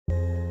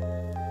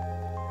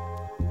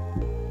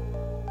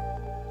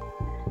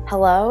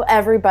Hello,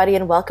 everybody,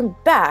 and welcome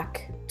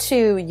back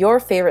to your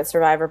favorite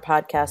Survivor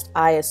podcast,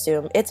 I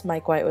assume. It's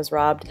Mike White Was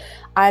Robbed.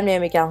 I'm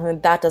Naomi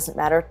Calhoun. That doesn't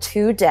matter.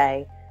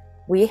 Today,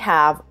 we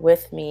have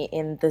with me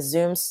in the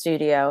Zoom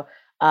studio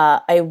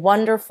a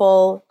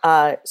wonderful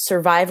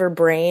Survivor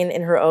brain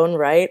in her own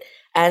right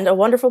and a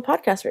wonderful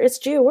podcaster. It's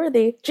Gia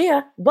Worthy.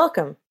 Gia,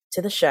 welcome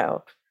to the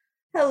show.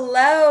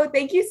 Hello.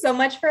 Thank you so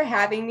much for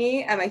having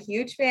me. I'm a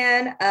huge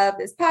fan of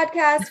this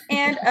podcast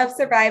and of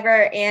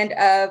Survivor and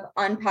of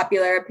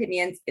unpopular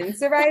opinions in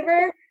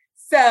Survivor.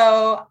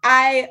 So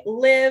I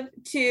live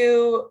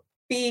to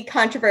be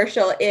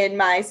controversial in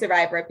my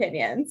Survivor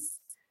opinions.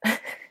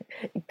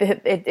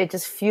 It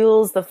just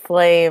fuels the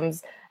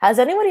flames. Has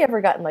anybody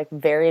ever gotten like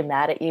very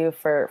mad at you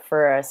for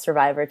a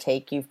Survivor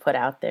take you've put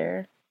out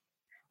there?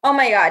 Oh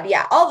my God.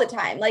 Yeah. All the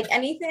time. Like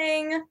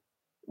anything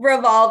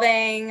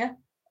revolving.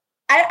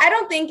 I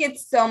don't think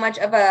it's so much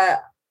of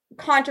a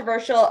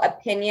controversial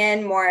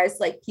opinion, more as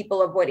like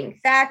people avoiding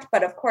fact.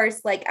 But of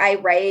course, like I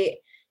write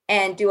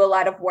and do a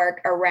lot of work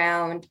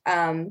around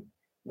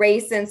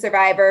race and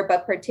Survivor,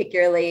 but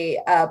particularly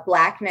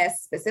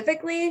Blackness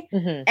specifically.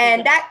 Mm-hmm.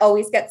 And that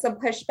always gets some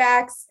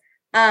pushbacks.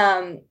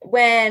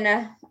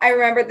 When I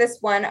remember this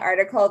one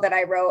article that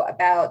I wrote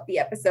about the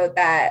episode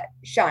that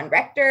Sean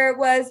Rector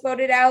was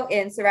voted out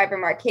in Survivor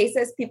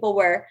Marquesas, people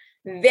were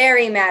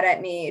very mad at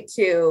me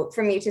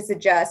for me to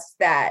suggest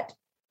that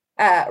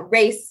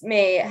race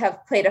may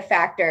have played a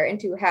factor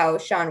into how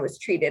Sean was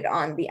treated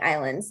on the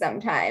island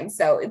sometimes.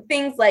 So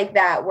things like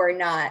that were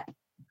not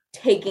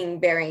taking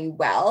very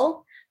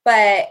well.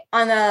 But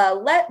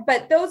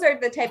but those are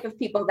the type of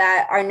people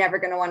that are never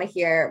going to want to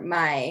hear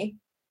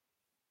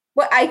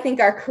what I think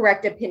are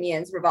correct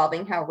opinions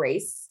revolving how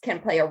race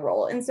can play a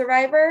role in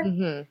Survivor.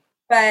 Mm-hmm.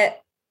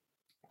 But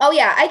oh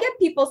yeah, I get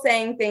people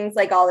saying things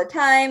like all the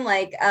time,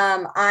 like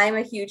I'm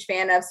a huge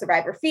fan of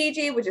Survivor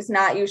Fiji, which is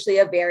not usually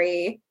a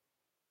very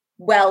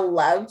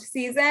well-loved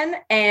season.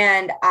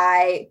 And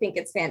I think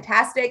it's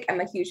fantastic. I'm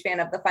a huge fan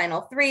of the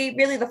final three,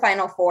 really the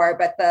final four,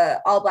 but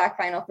the all-black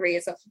final three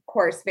is, of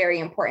course, very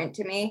important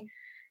to me.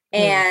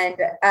 And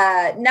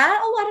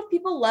not a lot of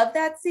people love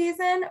that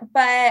season,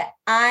 but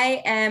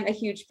I am a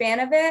huge fan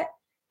of it.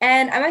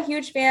 And I'm a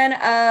huge fan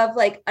of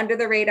like under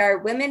the radar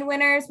women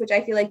winners, which I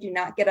feel like do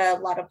not get a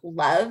lot of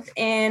love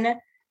in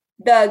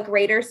the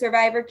greater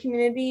Survivor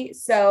community.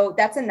 So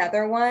that's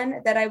another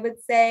one that I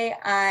would say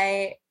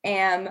I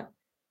am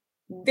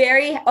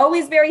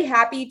always very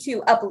happy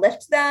to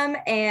uplift them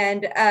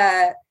and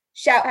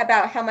shout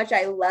about how much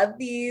I love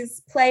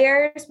these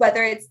players,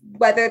 whether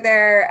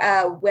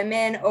they're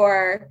women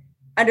or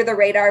under the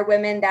radar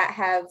women that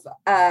have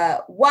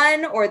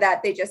won or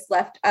that they just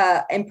left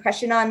an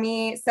impression on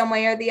me some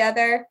way or the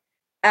other.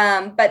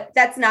 But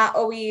that's not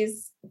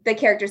always the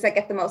characters that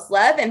get the most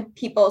love. And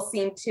people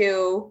seem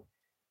to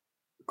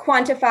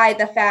quantify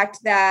the fact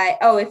that,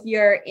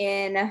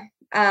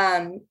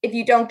 if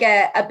you don't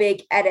get a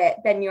big edit,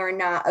 then you're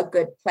not a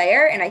good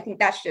player. And I think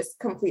that's just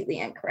completely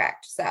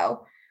incorrect.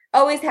 So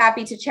always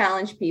happy to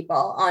challenge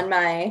people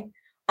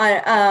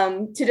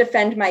to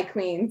defend my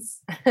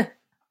queens.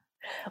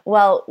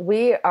 Well,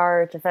 we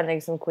are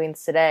defending some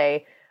queens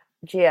today.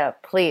 Gia,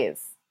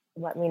 please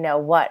let me know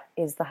what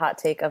is the hot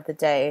take of the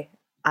day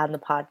on the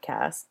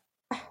podcast.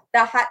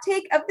 The hot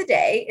take of the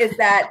day is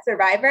that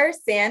Survivor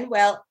San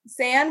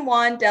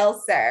Juan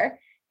del Sur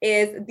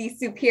is the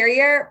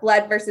superior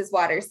blood versus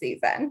water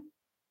season.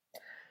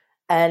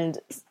 And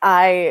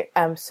I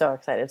am so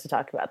excited to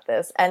talk about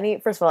this.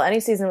 First of all, any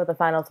season with the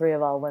final three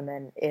of all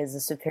women is a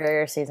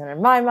superior season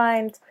in my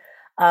mind.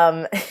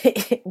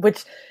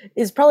 Which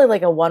is probably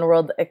like a one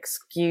world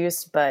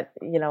excuse, but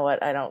you know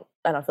what? I don't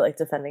feel like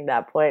defending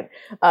that point.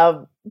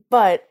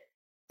 But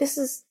this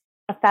is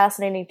a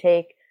fascinating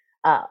take.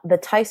 The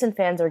Tyson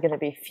fans are going to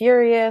be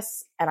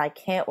furious, and I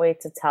can't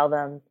wait to tell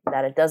them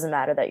that it doesn't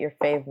matter that your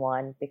fave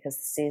won because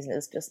the season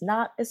is just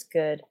not as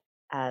good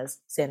as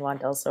San Juan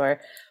del Sur.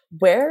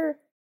 Where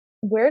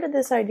did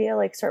this idea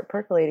like start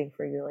percolating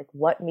for you? Like,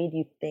 what made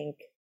you think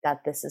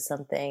that this is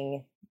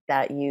something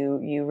that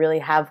you really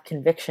have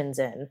convictions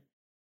in?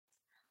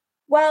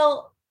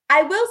 Well,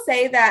 I will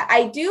say that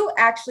I do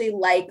actually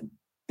like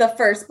the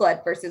first Blood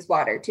versus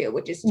Water too,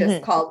 which is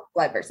just called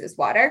Blood versus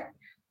Water.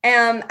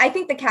 I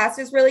think the cast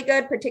is really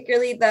good,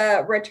 particularly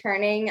the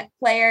returning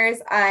players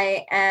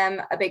I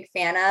am a big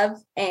fan of.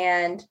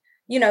 And,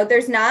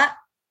 there's not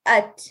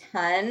a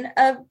ton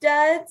of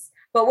duds,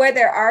 but where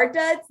there are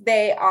duds,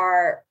 they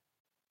are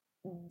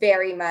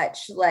very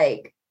much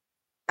like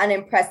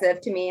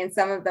unimpressive to me, and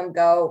some of them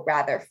go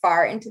rather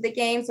far into the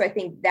game. So I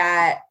think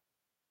that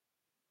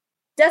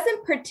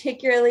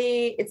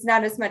it's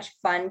not as much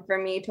fun for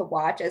me to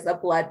watch as a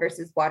Blood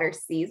versus Water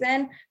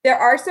season. There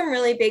are some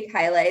really big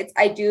highlights.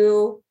 I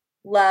do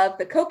love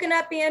the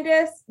Coconut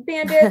Bandits,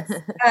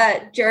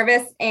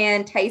 Jervis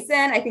and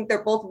Tyson. I think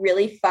they're both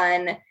really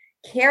fun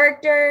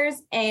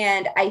characters,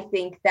 and I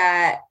think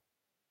that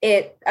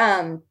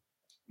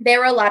they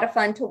were a lot of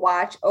fun to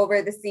watch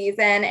over the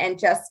season. And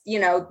just,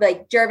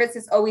 like Gervase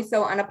is always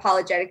so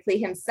unapologetically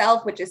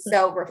himself, which is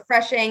so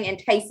refreshing.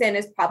 And Tyson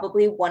is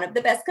probably one of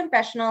the best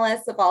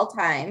confessionalists of all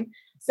time.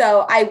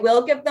 So I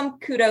will give them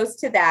kudos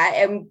to that.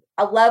 And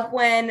I love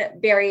when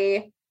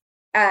very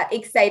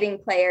exciting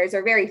players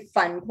or very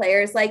fun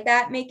players like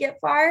that make it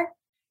far.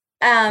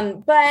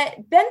 But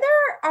then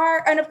there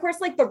are, and of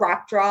course, like the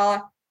Rock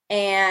Draw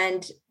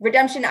and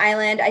Redemption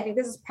Island. I think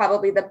this is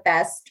probably the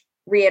best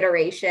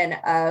reiteration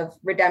of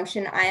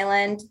Redemption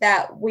Island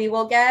that we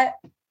will get.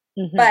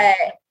 Mm-hmm. But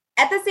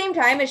at the same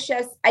time, it's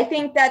just, I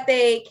think that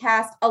they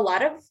cast a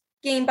lot of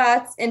game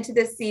bots into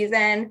this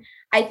season.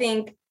 I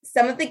think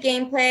some of the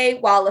gameplay,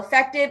 while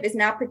effective, is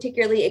not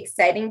particularly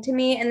exciting to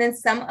me. And then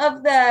some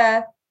of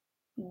the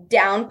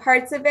down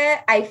parts of it,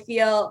 I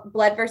feel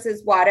Blood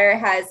versus Water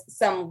has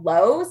some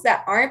lows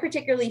that aren't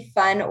particularly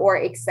fun or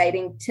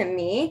exciting to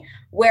me.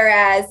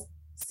 Whereas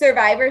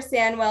Survivor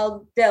San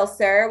Juan del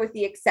Sur, with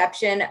the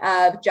exception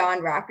of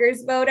John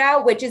Rocker's vote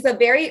out, which is a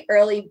very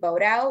early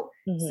vote out.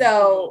 Mm-hmm.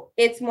 So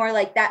it's more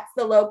like that's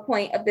the low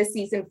point of the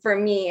season for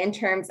me in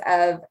terms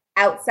of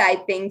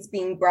outside things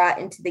being brought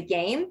into the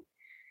game.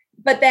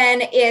 But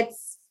then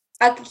it's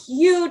a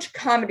huge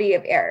comedy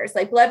of errors.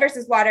 Like Blood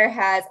versus Water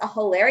has a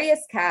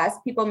hilarious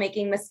cast, people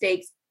making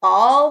mistakes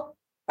all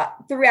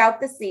throughout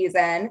the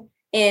season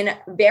in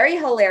very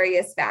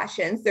hilarious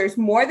fashions. There's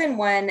more than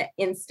one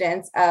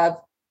instance of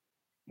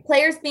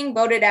players being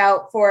voted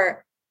out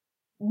for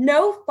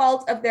no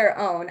fault of their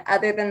own,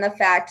 other than the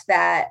fact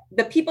that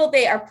the people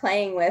they are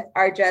playing with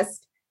are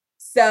just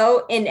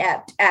so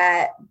inept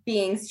at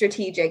being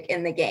strategic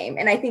in the game.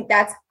 And I think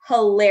that's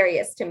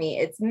hilarious to me.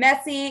 It's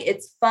messy,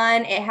 it's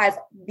fun, it has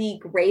the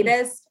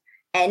greatest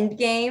end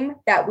game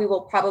that we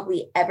will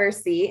probably ever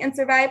see in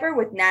Survivor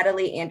with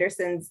Natalie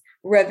Anderson's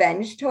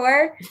revenge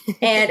tour.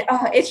 And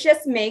it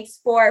just makes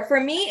for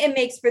me, it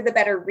makes for the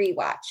better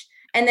rewatch.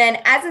 And then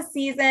as a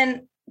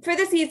season, for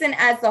the season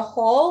as a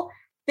whole,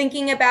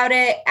 thinking about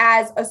it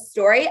as a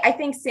story, I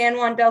think San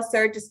Juan del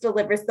Sur just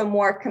delivers the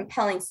more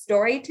compelling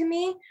story to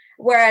me,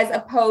 whereas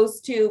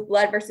opposed to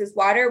Blood versus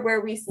Water,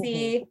 where we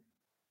see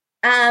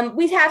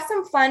we have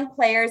some fun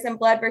players in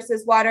Blood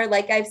versus Water.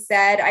 Like I've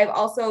said, I'm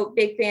also a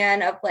big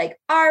fan of like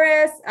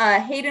Aris.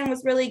 Hayden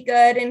was really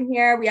good in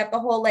here. We have the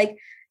whole like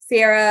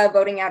Sarah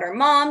voting out her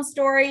mom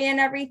story and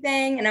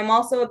everything. And I'm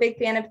also a big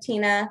fan of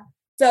Tina.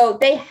 So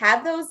they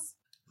have those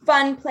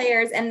fun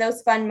players and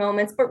those fun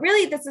moments, but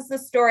really this is the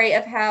story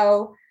of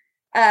how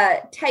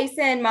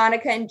Tyson,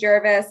 Monica, and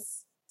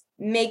Gervase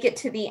make it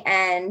to the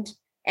end,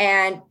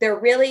 and there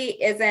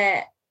really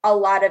isn't a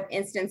lot of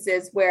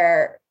instances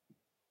where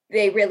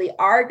they really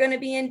are going to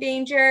be in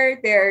danger.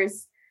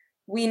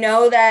 We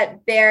know that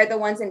they're the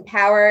ones in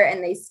power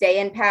and they stay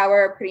in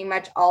power pretty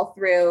much all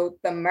through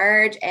the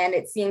merge, and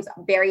it seems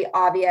very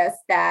obvious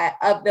that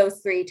of those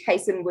three,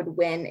 Tyson would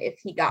win if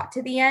he got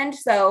to the end.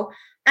 So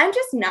I'm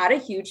just not a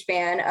huge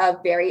fan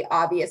of very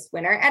obvious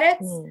winner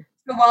edits.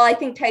 So while I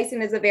think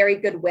Tyson is a very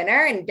good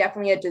winner and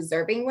definitely a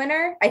deserving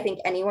winner, I think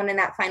anyone in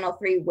that final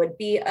three would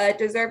be a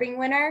deserving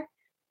winner.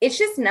 It's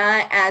just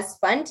not as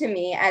fun to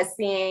me as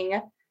seeing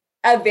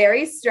a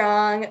very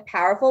strong,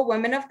 powerful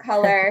woman of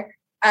color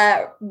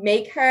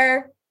make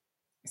her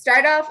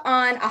start off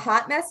on a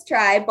hot mess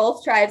tribe.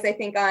 Both tribes, I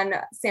think, on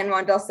San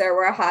Juan del Sur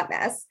were a hot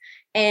mess,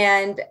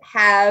 and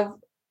have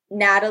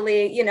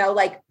Natalie,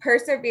 like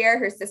persevere.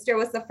 Her sister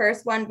was the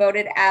first one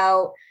voted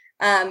out.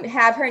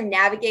 Have her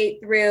navigate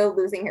through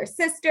losing her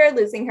sister,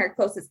 losing her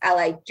closest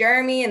ally,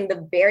 Jeremy, in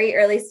the very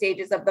early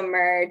stages of the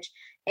merge,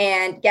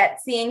 and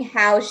seeing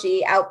how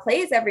she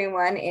outplays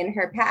everyone in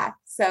her path.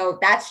 So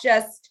that's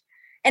just,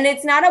 and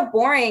it's not a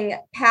boring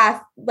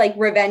path like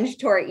Revenge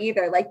Tour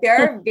either. Like there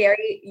are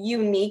very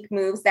unique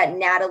moves that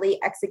Natalie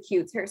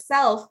executes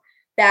herself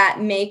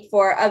that make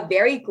for a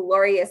very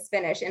glorious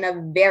finish and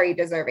a very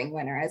deserving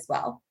winner as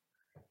well.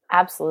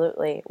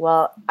 Absolutely.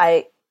 Well,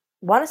 I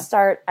want to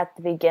start at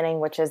the beginning,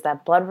 which is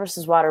that Blood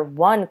versus Water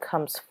 1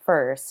 comes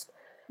first.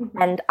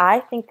 Mm-hmm. And I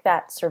think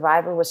that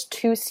Survivor was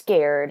too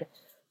scared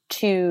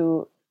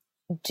to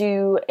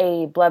do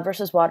a Blood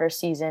versus Water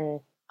season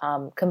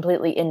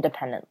completely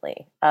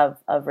independently of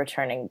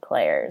returning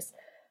players.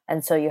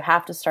 And so you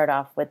have to start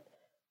off with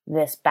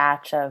this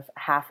batch of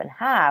half and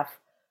half.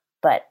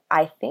 But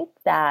I think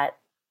that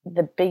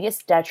the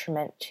biggest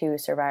detriment to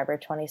Survivor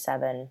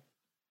 27,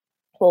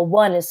 well,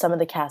 one is some of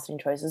the casting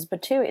choices,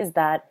 but two is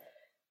that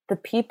the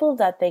people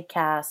that they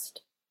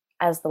cast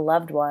as the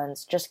loved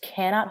ones just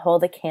cannot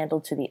hold a candle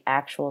to the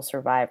actual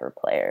Survivor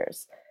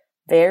players.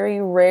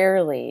 Very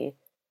rarely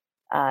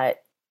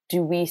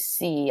do we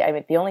see, I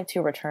mean, the only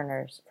two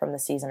returners from the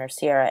season are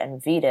Sierra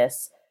and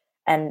Vetus,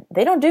 and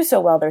they don't do so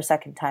well their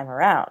second time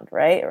around,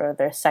 right? Or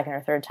their second or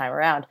third time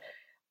around.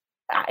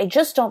 I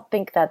just don't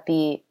think that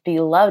the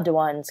loved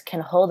ones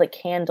can hold a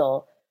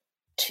candle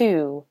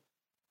to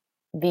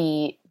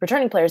the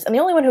returning players. And the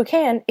only one who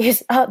can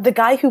is the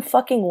guy who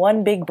fucking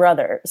won Big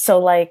Brother. So,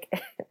 like,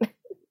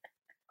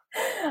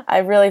 I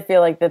really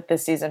feel like that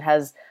this season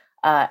has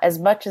As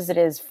much as it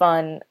is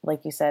fun,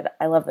 like you said,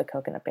 I love the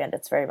Coconut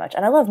Bandits very much,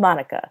 and I love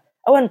Monica.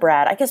 Oh, and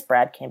Brad. I guess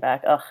Brad came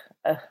back.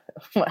 Ugh.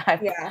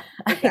 Yeah,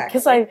 I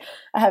guess I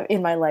have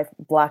in my life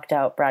blocked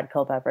out Brad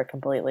Culpepper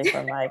completely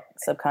from my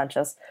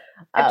subconscious.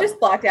 I've just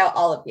blocked out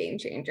all of Game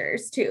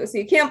Changers too, so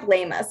you can't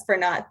blame us for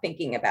not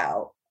thinking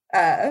about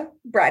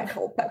Brad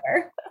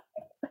Culpepper.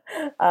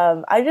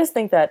 I just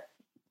think that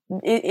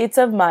it's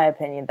of my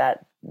opinion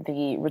that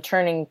the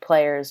returning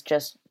players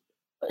just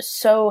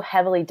so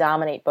heavily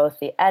dominate both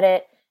the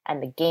edit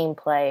and the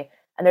gameplay,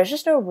 and there's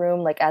just no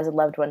room, like, as a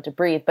loved one to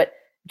breathe. But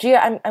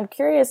Gia, I'm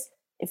curious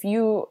if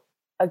you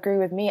agree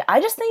with me. I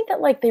just think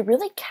that, like, they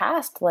really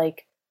cast,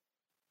 like,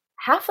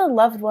 half the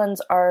loved ones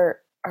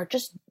are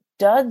just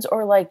duds,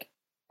 or like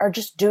are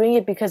just doing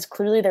it because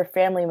clearly their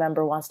family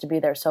member wants to be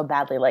there so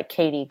badly. Like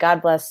Katie,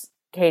 God bless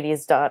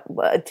Katie's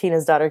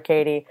Tina's daughter,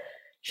 Katie.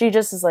 She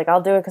just is like,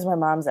 I'll do it because my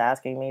mom's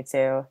asking me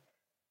to.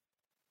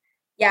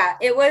 Yeah,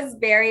 it was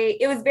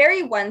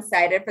very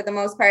one-sided for the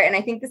most part. And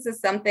I think this is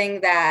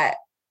something that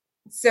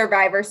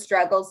Survivor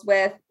struggles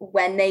with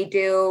when they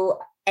do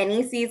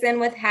any season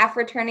with half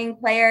returning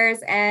players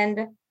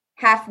and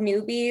half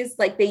newbies.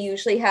 Like, they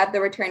usually have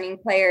the returning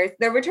players.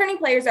 The returning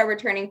players are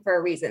returning for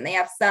a reason. They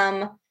have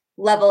some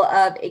level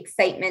of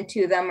excitement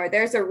to them, or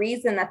there's a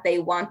reason that they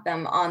want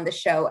them on the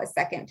show a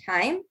second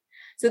time.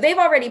 So they've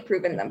already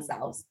proven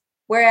themselves.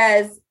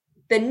 Whereas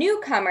the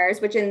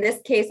newcomers, which in this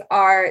case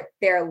are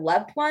their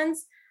loved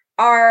ones,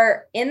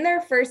 are in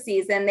their first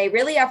season. They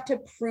really have to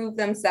prove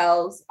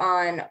themselves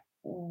on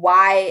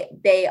why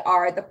they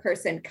are the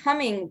person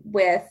coming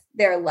with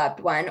their loved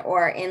one,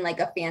 or in like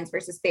a fans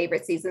versus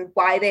favorite season,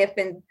 why they have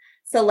been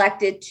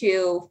selected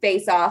to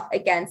face off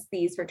against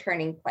these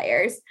returning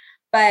players.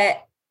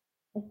 But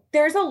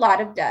there's a lot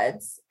of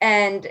duds,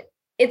 and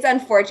it's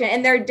unfortunate.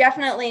 And they're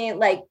definitely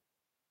like,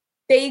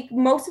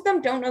 most of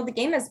them don't know the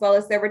game as well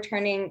as their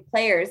returning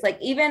players. Like,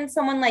 even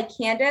someone like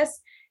Candace,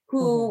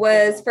 who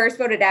was first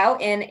voted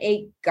out in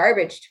a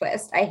garbage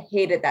twist. I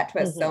hated that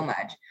twist so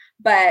much,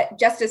 but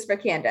justice for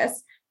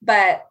Candace.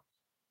 But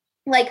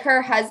like,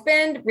 her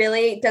husband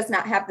really does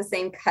not have the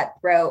same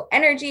cutthroat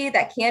energy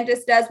that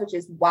Candace does, which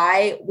is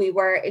why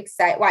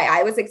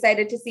I was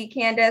excited to see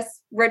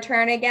Candace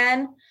return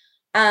again.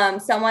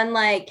 Someone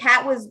like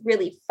Kat was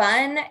really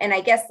fun, and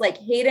I guess like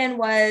Hayden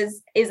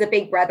is a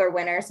Big Brother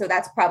winner, so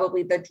that's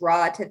probably the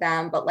draw to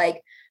them. But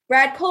like,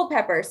 Brad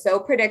Culpepper, so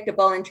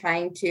predictable in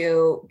trying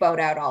to vote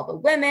out all the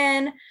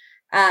women.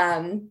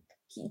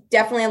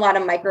 Definitely a lot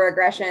of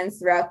microaggressions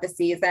throughout the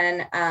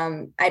season.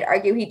 I'd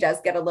argue he does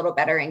get a little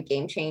better in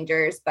Game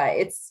Changers, but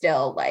it's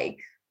still like,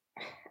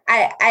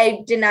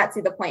 I did not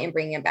see the point in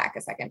bringing him back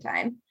a second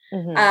time.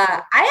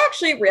 I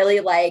actually really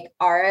like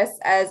Aras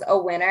as a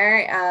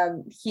winner.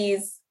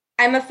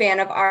 I'm a fan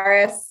of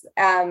Aras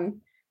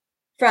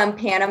from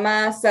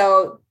Panama.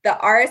 So the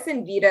Aras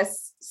and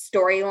Vitas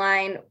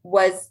storyline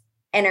was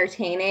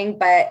entertaining,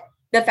 but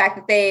the fact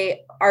that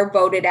they are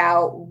voted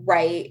out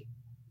right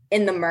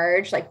in the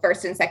merge, like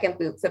first and second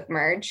boots of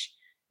merge,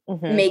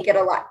 make it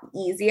a lot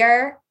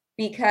easier,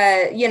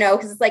 because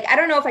it's like, I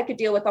don't know if I could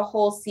deal with a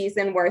whole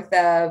season worth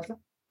of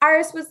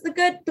Aras was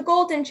the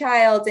golden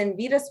child and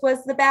Vitas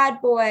was the bad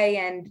boy,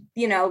 and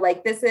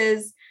like, this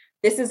is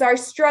our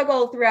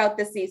struggle throughout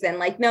the season.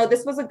 Like, no,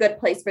 this was a good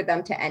place for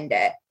them to end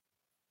it.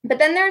 But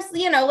then there's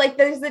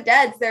there's the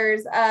deads.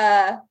 There's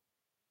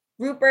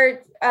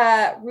Rupert's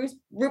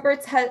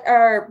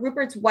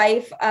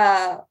wife,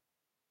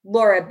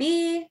 Laura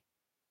B.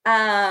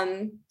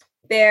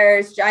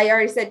 There's, I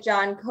already said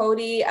John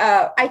Cody.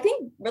 I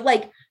think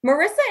like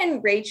Marissa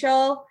and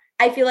Rachel,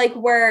 I feel like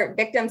were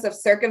victims of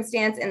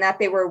circumstance in that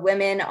they were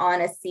women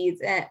on a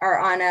season or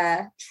on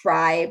a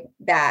tribe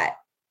that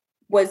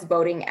was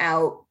voting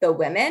out the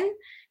women,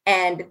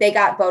 and they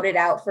got voted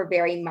out for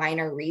very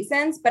minor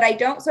reasons. But I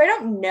don't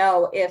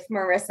know if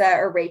Marissa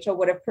or Rachel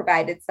would have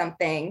provided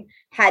something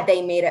had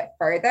they made it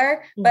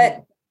further,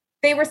 but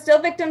they were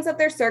still victims of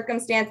their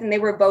circumstance, and they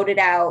were voted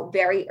out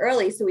very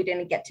early, so we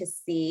didn't get to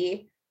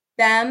see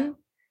them.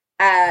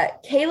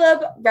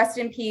 Caleb, rest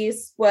in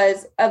peace,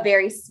 was a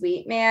very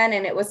sweet man,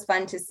 and it was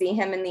fun to see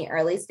him in the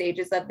early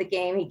stages of the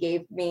game. He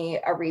gave me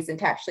a reason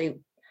to actually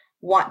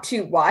want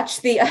to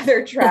watch the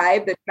other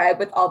tribe, the tribe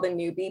with all the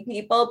newbie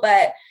people,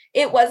 but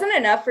it wasn't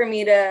enough for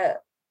me to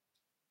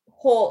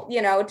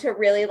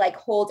really like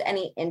hold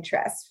any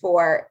interest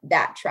for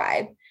that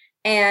tribe.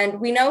 And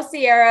we know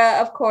Sierra,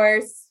 of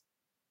course,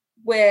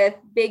 with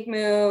big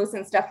moves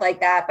and stuff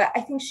like that, but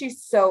I think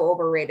she's so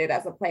overrated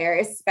as a player,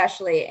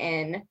 especially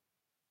in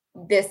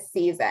this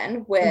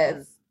season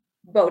with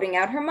voting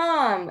out her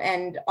mom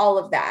and all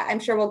of that. I'm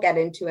sure we'll get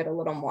into it a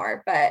little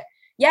more, but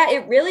yeah,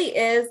 it really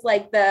is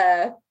like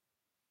the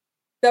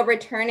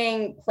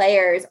returning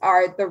players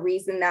are the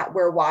reason that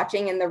we're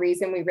watching and the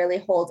reason we really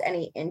hold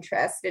any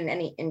interest in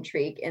any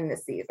intrigue in the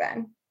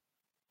season.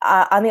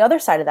 On the other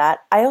side of that,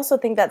 I also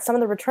think that some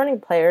of the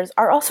returning players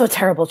are also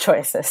terrible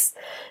choices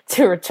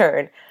to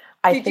return.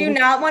 Did you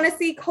not want to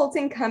see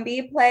Colton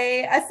Cumbie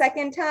play a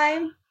second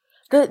time?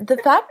 The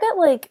fact that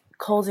like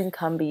Colton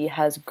Cumby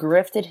has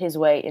grifted his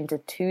way into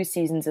 2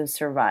 seasons of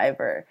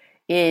Survivor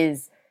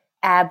is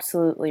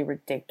absolutely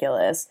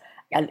ridiculous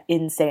and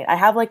insane. I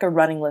have like a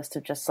running list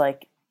of just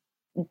like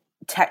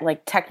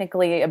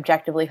technically,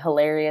 objectively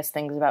hilarious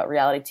things about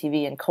reality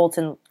TV, and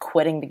Colton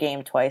quitting the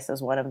game twice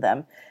is one of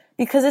them.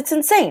 Because it's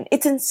insane.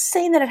 It's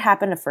insane that it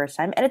happened a first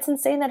time, and it's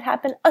insane that it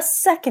happened a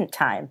second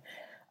time.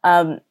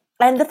 And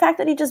the fact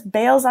that he just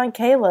bails on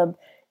Caleb,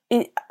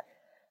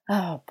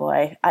 oh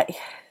boy.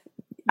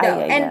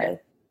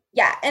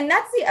 Yeah, and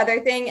that's the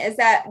other thing is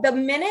that the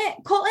minute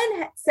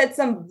Colton said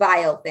some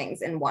vile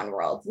things in One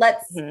World,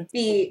 let's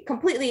be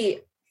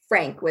completely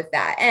frank with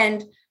that.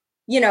 And,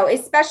 you know,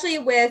 especially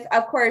with,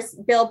 of course,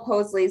 Bill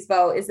Posley's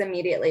vote is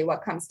immediately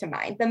what comes to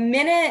mind. The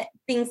minute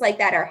things like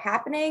that are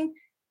happening,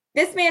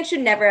 this man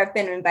should never have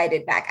been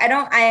invited back.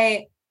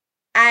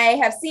 I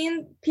have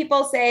seen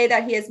people say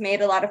that he has made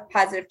a lot of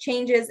positive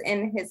changes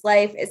in his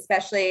life,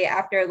 especially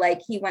after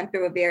like he went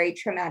through a very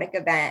traumatic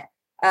event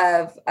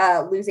of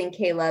losing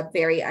Caleb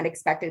very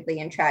unexpectedly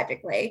and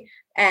tragically.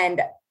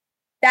 And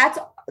that's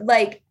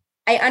like,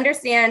 I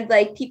understand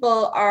like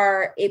people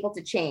are able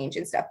to change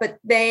and stuff, but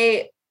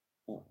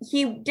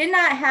he did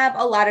not have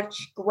a lot of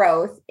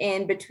growth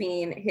in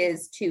between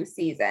his 2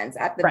 seasons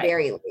at the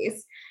very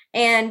least.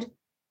 And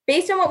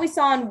based on what we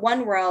saw in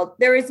One World,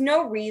 there is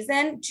no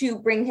reason to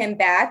bring him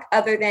back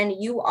other than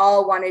you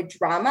all wanted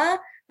drama,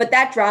 but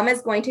that drama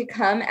is going to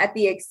come at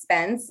the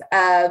expense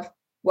of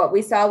what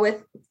we saw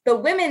with the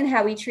women,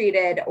 how he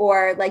treated,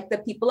 or like the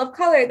people of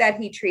color that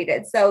he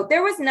treated. So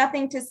there was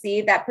nothing to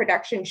see that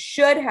production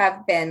should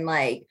have been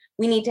like,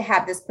 we need to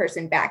have this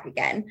person back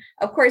again.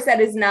 Of course, that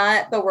is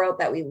not the world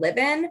that we live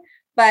in,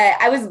 but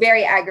I was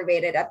very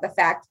aggravated at the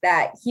fact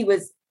that he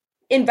was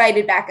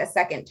invited back a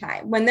second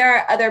time when there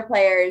are other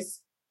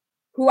players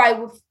who I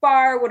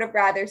would have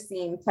rather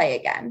seen play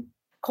again.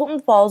 Colton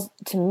falls,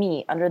 to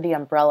me, under the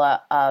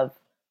umbrella of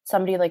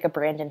somebody like a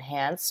Brandon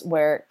Hance,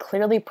 where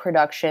clearly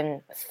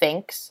production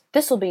thinks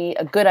this will be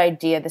a good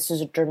idea. This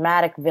is a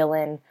dramatic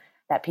villain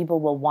that people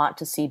will want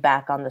to see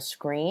back on the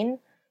screen.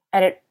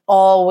 And it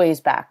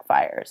always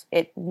backfires.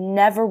 It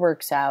never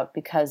works out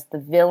because the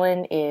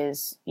villain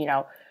is, you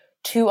know,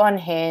 too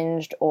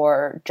unhinged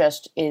or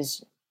just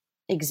is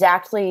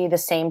exactly the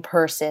same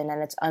person,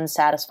 and it's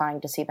unsatisfying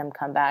to see them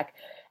come back.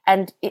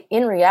 And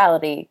in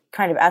reality,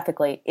 kind of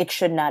ethically, it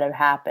should not have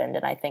happened.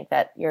 And I think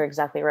that you're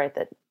exactly right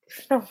that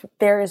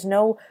there is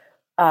no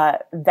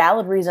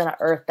valid reason on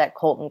earth that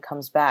Colton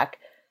comes back.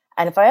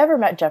 And if I ever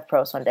met Jeff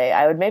Probst one day,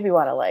 I would maybe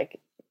want to like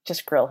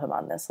just grill him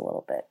on this a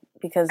little bit,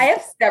 because I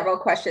have several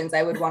questions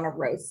I would want to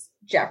roast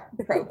Jeff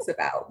Probst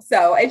about.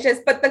 So it's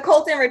just, but the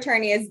Colton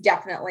returnee is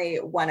definitely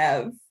one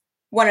of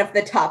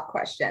the top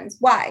questions.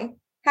 Why?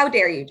 How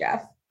dare you,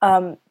 Jeff?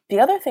 The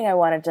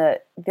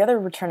other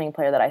returning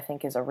player that I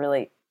think is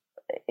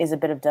a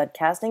bit of dud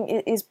casting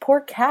is poor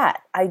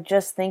Kat. I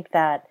just think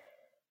that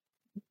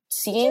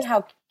seeing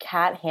how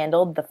Kat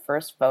handled the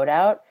first vote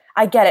out,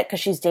 I get it because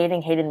she's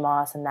dating Hayden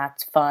Moss and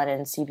that's fun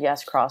and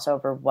CBS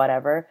crossover,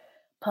 whatever.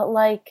 But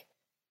like,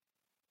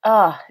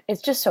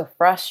 it's just so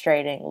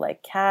frustrating.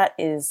 Like, Kat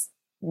is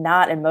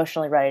not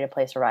emotionally ready to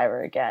play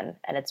Survivor again,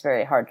 and it's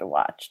very hard to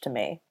watch to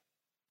me.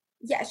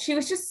 Yeah, she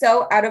was just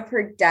so out of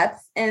her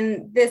depth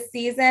in this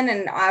season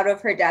and out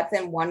of her depth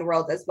in One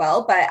World as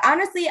well. But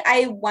honestly,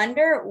 I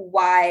wonder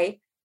why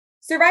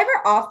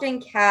Survivor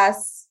often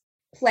casts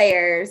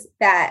players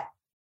that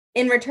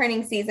in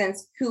returning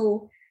seasons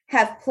who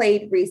have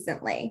played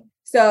recently.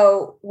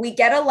 So we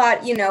get a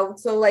lot, you know,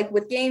 so like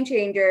with Game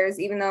Changers,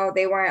 even though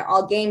they weren't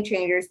all game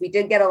changers, we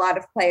did get a lot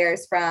of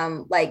players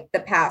from like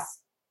the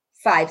past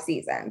 5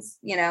 seasons,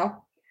 you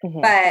know,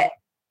 but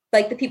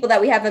like the people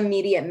that we have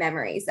immediate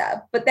memories of.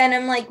 But then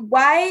I'm like,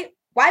 why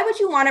would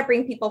you want to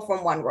bring people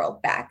from One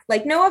World back?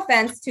 Like, no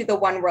offense to the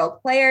One World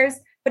players,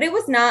 but it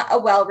was not a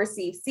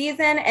well-received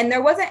season. And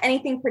there wasn't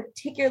anything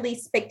particularly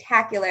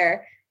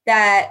spectacular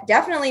that,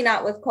 definitely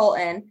not with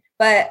Colton,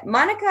 but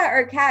Monica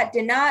or Kat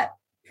did not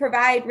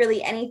provide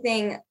really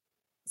anything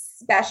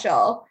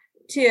special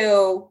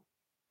to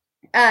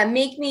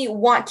make me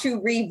want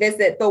to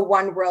revisit the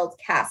One World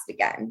cast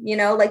again. You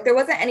know, like there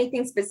wasn't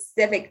anything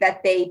specific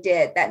that they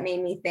did that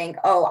made me think,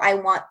 oh, I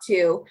want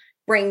to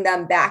bring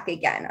them back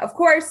again. Of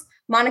course,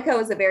 Monica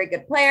was a very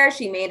good player.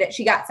 She made it.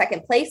 She got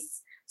second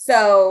place.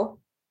 So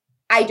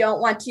I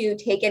don't want to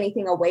take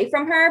anything away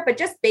from her, but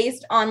just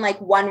based on like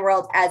One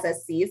World as a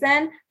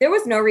season, there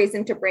was no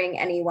reason to bring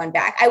anyone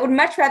back. I would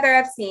much rather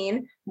have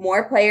seen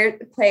more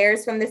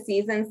players from the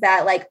seasons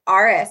that like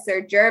Aris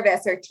or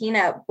Jervis or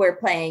Tina were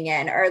playing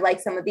in, or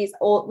like some of these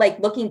old, like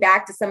looking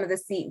back to some of the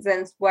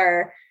seasons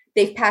where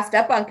they've passed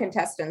up on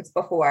contestants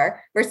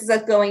before versus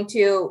us going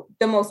to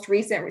the most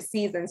recent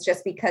seasons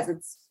just because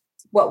it's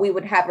what we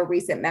would have a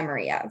recent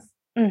memory of.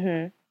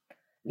 Mm-hmm.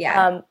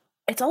 Yeah.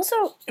 It's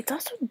also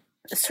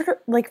sort of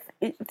like,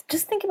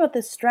 just think about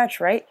this stretch,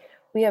 right?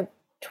 We have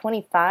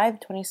 25,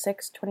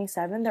 26,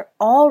 27. They're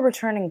all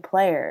returning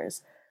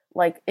players,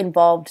 like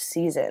involved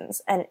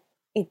seasons. And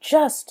it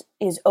just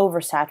is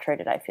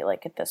oversaturated, I feel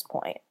like, at this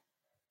point.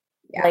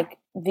 Yeah. Like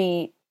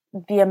the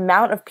the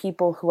amount of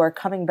people who are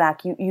coming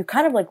back, you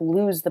kind of like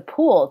lose the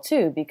pool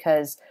too,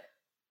 because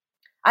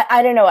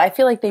I don't know. I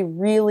feel like they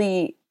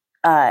really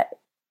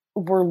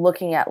were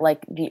looking at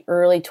like the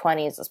early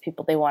 20s as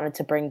people they wanted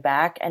to bring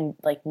back, and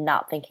like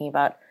not thinking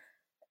about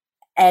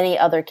any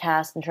other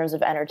cast in terms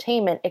of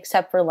entertainment,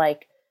 except for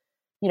like,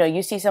 you know,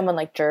 you see someone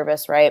like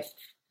Jervis, right?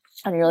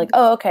 And you're like,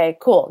 oh, okay,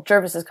 cool.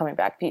 Jervis is coming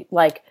back.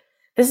 Like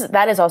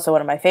that is also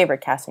one of my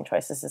favorite casting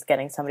choices, is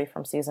getting somebody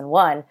from season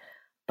 1.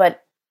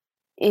 But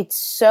it's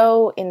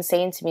so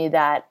insane to me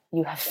that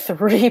you have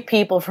 3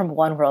 people from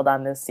One World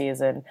on this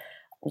season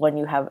when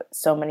you have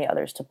so many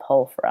others to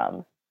pull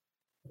from.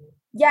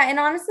 Yeah, and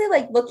honestly,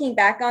 like looking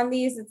back on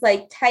these, it's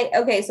like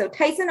okay, so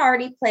Tyson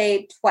already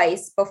played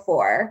twice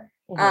before.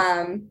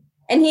 Mm-hmm.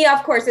 And he,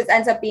 of course,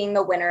 ends up being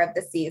the winner of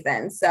the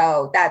season.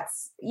 So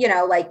that's, you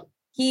know, like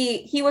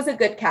he was a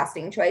good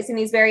casting choice, and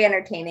he's very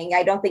entertaining.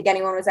 I don't think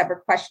anyone was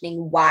ever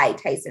questioning why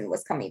Tyson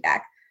was coming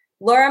back.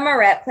 Laura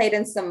Moret played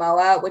in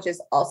Samoa, which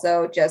is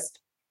also just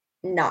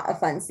not a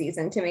fun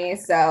season to me.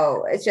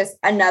 So it's just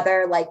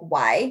another like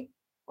why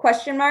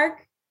question mark.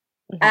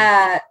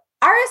 Mm-hmm.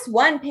 RS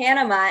won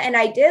Panama, and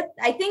I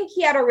think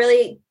he had a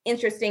really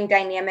interesting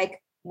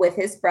dynamic with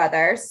his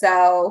brother.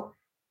 So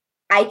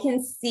I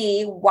can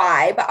see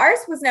why, but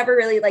RS was never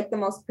really like the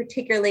most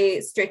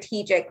particularly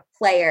strategic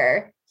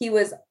player. He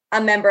was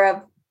a member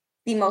of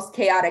the most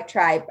chaotic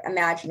tribe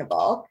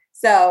imaginable.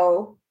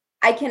 So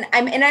I'm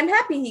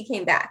happy he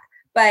came back,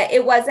 but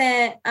it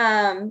wasn't,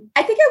 I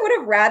think I would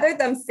have rather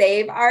them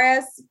save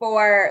RS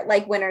for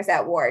like Winners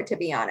at War, to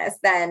be honest,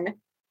 than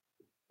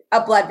a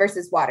Blood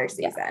versus Water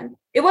season. Yeah.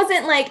 It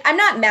wasn't like, I'm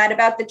not mad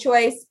about the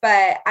choice,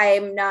 but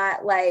I'm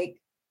not like,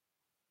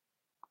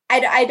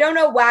 I don't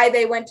know why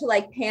they went to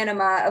like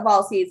Panama of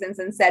all seasons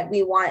and said,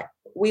 we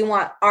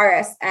want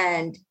RS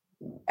and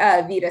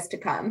Vitas to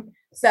come.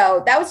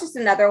 So that was just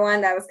another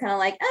one that was kind of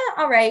like,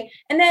 all right.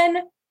 And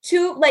then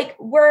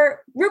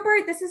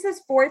Rupert, this is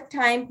his 4th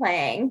time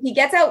playing. He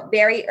gets out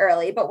very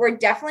early, but we're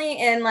definitely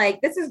in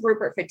like, this is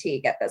Rupert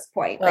fatigue at this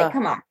point. Like,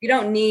 come on, you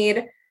don't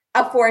need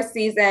a 4th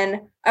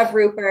season of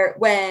Rupert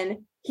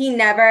when he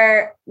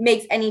never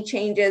makes any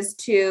changes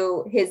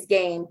to his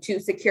game to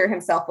secure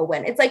himself a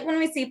win. It's like when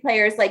we see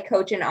players like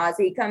Coach and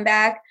Ozzy come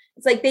back,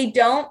 it's like they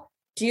don't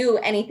do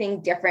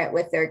anything different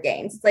with their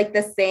games. It's like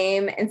the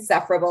same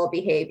insufferable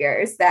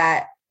behaviors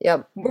that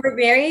were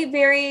very,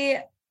 very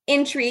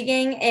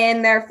intriguing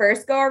in their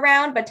first go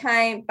around, but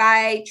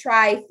by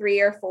try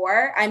 3 or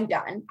 4, I'm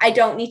done. I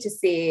don't need to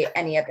see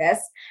any of this.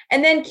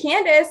 And then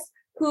Candace,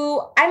 who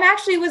I'm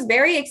actually was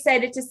very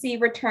excited to see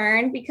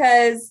return,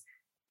 because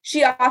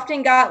she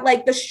often got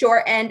like the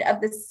short end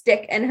of the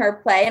stick in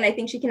her play. And I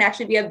think she can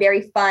actually be a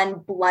very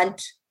fun,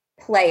 blunt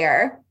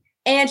player.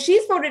 And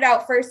she's voted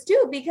out first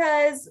too,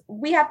 because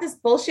we have this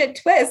bullshit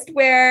twist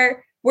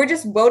where we're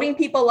just voting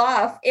people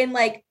off in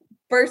like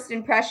first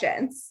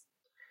impressions.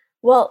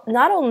 Well,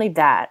 not only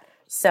that.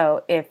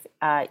 So if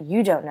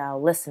you don't know,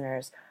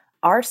 listeners,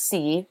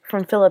 RC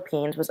from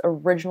Philippines was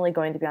originally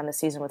going to be on the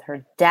season with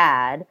her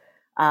dad.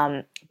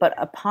 But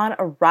upon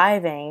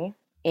arriving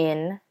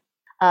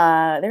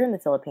they're in the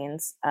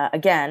Philippines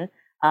again,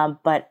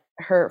 but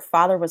her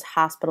father was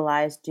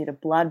hospitalized due to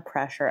blood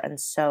pressure, and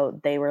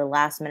so they were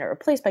last minute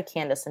replaced by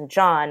Candace and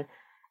John.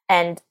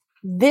 And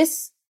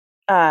this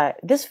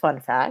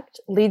fun fact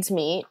leads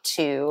me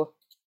to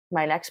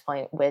my next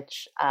point,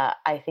 which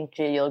I think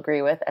Gia, you'll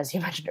agree with, as you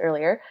mentioned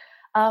earlier.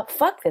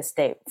 Fuck this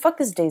day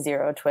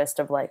 0 twist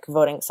of like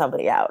voting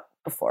somebody out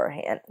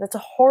beforehand. That's a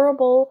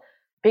horrible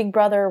Big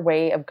Brother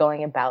way of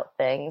going about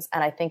things,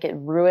 and I think it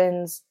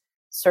ruins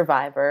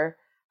Survivor.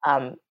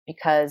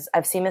 Because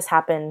I've seen this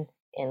happen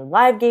in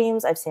live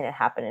games. I've seen it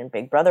happen in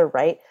Big Brother,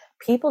 right?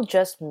 People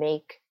just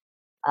make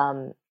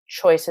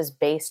choices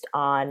based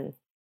on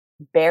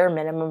bare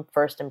minimum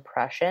first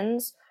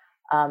impressions.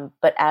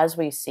 But as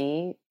we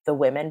see, the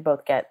women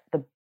both get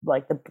the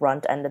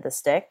brunt end of the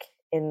stick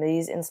in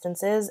these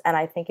instances. And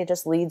I think it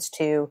just leads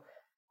to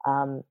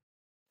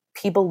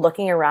people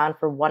looking around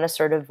for one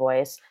assertive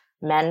voice,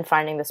 men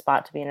finding the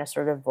spot to be an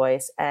assertive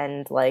voice,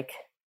 and like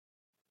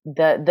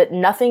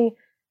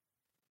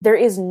there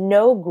is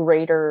no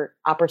greater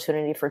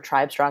opportunity for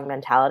tribe strong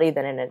mentality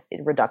than in a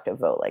reductive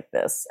vote like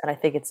this. And I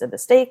think it's a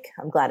mistake.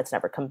 I'm glad it's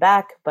never come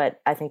back, but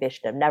I think they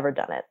should have never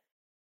done it.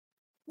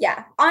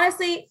 Yeah,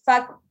 honestly,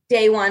 fuck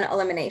day 1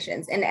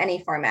 eliminations in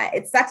any format.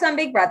 It sucks on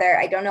Big Brother.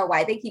 I don't know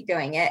why they keep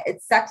doing it.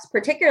 It sucks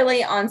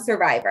particularly on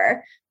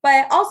Survivor,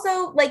 but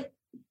also like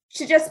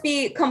to just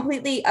be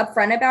completely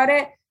upfront about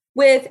it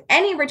with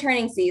any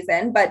returning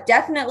season, but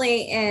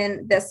definitely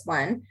in this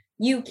one.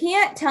 You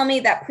can't tell me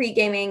that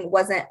pre-gaming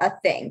wasn't a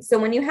thing. So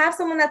when you have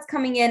someone that's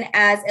coming in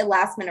as a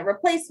last minute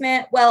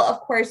replacement, well, of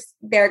course,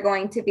 they're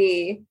going to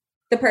be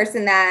the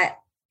person that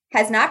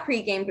has not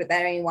pre-gamed with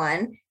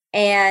anyone.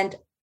 And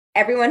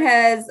everyone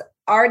has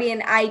already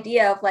an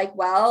idea of like,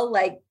 well,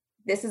 like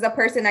this is a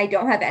person I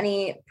don't have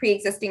any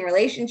pre-existing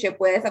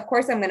relationship with. Of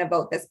course, I'm going to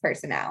vote this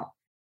person out.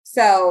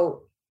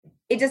 So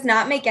it does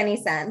not make any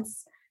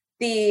sense.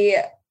 The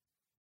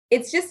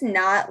it's just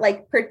not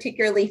like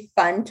particularly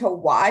fun to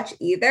watch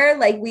either.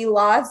 Like we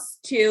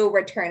lost two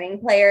returning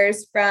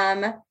players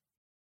from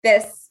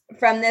this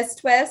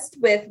twist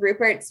with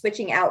Rupert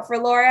switching out for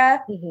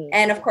Laura. Mm-hmm.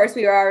 And of course,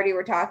 we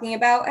were talking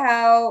about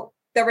how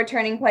the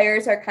returning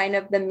players are kind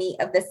of the meat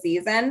of the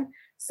season.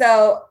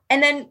 So,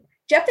 and then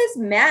Jeff is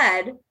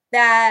mad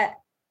that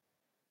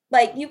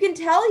like you can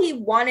tell he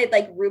wanted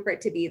like Rupert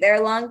to be there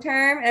long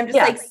term. And I'm just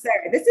like,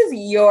 sir, this is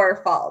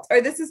your fault,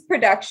 or this is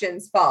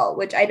production's fault,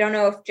 which I don't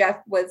know if Jeff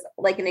was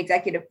like an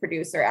executive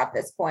producer at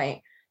this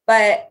point.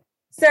 But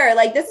sir,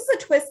 like this is a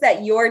twist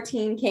that your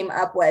team came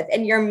up with,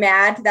 and you're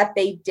mad that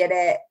they did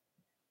it,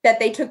 that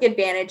they took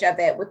advantage of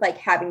it with like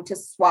having to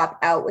swap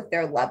out with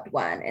their loved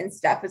one and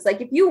stuff. It's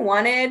like, if you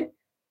wanted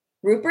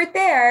Rupert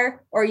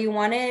there, or you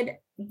wanted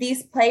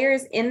these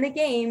players in the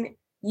game,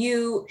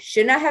 you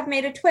should not have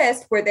made a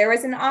twist where there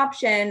was an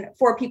option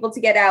for people to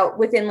get out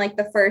within like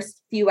the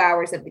first few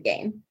hours of the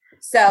game.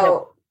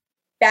 So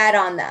bad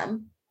on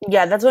them.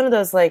 Yeah, that's one of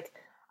those, like,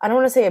 I don't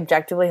want to say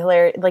objectively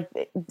hilarious. Like,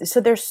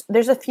 so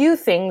there's a few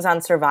things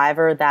on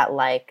Survivor that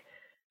like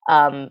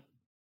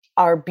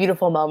are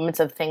beautiful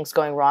moments of things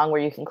going wrong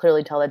where you can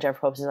clearly tell that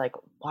Jeff Probst is like,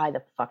 why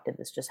the fuck did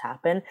this just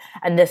happen?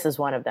 And this is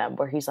one of them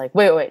where he's like,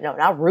 wait, no,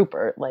 not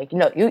Rupert. Like,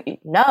 no,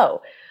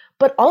 no.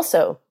 But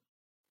also,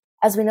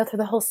 as we know through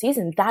the whole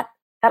season, that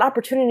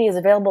opportunity is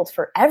available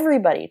for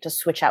everybody to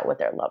switch out with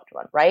their loved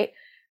one, right?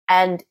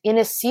 And in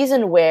a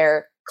season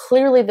where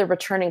clearly the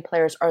returning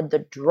players are the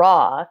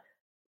draw,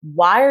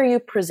 why are you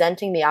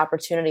presenting the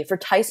opportunity for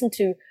Tyson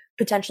to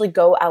potentially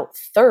go out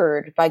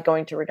third by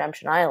going to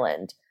Redemption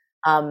Island?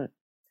 Am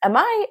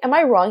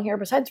I wrong here?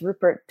 Besides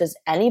Rupert, does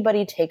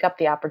anybody take up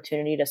the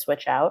opportunity to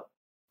switch out?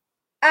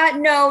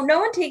 No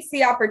one takes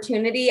the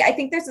opportunity. I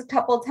think there's a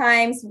couple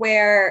times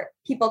where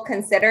people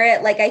consider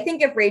it. Like, I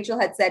think if Rachel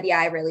had said, yeah,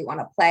 I really want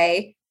to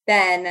play,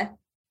 then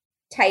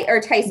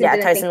Tyson. Yeah,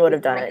 Tyson would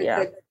have done it.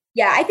 Yeah.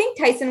 Yeah, I think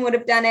Tyson would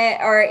have done it.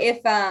 Or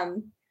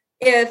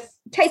if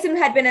Tyson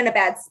had been in a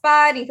bad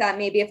spot, he thought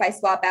maybe if I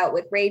swap out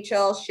with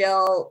Rachel,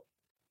 she'll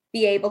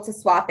be able to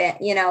swap it.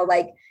 You know,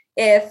 like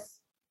if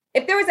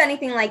there was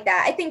anything like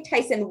that, I think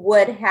Tyson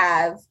would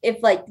have,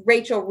 if like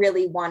Rachel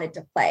really wanted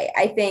to play.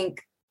 I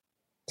think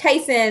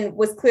Tyson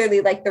was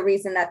clearly like the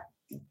reason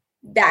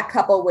that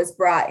couple was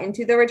brought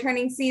into the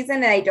returning season.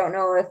 And I don't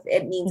know if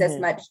it means as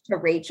much to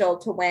Rachel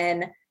to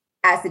win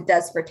as it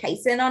does for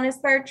Tyson on his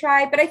third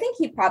try, but I think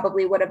he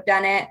probably would have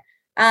done it.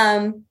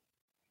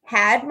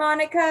 Had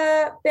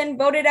Monica been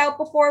voted out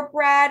before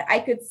Brad, I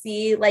could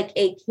see like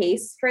a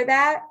case for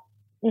that,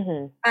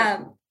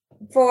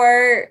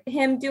 for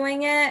him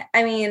doing it.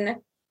 I mean,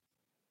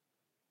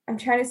 I'm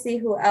trying to see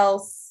who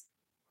else,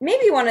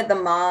 maybe one of the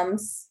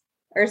moms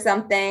or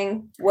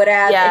something would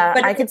have. Yeah,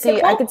 but I could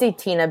see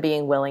Tina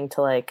being willing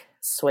to like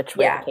switch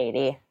with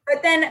Katie.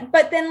 But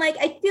then like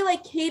I feel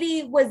like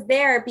Katie was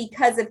there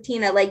because of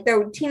Tina. Like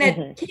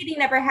Katie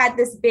never had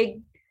this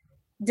big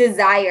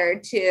desire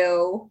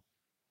to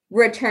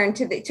return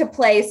to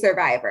play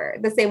Survivor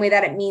the same way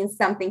that it means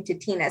something to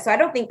Tina. So I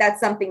don't think that's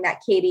something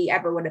that Katie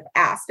ever would have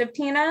asked of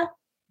Tina.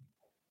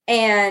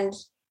 And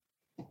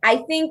I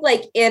think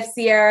like if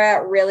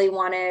Sierra really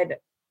wanted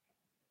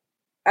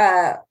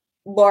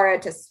Laura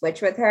to switch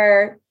with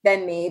her,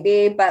 then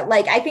maybe, but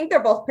like I think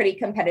they're both pretty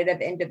competitive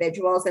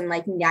individuals, and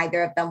like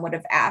neither of them would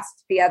have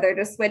asked the other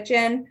to switch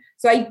in.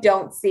 So I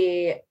don't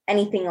see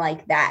anything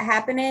like that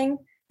happening.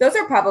 Those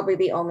are probably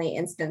the only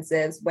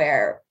instances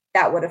where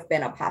that would have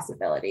been a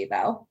possibility,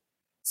 though.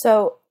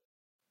 So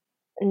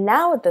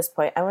now at this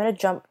point, I want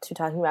to jump to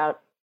talking about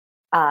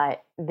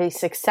the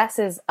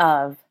successes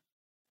of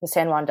the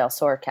San Juan del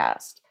Sur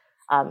cast,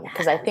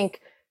 because I think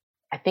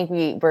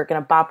we're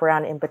going to bop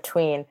around in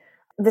between.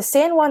 The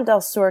San Juan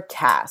del Sur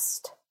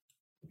cast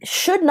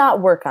should not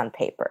work on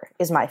paper,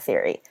 is my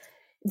theory.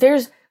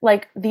 There's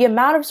like the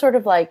amount of sort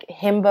of like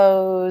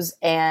himbos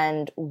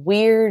and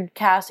weird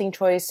casting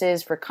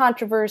choices for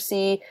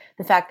controversy,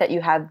 the fact that you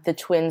have the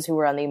twins who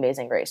were on The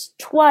Amazing Race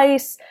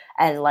twice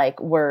and like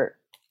were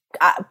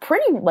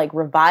pretty like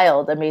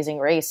reviled Amazing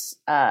Race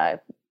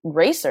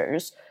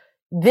racers.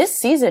 This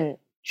season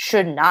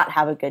should not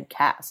have a good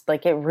cast.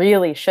 Like it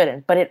really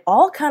shouldn't, but it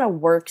all kind of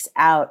works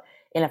out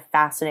in a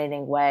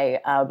fascinating way.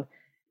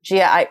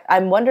 Gia,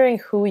 I'm wondering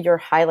who your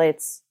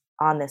highlights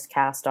on this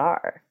cast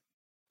are.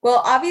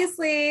 Well,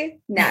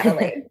 obviously,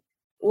 Natalie.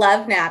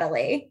 Love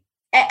Natalie.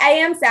 I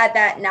am sad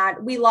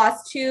that we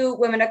lost two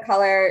women of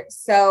color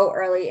so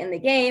early in the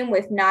game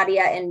with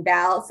Nadia and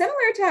Val,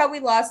 similar to how we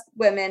lost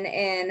women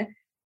in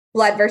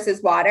Blood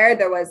versus Water.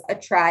 There was a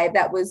tribe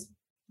that was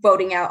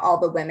voting out all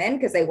the women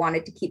because they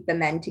wanted to keep the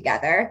men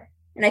together.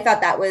 And I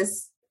thought that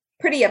was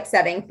pretty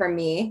upsetting for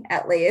me,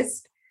 at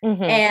least.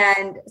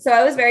 And so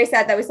I was very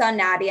sad that we saw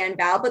Nadia and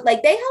Val, but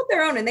like they held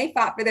their own and they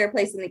fought for their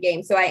place in the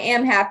game. So I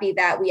am happy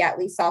that we at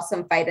least saw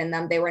some fight in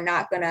them. They were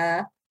not going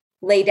to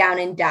lay down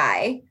and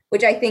die,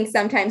 which I think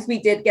sometimes we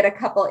did get a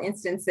couple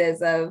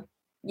instances of,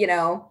 you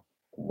know,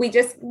 we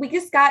just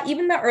got,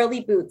 even the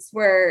early boots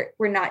were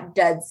not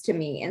duds to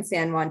me in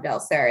San Juan del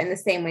Sur, in the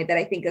same way that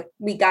I think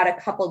we got a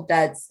couple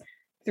duds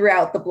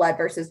throughout the Blood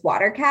versus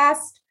Water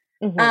cast.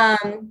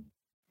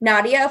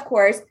 Nadia, of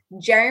course,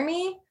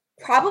 Jeremy,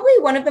 probably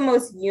one of the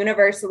most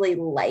universally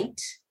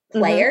liked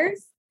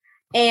players.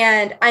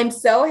 And I'm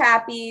so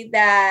happy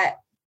that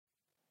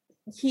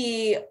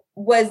he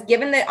was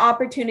given the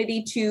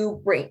opportunity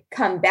to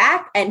come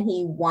back, and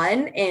he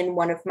won in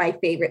one of my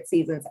favorite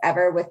seasons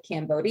ever with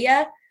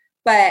Cambodia.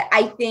 But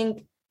I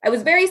think I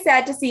was very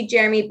sad to see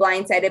Jeremy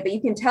blindsided, but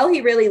you can tell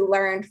he really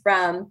learned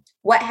from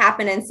what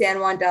happened in San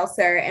Juan del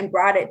Sur and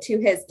brought it to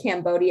his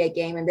Cambodia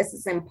game. And this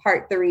is in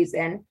part the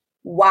reason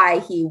why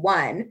he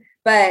won.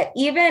 But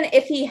even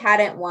if he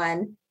hadn't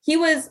won, he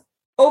was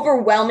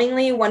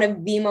overwhelmingly one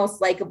of the most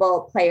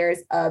likable players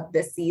of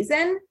the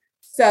season.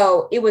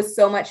 So it was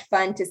so much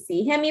fun to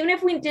see him. Even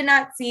if we did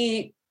not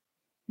see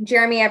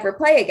Jeremy ever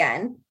play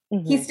again,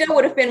 he still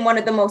would have been one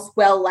of the most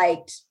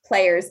well-liked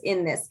players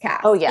in this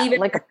cast. Oh yeah,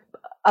 like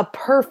a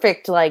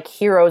perfect like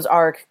hero's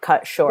arc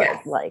cut short.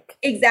 Yes, like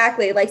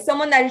exactly, like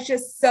someone that is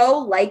just so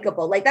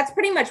likable. Like that's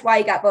pretty much why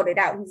he got voted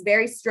out. He's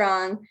very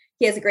strong.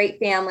 He has a great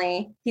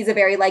family. He's a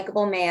very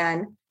likable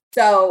man.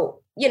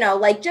 So, you know,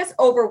 like just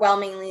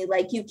overwhelmingly,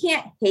 like you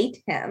can't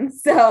hate him.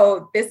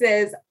 So this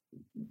is,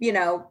 you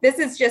know, this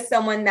is just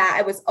someone that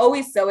I was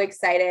always so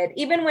excited.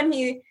 Even when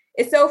he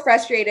is so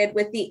frustrated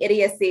with the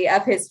idiocy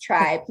of his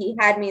tribe, he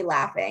had me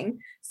laughing.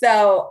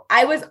 So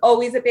I was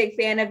always a big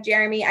fan of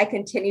Jeremy. I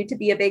continue to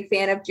be a big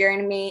fan of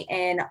Jeremy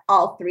in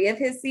all 3 of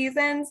his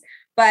seasons.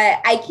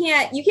 But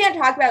you can't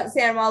talk about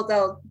San Juan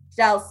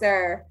del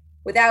Sur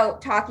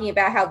without talking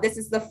about how this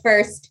is the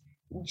first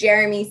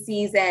Jeremy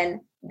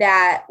season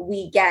that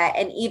we get.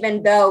 And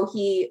even though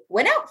he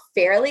went out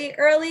fairly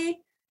early,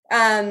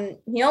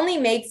 he only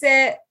makes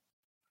it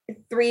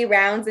 3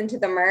 rounds into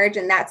the merge,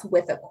 and that's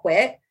with a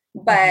quit.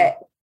 But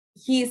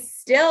he's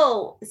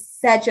still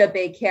such a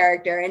big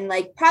character, and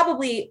like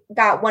probably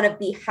got one of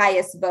the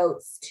highest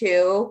votes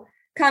to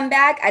come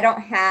back. I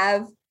don't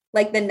have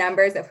like the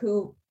numbers of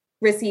who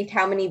received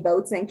how many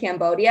votes in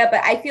Cambodia,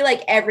 but I feel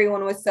like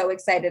everyone was so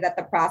excited at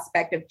the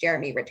prospect of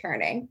Jeremy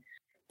returning.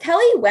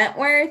 Kelly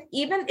Wentworth,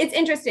 it's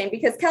interesting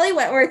because Kelly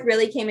Wentworth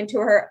really came into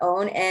her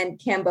own in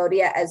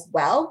Cambodia as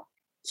well.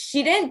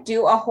 She didn't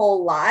do a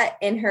whole lot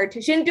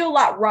she didn't do a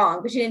lot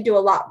wrong, but she didn't do a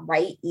lot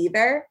right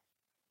either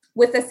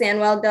with the San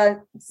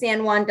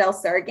Juan del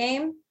Sur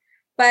game.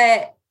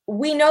 But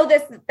we know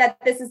that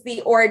this is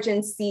the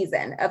origin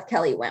season of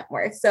Kelly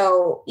Wentworth.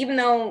 So even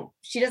though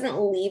she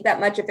doesn't leave that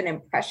much of an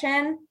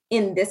impression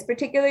in this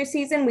particular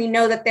season, we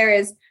know that there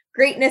is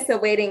greatness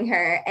awaiting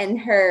her and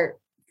her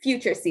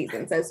future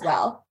seasons as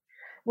well.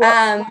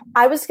 Well,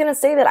 I was going to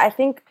say that I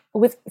think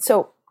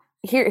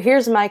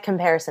here's my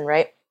comparison,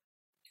 right?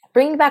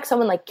 Bringing back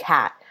someone like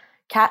Kat,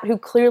 who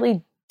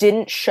clearly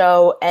didn't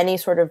show any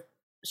sort of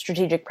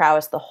strategic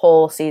prowess the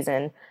whole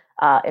season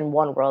in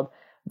One World,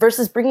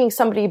 versus bringing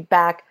somebody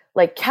back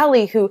like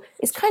Kelly, who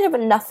is kind of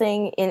a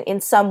nothing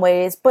in some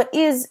ways, but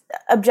is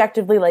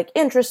objectively like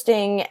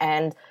interesting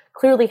and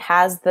clearly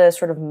has the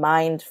sort of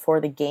mind for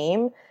the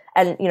game.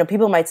 And, you know,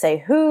 people might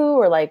say who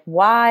or like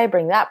why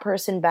bring that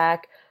person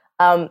back.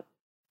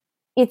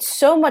 It's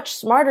so much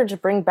smarter to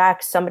bring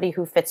back somebody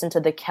who fits into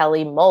the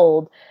Kelly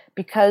mold,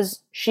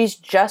 because she's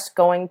just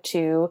going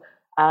to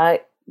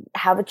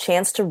have a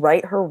chance to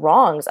right her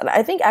wrongs. And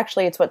I think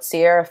actually it's what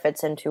Sierra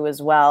fits into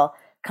as well,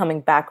 coming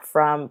back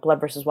from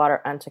Blood versus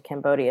Water onto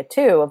Cambodia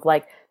too, of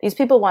like, these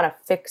people want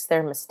to fix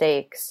their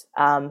mistakes.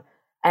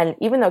 And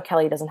even though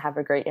Kelly doesn't have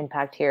a great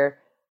impact here,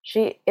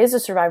 she is a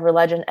Survivor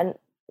legend. And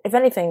if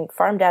anything,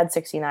 Farm Dad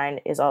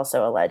 69 is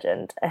also a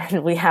legend,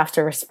 and we have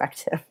to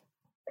respect him.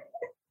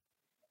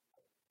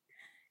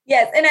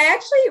 Yes, and I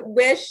actually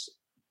wish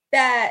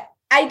that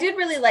I did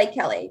really like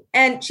Kelly,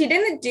 and she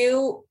didn't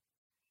do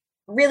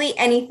really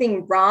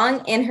anything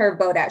wrong in her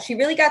vote out. She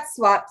really got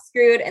swap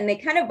screwed, and they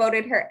kind of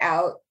voted her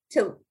out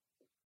to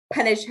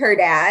punish her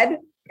dad,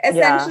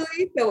 essentially.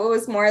 Yeah. So it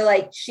was more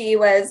like she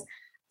was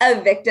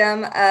a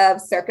victim of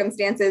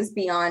circumstances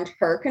beyond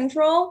her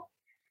control.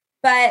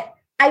 But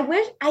I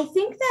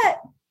think that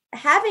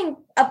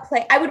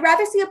I would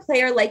rather see a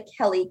player like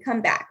Kelly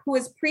come back, who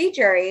was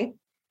pre-jury,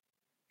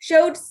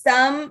 showed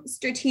some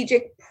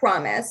strategic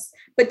promise,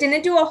 but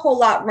didn't do a whole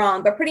lot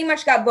wrong, but pretty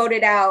much got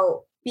voted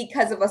out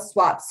because of a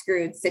swap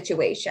screwed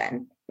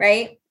situation,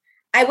 right?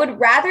 I would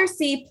rather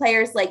see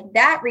players like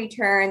that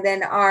return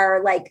than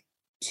our like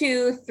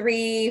 2,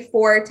 3,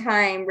 4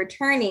 time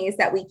returnees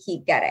that we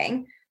keep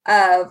getting,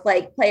 of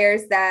like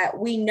players that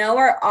we know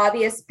are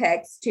obvious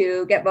picks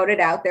to get voted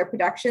out. They're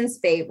production's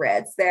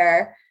favorites.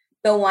 They're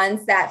the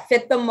ones that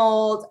fit the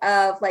mold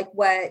of like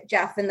what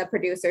Jeff and the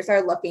producers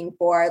are looking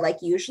for, like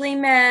usually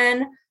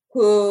men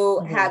who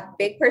have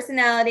big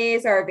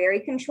personalities, are very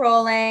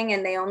controlling,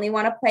 and they only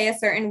want to play a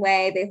certain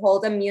way. They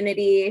hold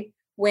immunity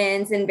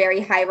wins in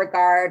very high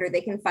regard, or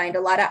they can find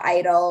a lot of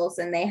idols,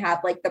 and they have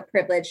like the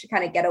privilege to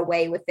kind of get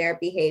away with their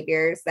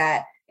behaviors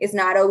that is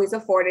not always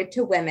afforded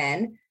to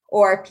women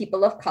or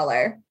people of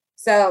color.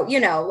 So, you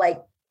know, like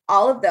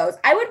all of those,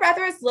 I would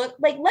rather us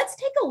let's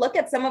take a look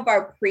at some of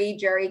our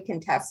pre-jury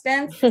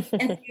contestants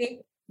and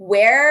see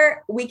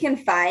where we can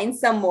find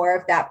some more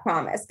of that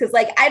promise. Cause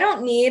like, I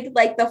don't need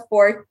like the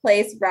 4th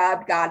place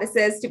robbed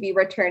goddesses to be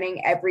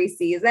returning every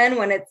season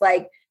when it's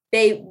like,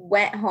 they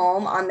went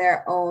home on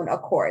their own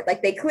accord.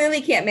 Like they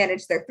clearly can't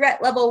manage their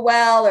threat level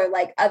well, or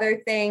like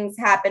other things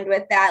happened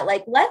with that.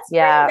 Like, let's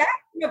bring back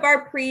some of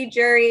our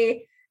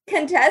pre-jury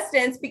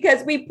contestants,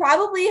 because we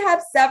probably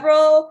have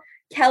several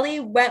Kelly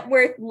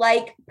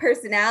Wentworth-like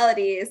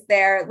personalities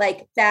there,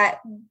 like that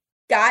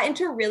got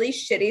into really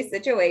shitty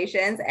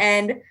situations,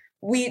 and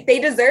they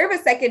deserve a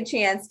second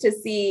chance to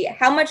see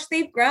how much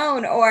they've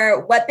grown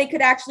or what they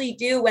could actually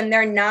do when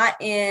they're not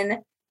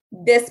in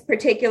this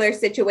particular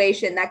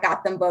situation that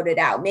got them voted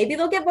out. Maybe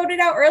they'll get voted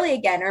out early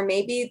again, or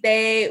maybe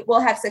they will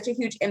have such a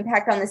huge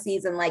impact on the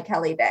season like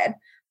Kelly did.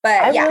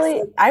 But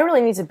I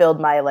really need to build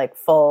my like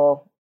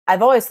full.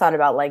 I've always thought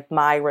about like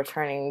my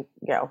returning,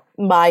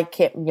 my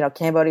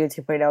Cambodia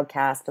 2.0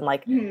 cast, and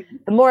like the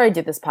more I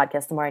do this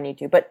podcast, the more I need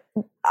to. But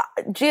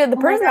Gia, the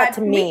person that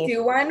to me, we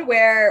do one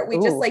where we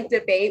just like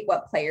debate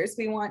what players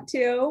we want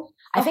to.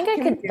 I think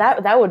I could.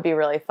 That would be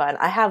really fun.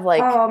 I have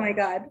like, oh my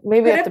god,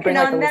 maybe I have to bring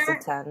like a list of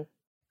 10.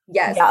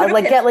 Yes, yeah,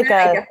 like get like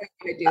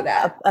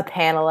a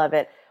panel of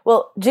it.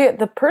 Well, Gia,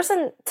 the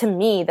person to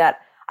me that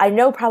I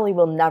know probably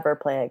will never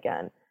play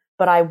again,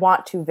 but I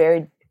want to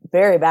very,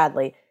 very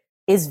badly,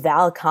 is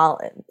Val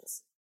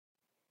Collins.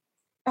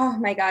 Oh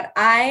my god,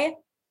 I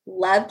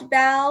loved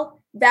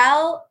Val.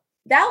 Val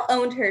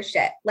owned her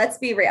shit. Let's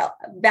be real.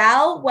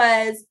 Val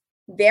was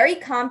very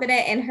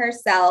confident in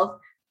herself.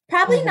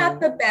 Probably not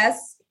the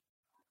best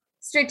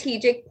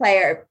strategic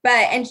player,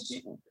 but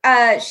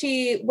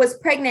she was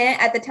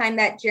pregnant at the time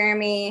that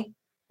Jeremy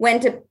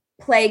went to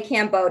play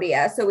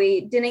Cambodia, so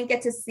we didn't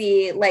get to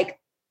see like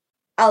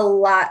a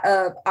lot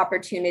of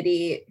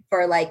opportunity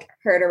for like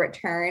her to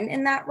return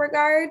in that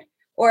regard,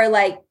 or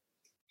like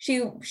she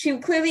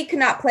clearly could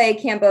not play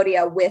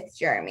Cambodia with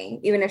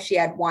Jeremy, even if she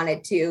had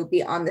wanted to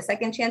be on the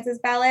second chances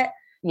ballot.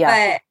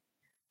 But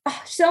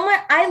so much.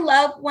 I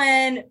love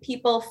when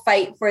people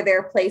fight for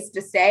their place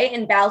to stay,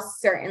 and Val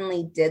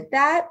certainly did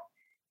that.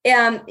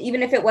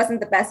 Even if it wasn't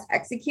the best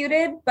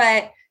executed,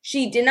 but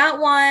she did not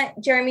want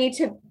Jeremy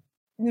to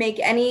make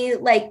any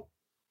like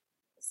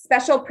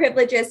special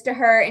privileges to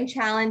her in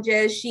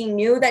challenges. She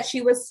knew that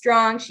she was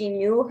strong. She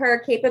knew her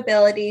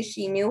capabilities.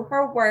 She knew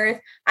her worth.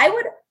 I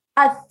would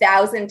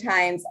 1,000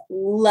 times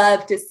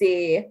love to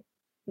see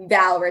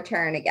Val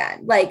return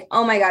again. Like,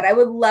 oh my God, I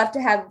would love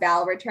to have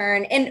Val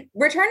return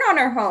on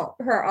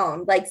her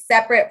own, like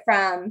separate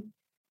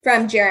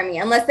from Jeremy,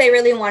 unless they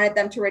really wanted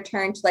them to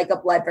return to like a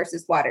blood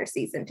versus water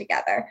season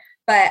together.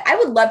 But I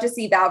would love to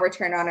see Val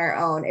return on her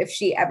own if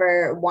she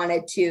ever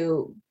wanted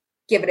to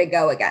give it a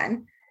go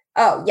again.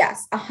 Oh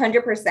yes,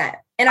 100%.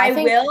 And I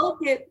will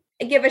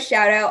give a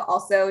shout out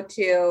also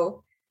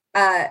to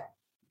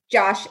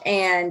Josh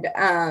and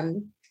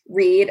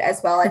Reed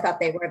as well. I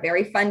thought they were a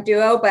very fun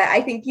duo, but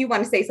I think you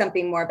want to say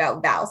something more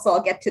about Val, so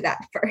I'll get to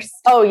that first.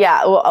 Oh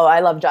yeah, I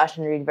love Josh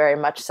and Reed very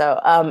much. So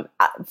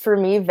for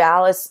me,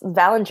 Val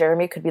and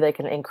Jeremy could be like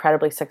an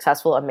incredibly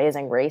successful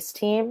Amazing Race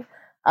team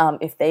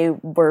if they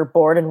were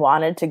bored and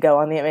wanted to go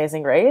on the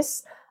Amazing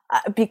Race,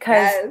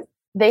 because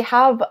they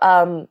have.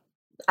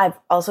 I've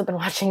also been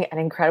watching an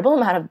incredible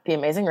amount of the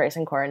Amazing Race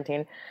in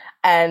quarantine,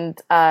 and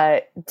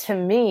to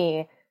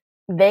me,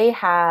 they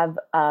have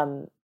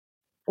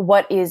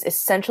what is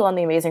essential on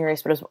the Amazing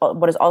Race, but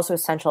what is also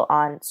essential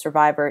on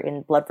Survivor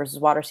in Blood versus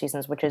Water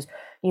seasons, which is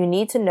you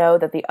need to know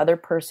that the other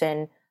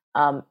person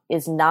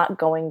is not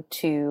going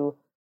to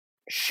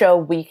show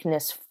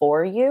weakness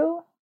for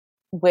you,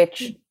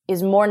 which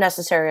is more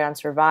necessary on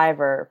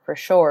Survivor for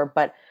sure,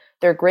 but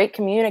they're great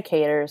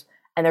communicators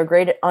and they're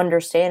great at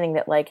understanding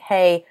that like,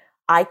 hey,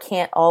 I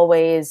can't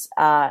always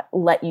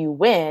let you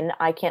win.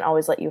 I can't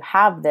always let you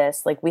have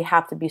this. Like, we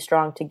have to be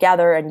strong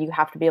together, and you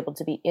have to be able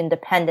to be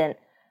independent,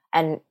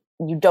 and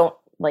you don't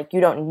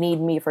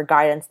need me for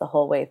guidance the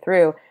whole way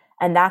through.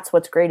 And that's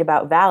what's great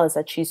about Val, is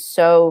that she's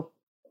so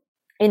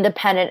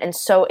independent and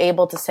so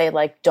able to say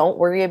like, don't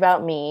worry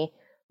about me,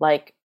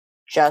 like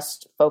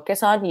just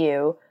focus on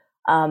you.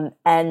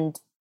 And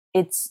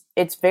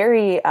it's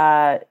very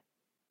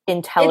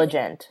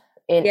intelligent.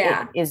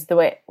 It is the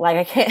way, like,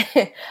 I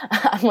can't,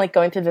 I'm like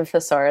going through the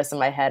thesaurus in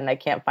my head and I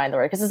can't find the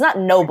word, because it's not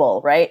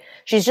noble, right?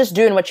 She's just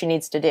doing what she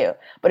needs to do,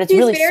 but it's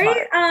really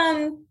smart.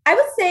 I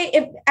would say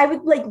if I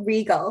would like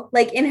regal,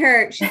 like in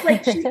her, she's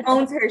like, she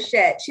owns her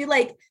shit.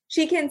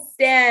 She can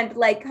stand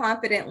like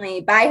confidently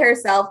by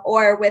herself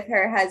or with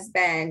her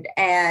husband.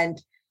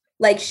 And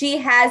like, she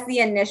has the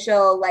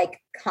initial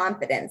like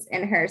confidence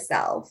in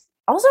herself.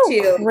 Also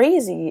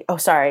crazy. Oh,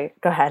 sorry.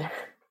 Go ahead.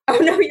 Oh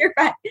no, you're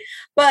fine.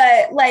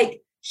 But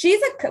like,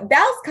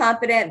 Val's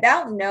confident.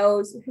 Val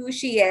knows who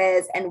she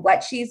is and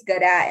what she's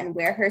good at and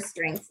where her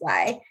strengths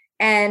lie.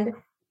 And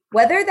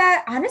whether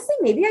that, honestly,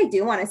 maybe I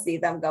do want to see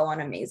them go on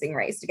Amazing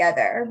Race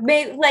together.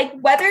 Maybe like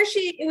whether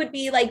it would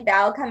be like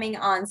Val coming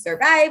on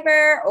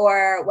Survivor,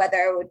 or whether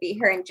it would be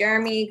her and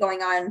Jeremy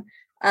going on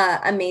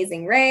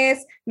Amazing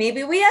Race.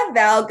 Maybe we have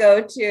Val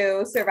go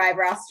to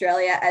Survivor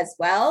Australia as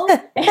well.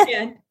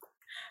 And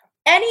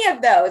Any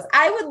of those.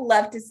 I would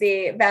love to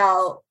see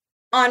Val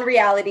on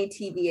reality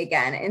TV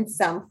again in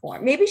some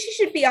form. Maybe she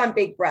should be on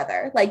Big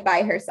Brother, like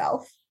by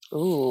herself.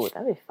 Ooh,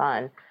 that'd be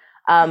fun.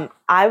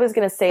 I was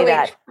going to say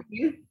that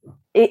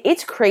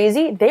it's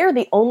crazy. They're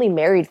the only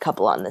married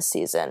couple on this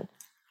season.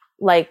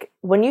 Like,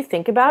 when you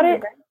think about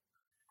it,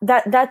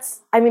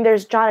 that's, I mean,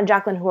 there's John and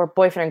Jacqueline who are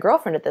boyfriend and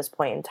girlfriend at this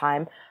point in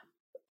time,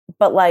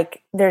 but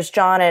like, there's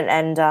John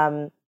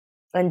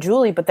and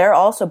Julie, but they're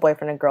also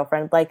boyfriend and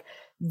girlfriend. Like,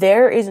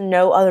 there is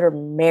no other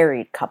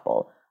married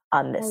couple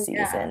on this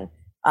season.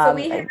 So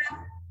we have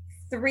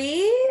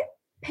 3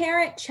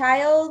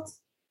 parent-child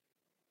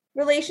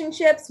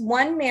relationships,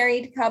 1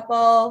 married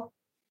couple,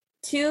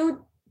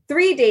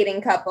 3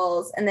 dating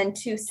couples, and then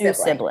 2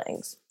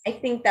 siblings. I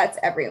think that's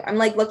everyone. I'm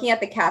like looking at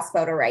the cast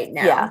photo right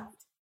now.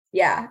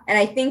 Yeah. And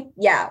I think,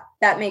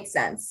 that makes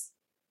sense.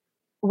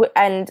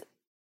 And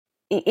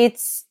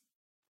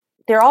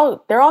they're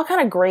all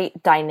kind of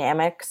great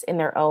dynamics in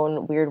their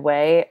own weird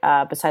way,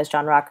 besides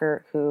John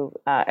Rocker, who,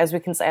 as we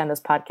can say on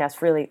this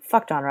podcast, really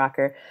fuck John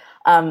Rocker.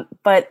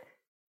 But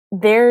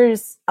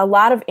there's a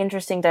lot of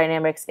interesting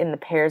dynamics in the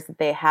pairs that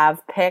they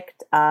have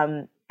picked.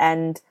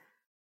 And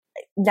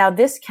now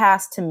this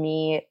cast to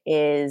me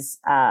is,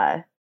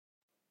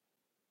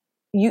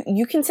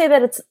 you can say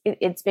that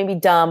it's maybe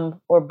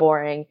dumb or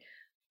boring,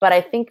 but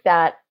I think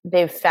that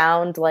they've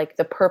found like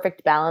the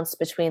perfect balance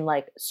between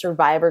like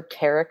Survivor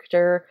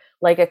character,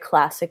 like a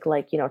classic,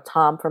 like,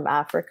 Tom from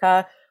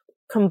Africa,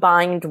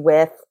 combined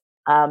with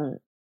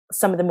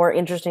some of the more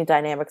interesting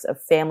dynamics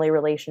of family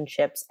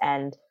relationships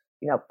and,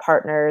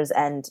 partners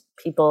and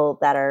people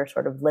that are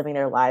sort of living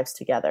their lives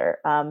together.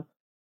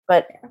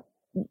 But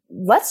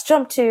let's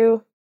jump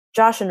to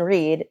Josh and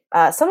Reed,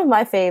 some of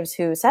my faves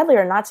who sadly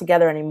are not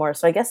together anymore.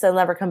 So I guess they'll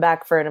never come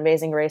back for an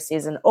Amazing Race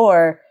season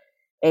or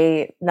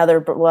another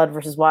Blood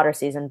versus Water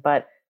season.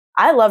 But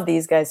I love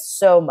these guys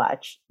so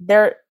much.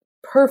 They're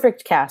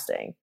perfect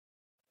casting.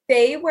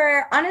 They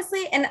were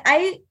honestly, and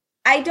I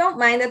don't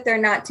mind that they're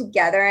not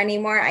together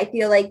anymore. I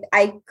feel like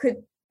I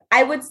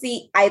would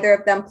see either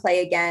of them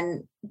play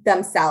again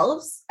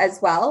themselves as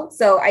well.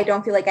 So I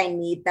don't feel like I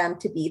need them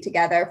to be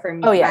together for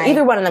me. Oh yeah,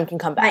 either one of them can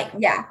come back.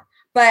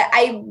 But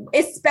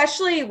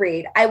especially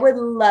Reed, I would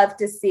love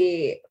to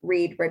see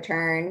Reed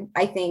return.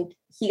 I think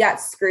he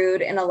got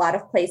screwed in a lot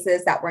of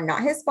places that were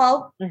not his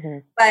fault. Mm-hmm.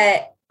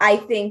 But I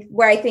think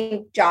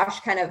Josh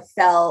kind of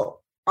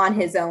fell on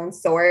his own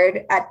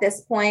sword at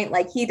this point.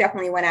 Like, he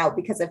definitely went out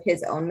because of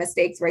his own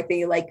mistakes, right?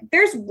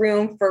 There's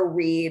room for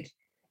Reed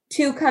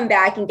to come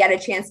back and get a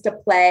chance to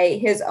play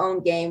his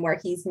own game where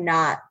he's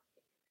not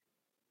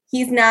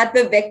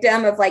the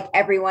victim of like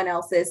everyone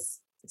else's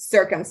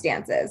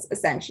circumstances,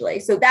 essentially.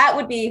 So that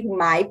would be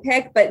my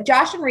pick. But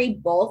Josh and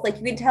Reed both, like,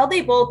 you can tell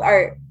they both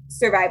are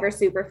Survivor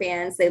super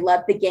fans. They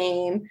love the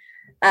game.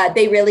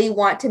 They really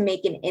want to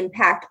make an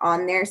impact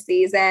on their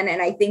season.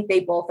 And I think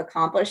they both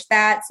accomplished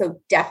that. So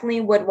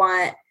definitely would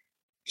want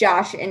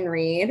Josh and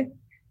Reed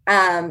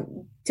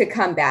to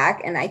come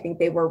back. And I think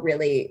they were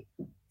really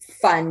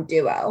fun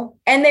duo.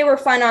 And they were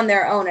fun on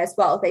their own as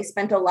well. They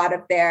spent a lot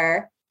of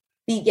their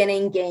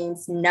beginning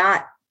games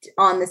not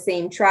on the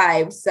same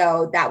tribe.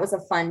 So that was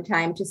a fun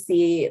time to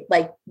see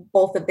like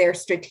both of their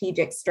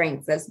strategic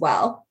strengths as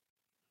well.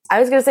 I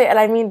was going to say, and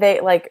I mean,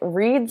 they like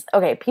Reed's,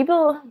 okay,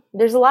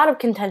 there's a lot of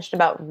contention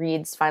about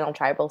Reed's final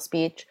tribal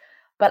speech,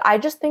 but I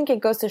just think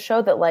it goes to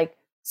show that like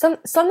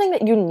something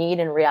that you need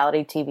in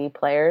reality TV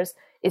players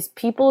is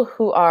people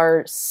who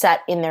are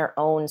set in their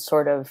own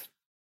sort of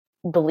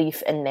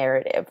belief and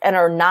narrative and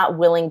are not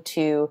willing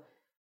to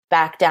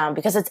back down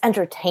because it's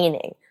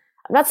entertaining.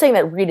 I'm not saying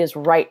that Reed is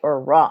right or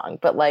wrong,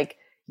 but like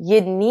you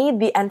need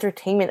the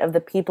entertainment of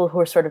the people who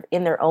are sort of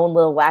in their own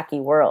little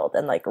wacky world.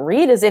 And like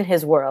Reed is in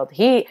his world.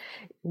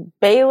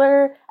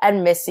 Baylor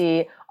and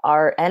Missy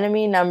are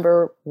enemy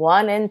number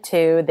 1 and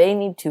 2. They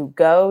need to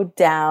go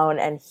down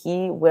and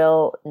he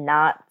will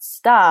not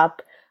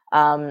stop.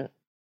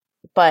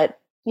 But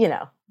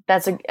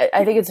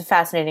I think it's a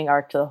fascinating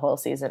arc to the whole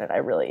season and I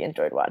really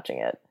enjoyed watching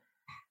it.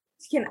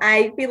 Can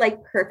I be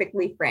like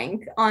perfectly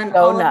frank on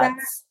all nuts. Of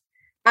that?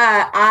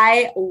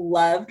 I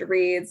loved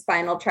Reed's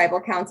final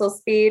tribal council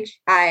speech.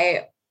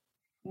 I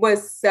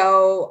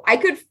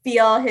could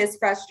feel his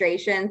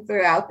frustration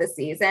throughout the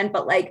season,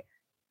 but like,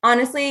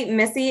 honestly,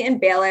 Missy and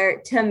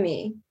Baylor to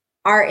me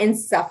are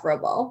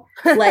insufferable.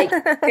 Like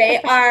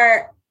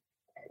I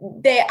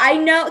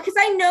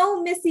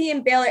know Missy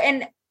and Baylor,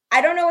 and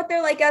I don't know what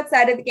they're like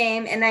outside of the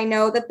game. And I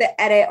know that the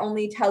edit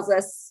only tells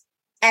us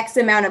X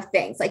amount of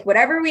things, like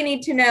whatever we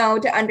need to know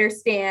to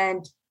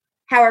understand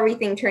how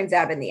everything turns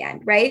out in the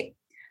end. Right.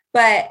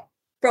 But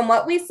from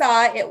what we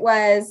saw, it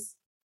was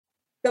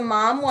the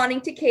mom wanting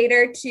to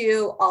cater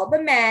to all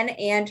the men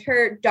and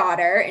her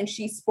daughter, and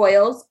she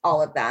spoils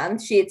all of them.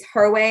 It's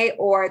her way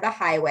or the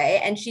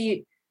highway, and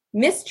she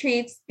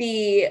mistreats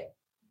the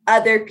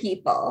other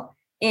people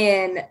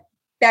that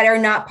are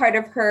not part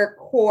of her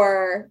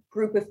core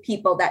group of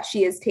people that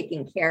she is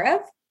taking care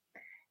of.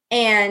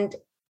 And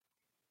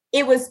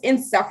it was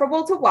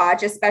insufferable to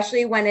watch,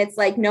 especially when it's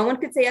like no one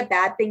could say a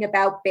bad thing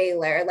about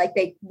Baylor like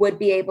they would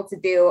be able to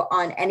do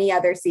on any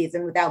other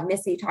season without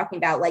Missy talking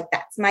about like,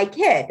 that's my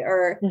kid.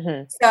 Or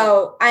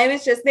so I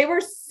was just, they were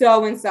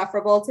so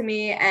insufferable to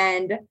me.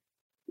 And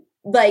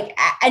like,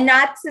 and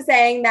not to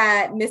saying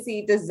that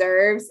Missy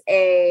deserves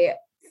a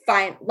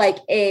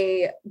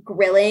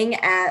grilling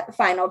at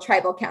Final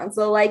Tribal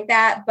Council like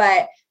that.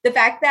 But the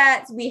fact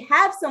that we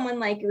have someone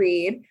like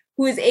Reed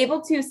who is able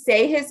to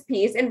say his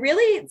piece and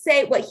really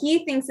say what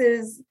he thinks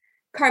is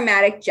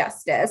karmatic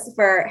justice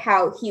for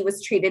how he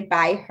was treated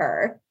by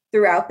her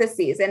throughout the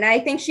season. I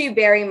think she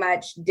very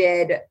much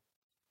did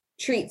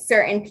treat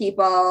certain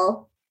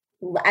people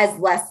as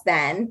less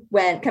than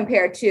when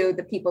compared to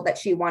the people that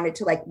she wanted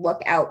to like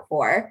look out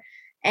for.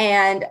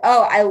 And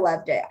I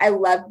loved it. I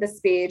loved the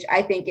speech.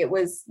 I think it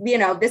was,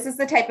 this is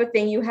the type of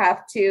thing you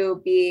have to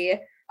be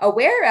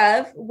aware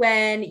of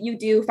when you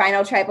do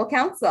Final Tribal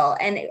Council.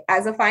 And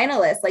as a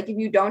finalist, like if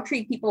you don't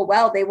treat people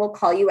well, they will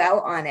call you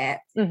out on it.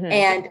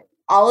 And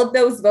all of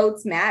those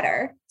votes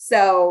matter.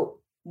 So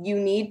you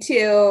need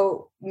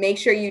to make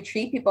sure you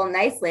treat people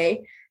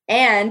nicely.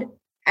 And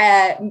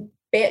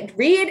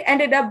Reed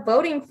ended up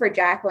voting for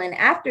Jacqueline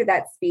after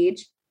that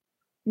speech,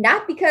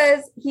 not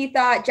because he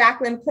thought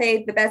Jacqueline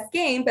played the best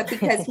game, but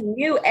because he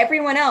knew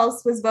everyone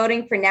else was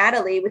voting for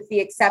Natalie with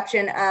the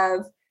exception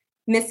of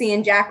Missy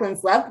and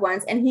Jacqueline's loved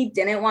ones. And he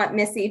didn't want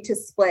Missy to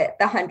split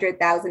the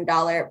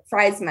 $100,000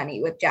 prize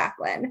money with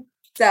Jacqueline.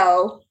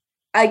 So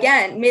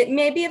again,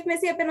 maybe if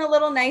Missy had been a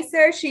little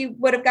nicer, she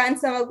would have gotten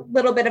a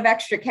little bit of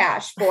extra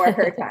cash for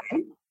her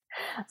time.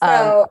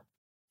 So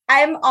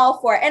I'm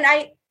all for it.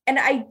 And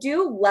I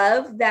do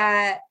love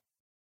that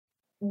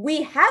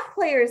we have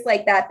players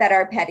like that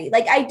are petty.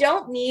 Like, I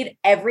don't need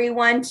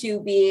everyone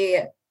to be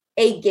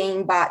a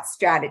game bot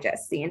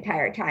strategist the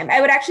entire time.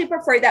 I would actually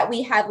prefer that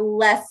we have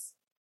less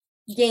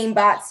game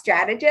bot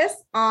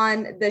strategists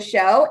on the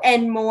show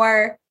and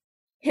more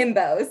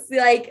himbos.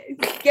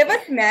 Like, give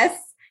us mess,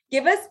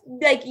 give us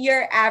like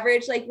your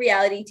average like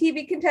reality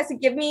TV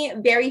contestant, give me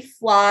very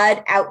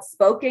flawed,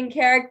 outspoken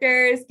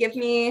characters, give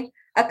me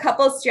a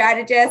couple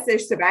strategists or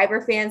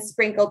Survivor fans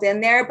sprinkled in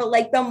there, but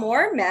like the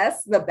more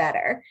mess, the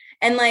better.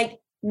 And like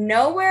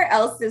nowhere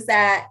else does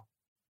that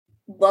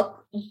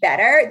look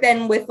better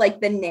than with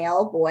like the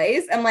Nail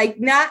boys. I'm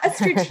like, not a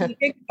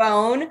strategic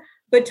bone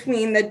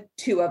between the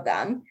two of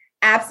them.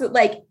 Absolutely,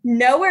 like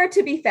nowhere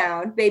to be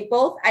found. They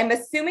both, I'm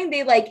assuming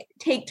they like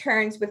take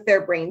turns with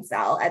their brain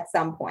cell at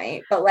some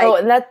point. But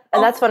like, and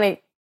that's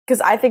funny. Because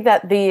I think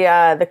that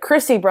the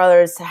Christie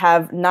brothers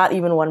have not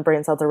even one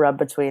brain cell to rub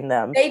between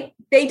them.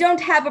 They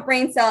don't have a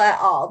brain cell at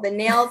all. The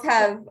Nails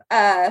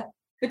have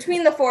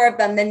between the four of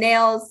them, the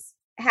Nails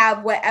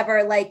have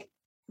whatever like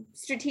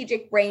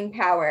strategic brain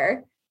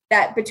power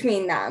that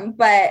between them.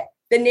 But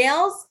the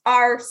Nails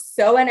are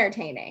so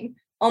entertaining.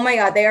 Oh my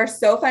God, they are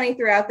so funny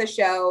throughout the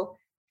show.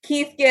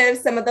 Keith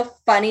gives some of the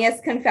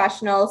funniest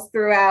confessionals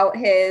throughout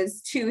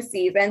his 2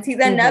 seasons. He's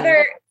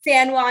another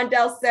San Juan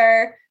del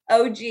Sur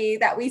OG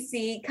that we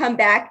see come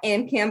back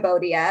in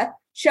Cambodia,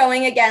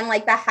 showing again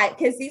like the hype,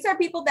 because these are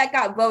people that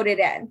got voted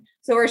in.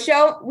 So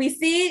we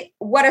see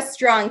what a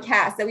strong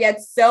cast that we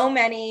had so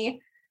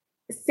many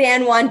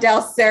San Juan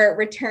del Sur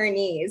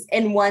returnees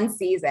in one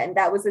season.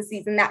 That was a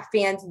season that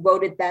fans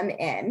voted them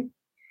in.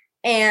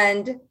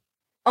 And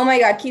oh my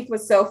God, Keith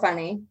was so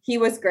funny. He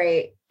was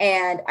great.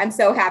 And I'm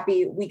so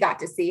happy we got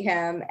to see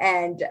him.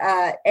 And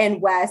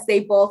Wes, they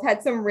both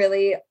had some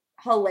really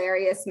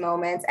hilarious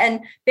moments.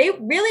 And they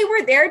really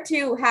were there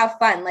to have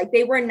fun. Like,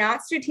 they were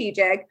not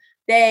strategic.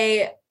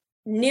 They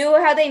knew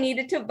how they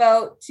needed to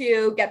vote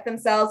to get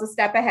themselves a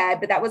step ahead,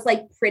 but that was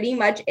like pretty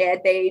much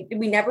it.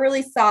 We never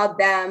really saw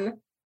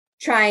them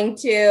trying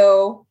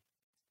to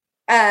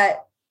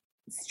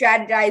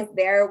strategize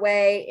their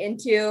way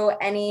into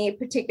any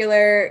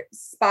particular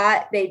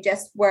spot. They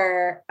just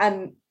were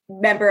a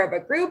member of a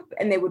group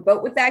and they would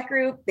vote with that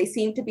group. They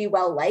seemed to be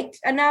well liked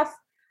enough,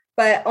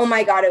 but oh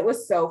my God, it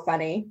was so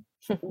funny.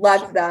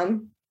 Loved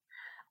them.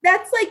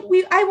 That's like,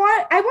 I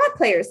want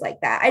players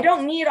like that. I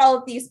don't need all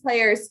of these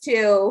players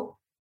to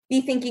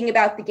be thinking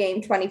about the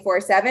game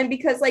 24/7,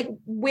 because like,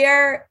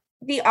 we're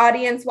the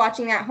audience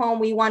watching at home,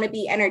 we want to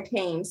be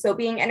entertained. So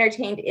being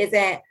entertained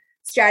isn't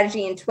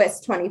strategy and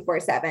twist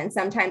 24/7.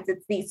 Sometimes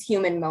it's these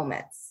human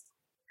moments.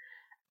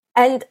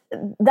 And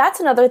that's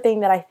another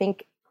thing that I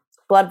think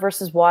Blood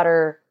versus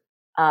Water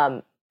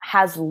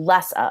has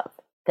less of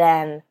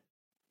than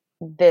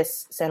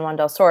this San Juan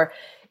del Sur,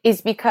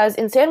 is because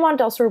in San Juan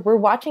del Sur, we're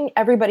watching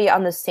everybody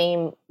on the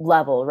same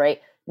level, right?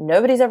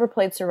 Nobody's ever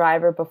played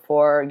Survivor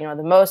before. You know,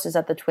 the most is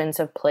that the twins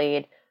have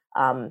played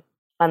on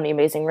The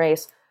Amazing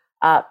Race.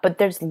 But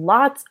there's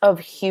lots of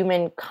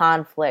human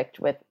conflict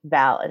with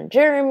Val and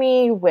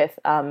Jeremy, with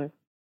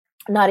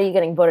Nadia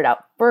getting voted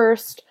out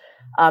first.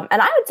 And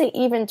I would say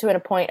even to a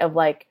point of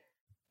like,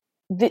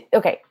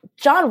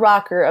 John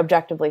Rocker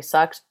objectively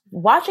sucks.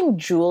 Watching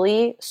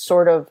Julie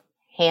sort of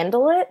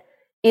handle it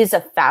is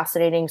a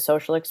fascinating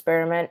social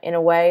experiment in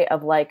a way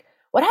of like,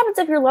 what happens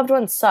if your loved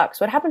one sucks?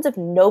 What happens if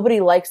nobody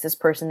likes this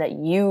person that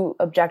you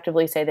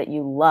objectively say that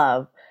you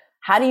love?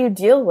 How do you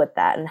deal with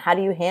that? And how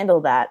do you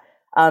handle that?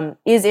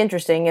 Is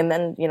interesting. And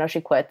then,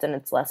 she quits and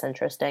it's less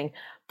interesting.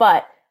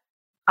 But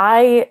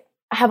I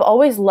have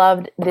always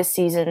loved this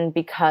season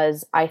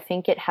because I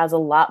think it has a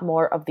lot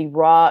more of the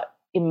raw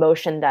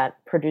emotion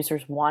that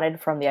producers wanted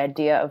from the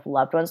idea of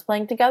loved ones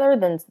playing together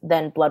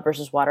than Blood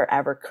versus Water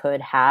ever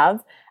could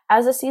have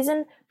as a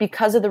season,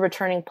 because of the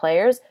returning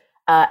players.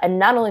 And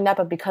not only that,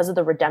 but because of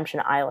the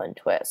Redemption Island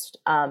twist.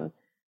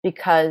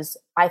 Because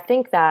I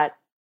think that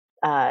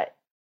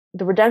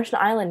the Redemption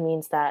Island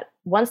means that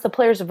once the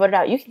players are voted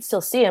out, you can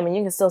still see them and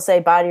you can still say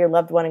bye to your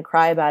loved one and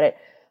cry about it.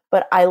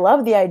 But I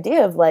love the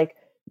idea of, like,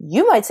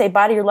 you might say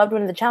bye to your loved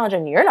one in the challenge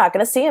and you're not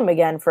going to see him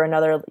again for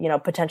another,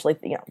 potentially,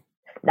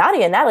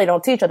 Nadia and Natalie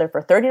don't see each other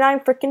for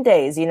 39 freaking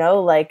days,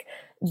 like,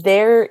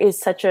 there is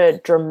such a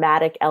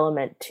dramatic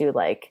element to,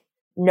 like,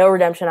 no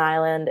Redemption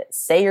Island,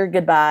 say your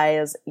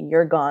goodbyes,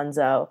 you're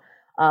gonzo,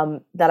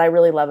 that I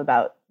really love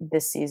about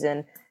this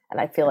season. And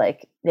I feel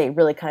like they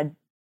really kind of,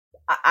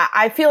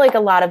 I feel like a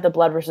lot of the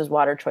Blood versus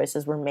Water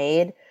choices were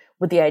made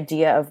with the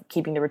idea of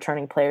keeping the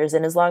returning players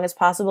in as long as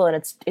possible, and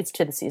it's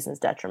to the season's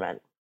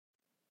detriment.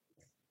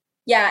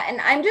 Yeah,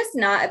 and I'm just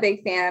not a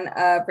big fan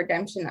of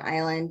Redemption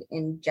Island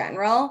in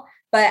general,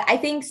 but I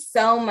think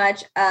so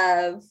much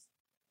of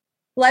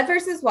Blood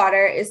versus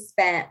Water is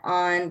spent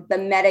on the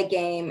meta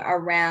game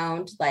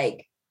around,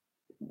 like,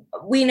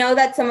 we know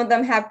that some of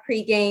them have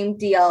pre-game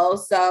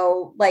deals,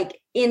 so,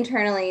 like,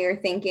 internally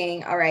you're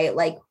thinking, all right,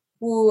 like,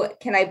 who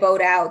can I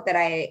vote out that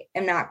I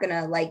am not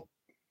gonna, like,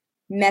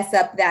 mess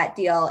up that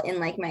deal in,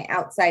 like, my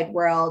outside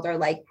world, or,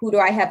 like, who do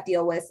I have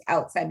deal with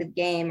outside of the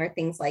game, or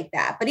things like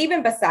that. But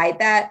even beside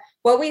that,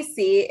 what we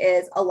see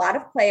is a lot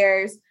of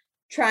players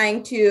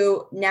trying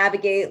to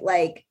navigate,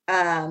 like,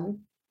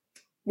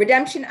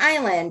 Redemption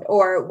Island,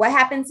 or what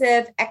happens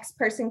if X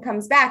person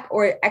comes back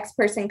or X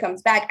person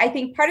comes back. I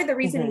think part of the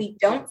reason we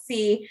don't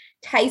see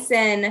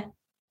Tyson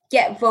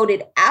get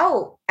voted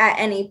out at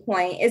any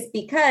point is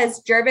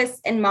because Gervase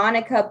and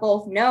Monica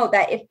both know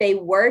that if they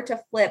were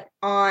to flip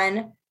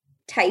on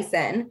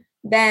Tyson,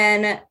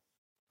 then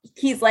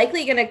he's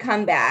likely going to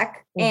come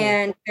back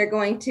and they're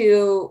going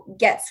to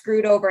get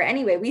screwed over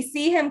anyway. We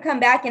see him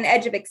come back in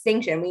Edge of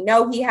Extinction. We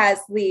know he has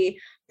the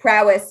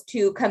prowess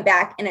to come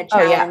back in a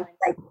challenge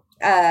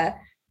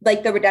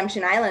like the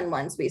Redemption Island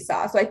ones we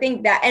saw. So I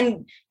think that,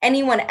 and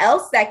anyone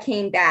else that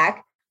came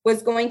back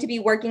was going to be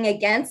working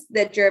against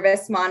the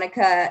Gervase,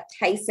 Monica,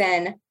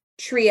 Tyson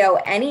trio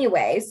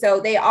anyway.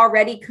 So they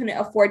already couldn't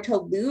afford to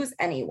lose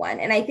anyone.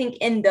 And I think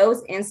in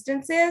those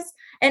instances,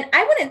 and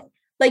I wouldn't,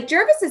 like,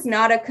 Gervase is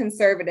not a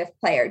conservative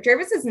player.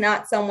 Gervase is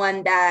not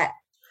someone that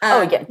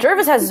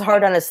Gervase has his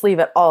heart on his sleeve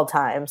at all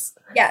times.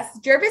 Yes,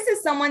 Gervase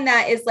is someone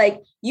that is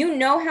like,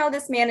 how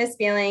this man is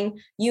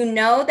feeling.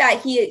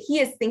 That he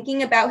is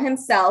thinking about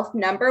himself.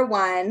 Number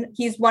one,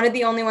 he's one of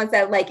the only ones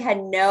that, like, had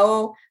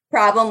no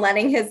problem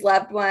letting his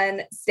loved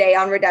one stay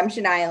on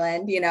Redemption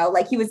Island.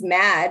 Like, he was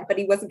mad, but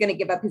he wasn't going to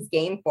give up his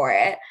game for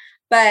it.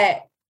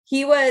 But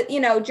he was,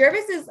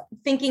 Gervase is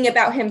thinking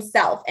about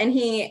himself, and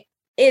he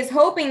is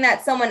hoping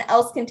that someone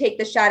else can take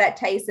the shot at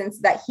Tyson so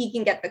that he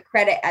can get the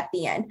credit at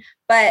the end.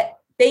 But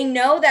they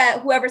know that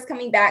whoever's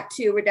coming back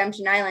to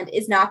Redemption Island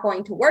is not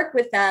going to work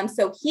with them.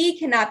 So he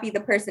cannot be the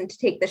person to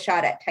take the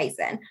shot at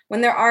Tyson when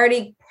they're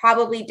already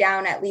probably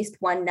down at least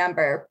one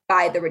number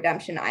by the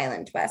Redemption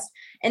Island twist.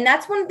 And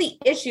that's one of the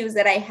issues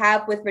that I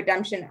have with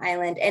Redemption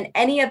Island and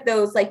any of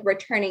those, like,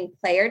 returning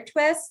player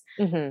twists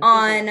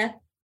on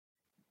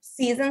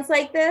seasons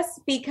like this,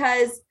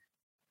 because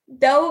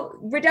though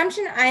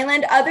Redemption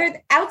Island,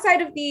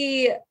 outside of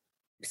the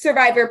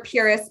Survivor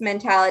purist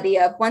mentality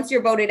of once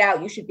you're voted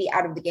out, you should be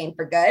out of the game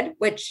for good,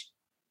 which,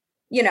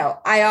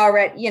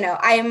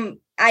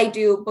 I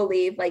do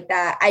believe like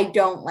that. I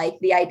don't like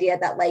the idea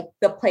that, like,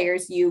 the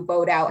players you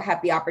vote out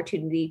have the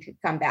opportunity to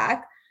come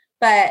back.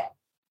 But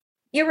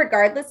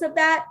irregardless of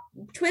that,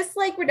 twists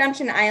like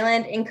Redemption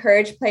Island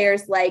encourage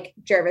players like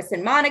Gervase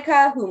and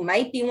Monica, who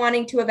might be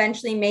wanting to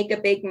eventually make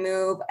a big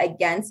move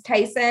against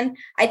Tyson.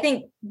 I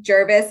think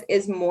Gervase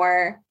is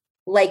more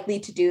likely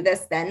to do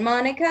this than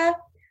Monica.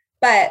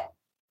 But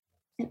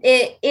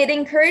it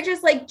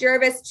encourages, like,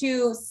 Gervase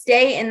to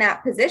stay in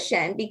that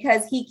position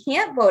because he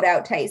can't vote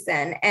out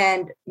Tyson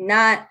and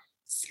not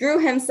screw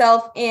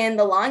himself in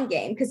the long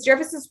game, because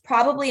Gervase is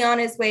probably on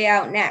his way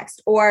out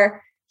next,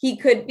 or he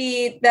could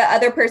be the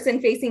other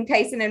person facing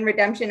Tyson in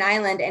Redemption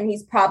Island and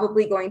he's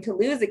probably going to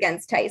lose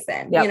against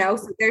Tyson.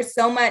 So there's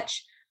so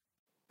much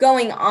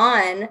going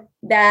on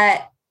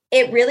that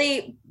it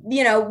really,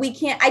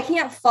 I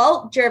can't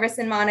fault Gervase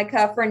and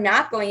Monica for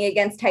not going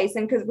against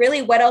Tyson, because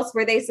really, what else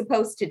were they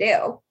supposed to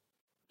do?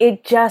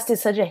 It just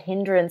is such a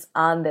hindrance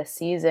on this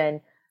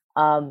season.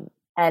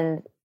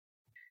 And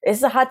this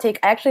is a hot take.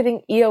 I actually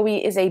think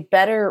EOE is a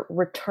better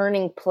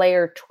returning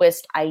player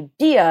twist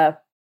idea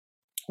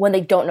when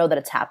they don't know that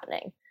it's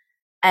happening.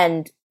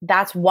 And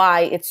that's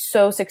why it's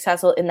so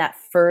successful in that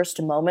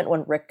first moment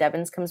when Rick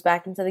Devens comes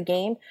back into the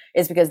game,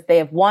 is because they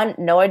have, one,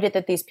 no idea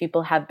that these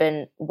people have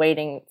been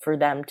waiting for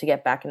them to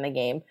get back in the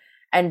game.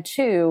 And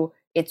two,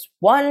 it's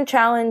one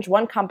challenge,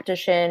 one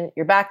competition,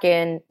 you're back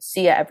in,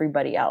 see ya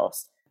everybody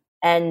else.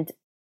 And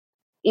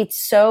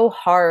it's so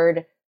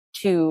hard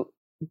to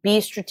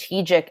be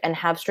strategic and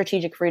have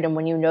strategic freedom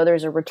when you know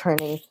there's a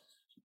returning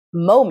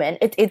moment.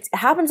 It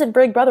happens in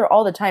Big Brother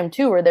all the time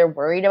too, where they're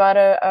worried about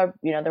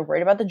they're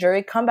worried about the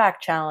jury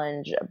comeback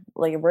challenge,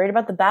 like worried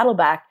about the battle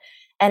back,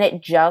 and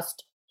it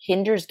just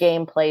hinders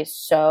gameplay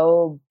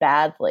so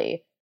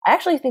badly. I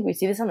actually think we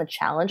see this on the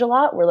challenge a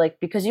lot, where like,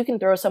 because you can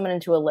throw someone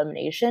into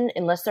elimination,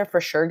 unless they're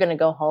for sure going to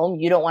go home,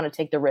 you don't want to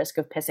take the risk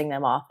of pissing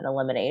them off in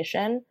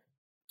elimination.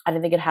 I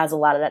don't think it has a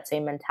lot of that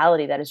same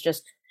mentality that is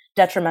just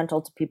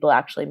detrimental to people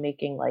actually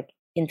making like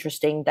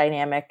interesting,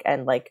 dynamic,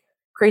 and like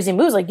crazy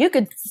moves. Like you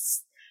could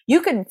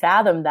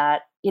fathom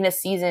that in a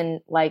season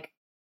like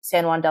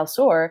San Juan del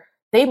Sur,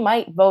 they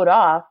might vote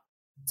off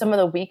some of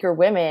the weaker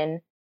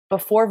women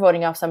before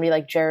voting off somebody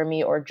like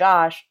Jeremy or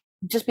Josh,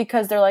 just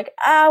because they're like,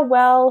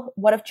 well,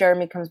 what if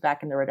Jeremy comes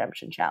back in the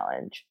redemption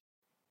challenge?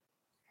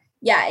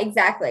 Yeah,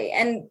 exactly.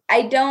 And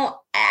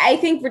I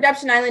think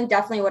Redemption Island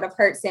definitely would have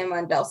hurt San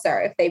Juan del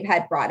Sur if they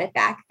had brought it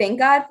back. Thank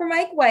God for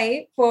Mike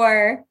White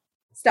for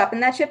stopping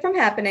that shit from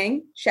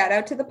happening. Shout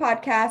out to the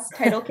podcast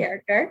title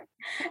character.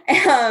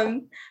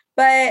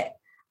 But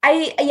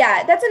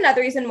that's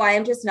another reason why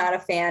I'm just not a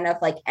fan of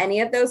like any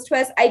of those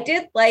twists. I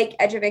did like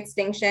Edge of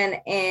Extinction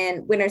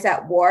and Winners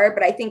at War,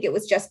 but I think it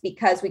was just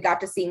because we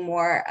got to see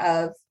more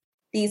of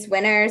these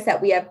winners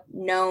that we have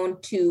known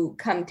to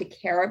come to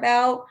care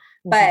about.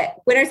 Mm-hmm. But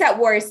Winners at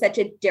War is such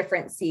a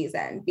different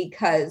season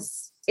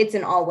because it's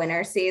an all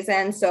winner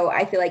season. So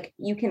I feel like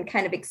you can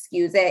kind of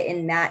excuse it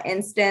in that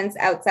instance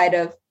outside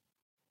of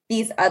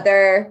these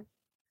other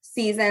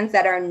seasons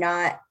that are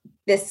not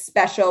this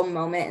special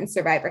moment in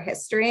Survivor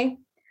history.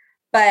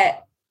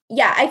 But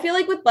yeah, I feel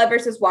like with Blood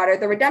versus Water,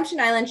 the Redemption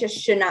Island just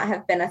should not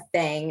have been a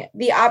thing.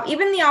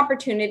 Even the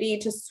opportunity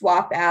to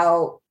swap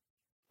out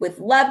with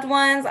loved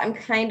ones, I'm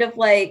kind of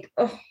like,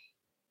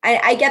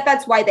 I get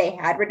that's why they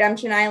had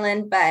Redemption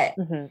Island, but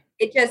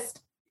it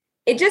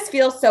just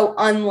feels so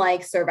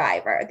unlike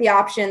Survivor. The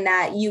option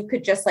that you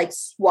could just like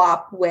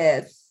swap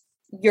with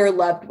your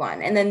loved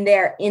one and then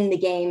they're in the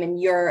game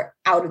and you're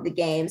out of the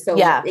game. So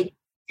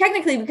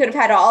technically we could have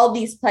had all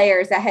these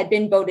players that had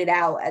been voted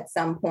out at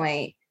some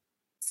point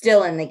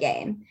still in the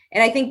game.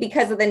 And I think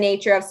because of the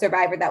nature of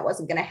Survivor, that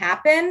wasn't going to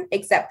happen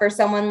except for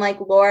someone like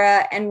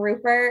Laura and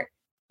Rupert.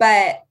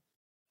 But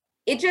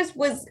it just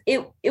was,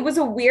 it was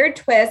a weird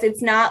twist.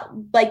 It's not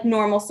like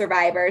normal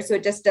Survivor. So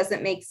it just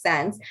doesn't make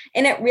sense.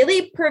 And it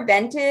really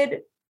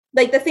prevented,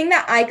 like the thing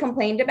that I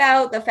complained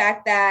about, the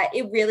fact that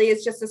it really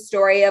is just a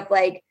story of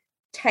like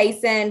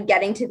Tyson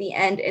getting to the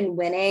end and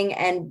winning.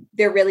 And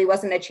there really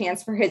wasn't a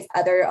chance for his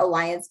other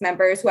alliance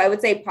members, who I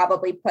would say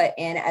probably put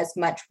in as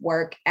much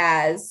work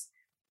as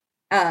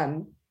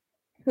Tyson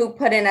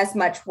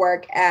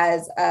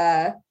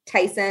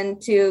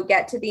to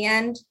get to the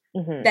end,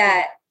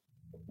 that,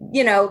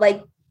 you know,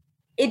 like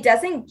it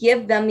doesn't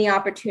give them the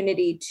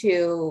opportunity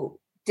to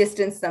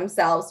distance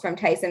themselves from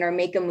Tyson or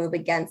make a move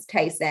against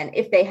Tyson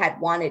if they had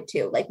wanted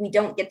to. Like, we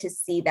don't get to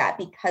see that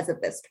because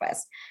of this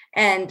twist.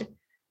 And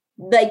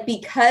like,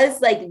 because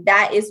like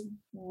that is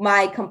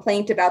my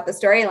complaint about the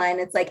storyline.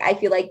 It's like, I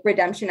feel like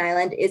Redemption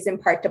Island is in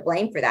part to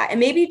blame for that. And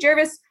maybe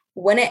Gervais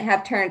wouldn't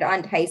have turned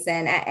on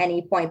Tyson at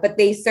any point, but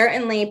they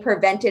certainly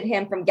prevented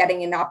him from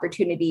getting an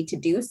opportunity to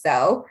do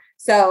so.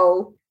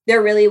 So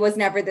there really was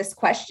never this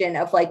question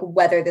of like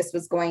whether this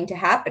was going to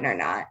happen or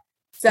not.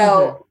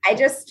 So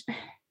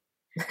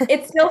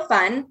it's still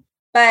fun,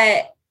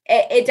 but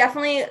it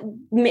definitely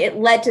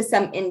led to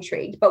some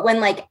intrigue. But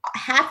when like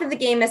half of the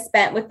game is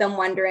spent with them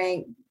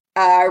wondering,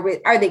 are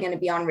they going to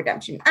be on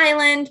Redemption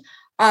Island?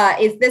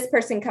 Is this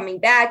person coming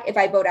back? If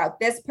I vote out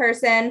this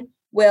person,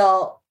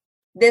 will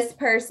this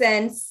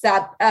person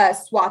swap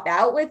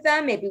out with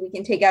them? Maybe we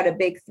can take out a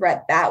big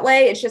threat that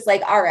way. It's just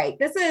like, all right,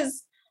 this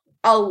is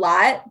a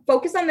lot.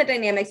 Focus on the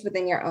dynamics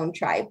within your own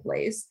tribe,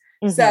 please.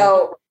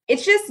 So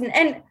it's just,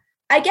 and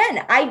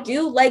again, I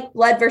do like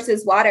Blood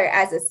versus Water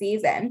as a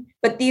season,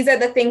 but these are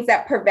the things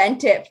that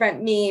prevent it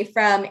from me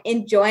from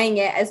enjoying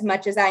it as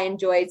much as I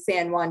enjoyed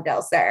San Juan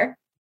del Sur.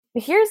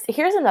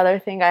 Here's another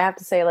thing I have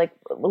to say. Like,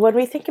 when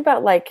we think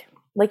about like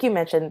you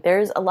mentioned,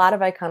 there's a lot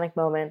of iconic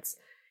moments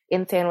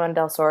in San Juan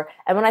del Sur.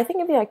 And when I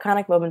think of the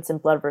iconic moments in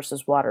Blood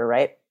versus Water,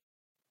 right,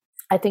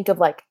 I think of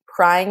like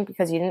crying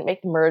because you didn't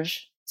make the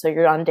merge, so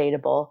you're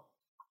undateable.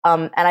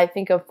 And I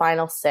think of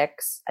Final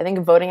Six. I think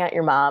of voting out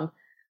your mom.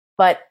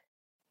 But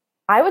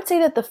I would say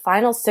that the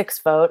Final Six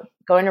vote,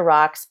 going to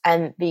Rocks,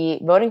 and the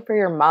voting for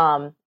your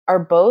mom are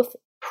both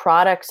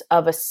products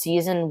of a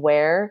season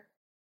where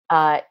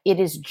it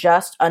is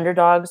just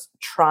underdogs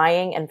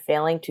trying and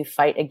failing to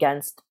fight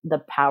against the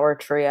power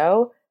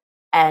trio.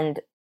 And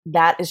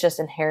that is just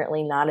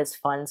inherently not as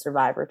fun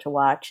Survivor to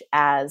watch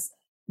as,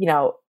 you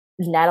know,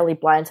 Natalie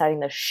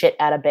blindsiding the shit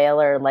out of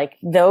Baylor. Like,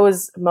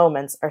 those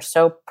moments are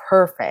so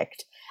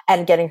perfect.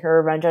 and getting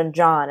her revenge on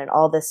John and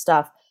all this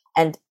stuff.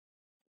 And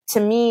to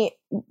me,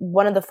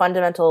 one of the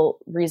fundamental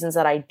reasons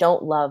that I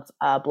don't love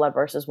Blood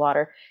versus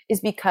Water is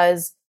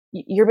because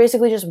you're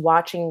basically just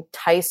watching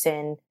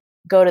Tyson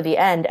go to the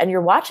end, and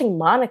you're watching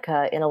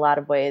Monica in a lot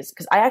of ways,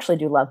 because I actually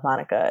do love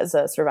Monica as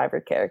a Survivor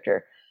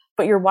character,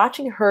 but you're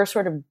watching her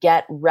sort of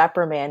get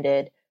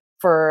reprimanded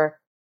for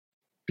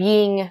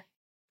being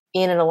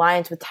in an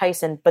alliance with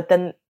Tyson. But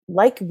then,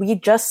 like we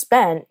just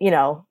spent,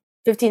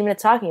 15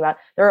 minutes talking about,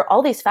 there are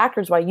all these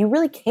factors why you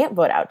really can't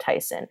vote out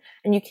Tyson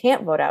and you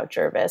can't vote out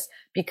Gervase,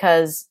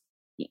 because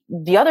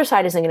the other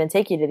side isn't going to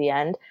take you to the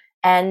end,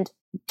 and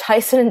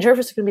Tyson and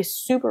Gervase are going to be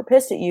super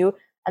pissed at you,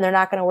 and they're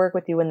not going to work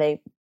with you when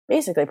they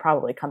basically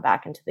probably come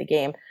back into the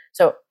game.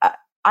 So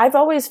I've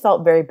always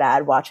felt very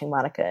bad watching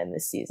Monica in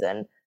this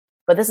season,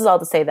 but this is all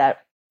to say that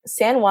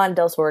San Juan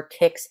del Sur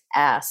kicks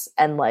ass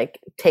and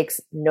takes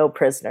no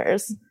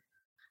prisoners.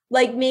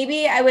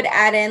 Maybe I would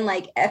add in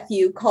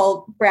FU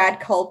Brad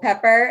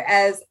Culpepper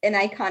as an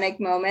iconic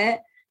moment,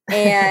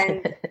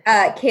 and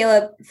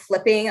Caleb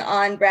flipping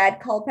on Brad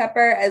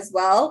Culpepper as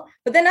well.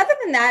 But then other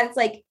than that,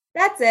 it's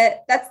that's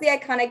it. That's the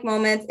iconic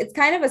moments. It's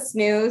kind of a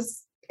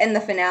snooze in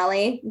the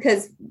finale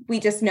because we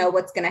just know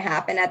what's going to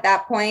happen at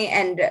that point,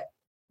 and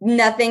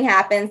nothing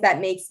happens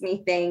that makes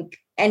me think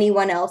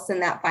anyone else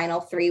in that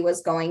final 3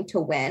 was going to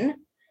win.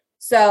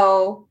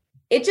 So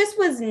it just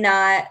was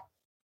not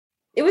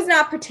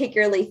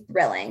particularly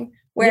thrilling.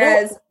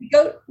 Whereas we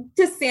go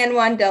to San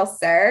Juan del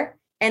Sur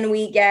and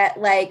we get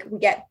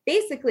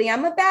basically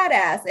I'm a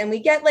badass, and we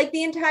get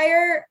the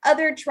entire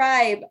other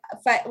tribe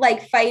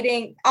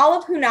fighting all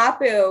of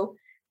Hunahpu,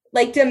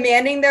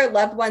 demanding their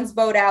loved ones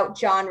vote out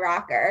John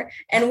Rocker.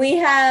 And we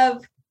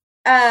have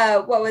we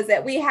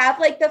have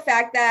the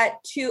fact that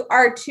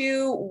our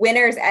two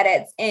winners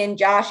edits in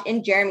Josh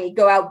and Jeremy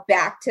go out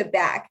back to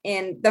back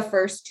in the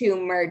first 2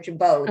 merge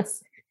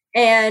votes.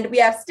 And we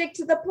have stick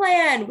to the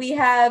plan. We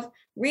have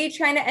Reed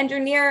trying to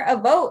engineer a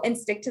vote, and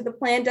stick to the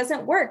plan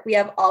doesn't work. We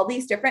have all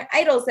these different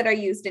idols that are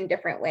used in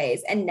different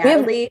ways. And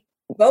Natalie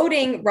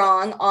voting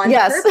wrong on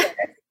purpose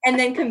and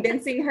then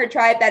convincing her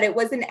tribe that it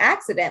was an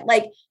accident.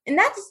 And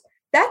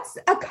that's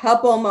a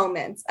couple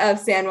moments of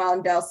San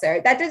Juan del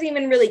Sur. That doesn't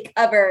even really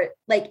cover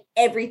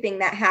everything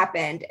that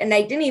happened. And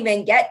I didn't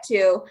even get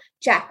to,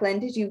 Jacqueline,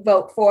 did you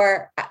vote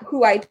for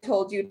who I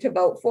told you to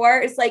vote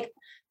for? It's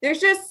there's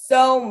just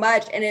so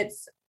much, and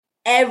it's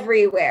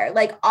everywhere.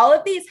 All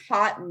of these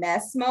hot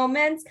mess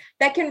moments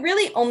that can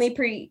really only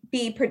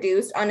be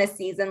produced on a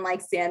season like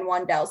San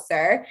Juan del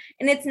Sur.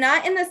 And it's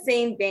not in the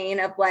same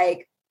vein of Brad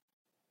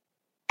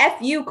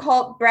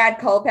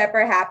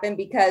Culpepper happened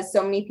because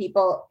so many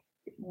people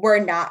were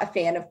not a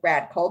fan of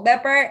Brad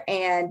Culpepper,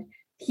 and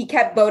he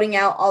kept voting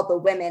out all the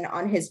women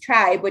on his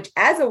tribe, which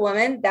as a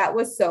woman, that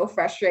was so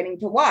frustrating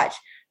to watch.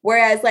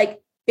 Whereas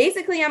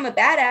basically I'm a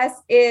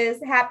badass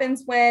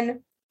happens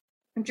when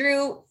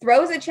Drew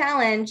throws a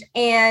challenge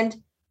and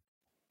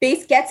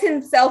gets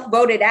himself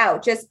voted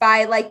out just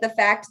by the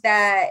fact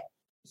that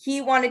he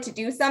wanted to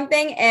do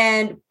something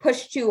and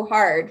pushed too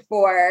hard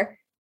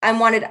and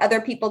wanted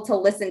other people to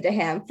listen to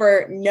him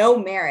for no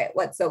merit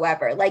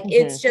whatsoever.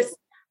 It's just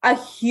a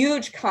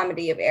huge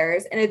comedy of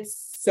errors, and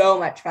it's so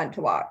much fun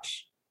to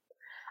watch.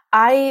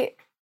 I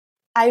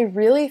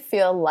really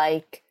feel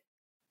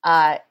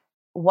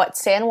what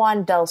San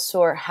Juan del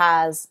Sur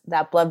has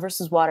that Blood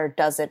versus Water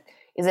doesn't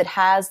is it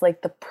has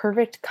the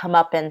perfect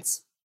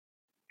comeuppance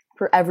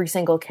for every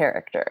single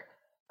character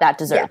that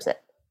deserves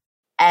it.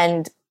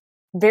 And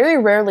very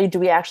rarely do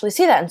we actually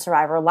see that in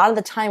Survivor. A lot of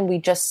the time we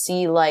just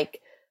see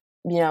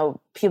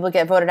people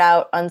get voted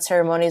out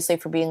unceremoniously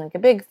for being a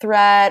big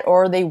threat,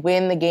 or they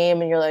win the game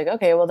and you're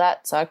okay, well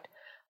that sucked.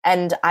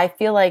 And I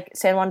feel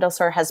San Juan del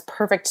Sur has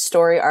perfect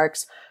story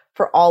arcs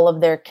for all of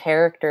their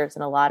characters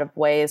in a lot of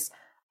ways.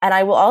 And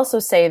I will also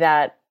say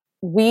that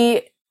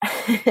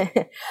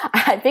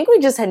I think we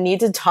just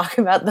need to talk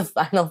about the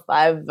final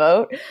 5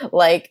 vote,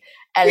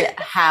 and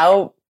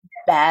how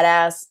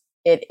badass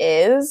it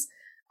is.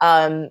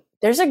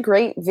 There's a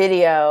great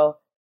video,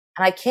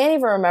 and I can't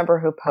even remember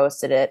who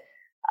posted it,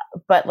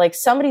 but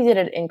somebody did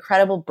an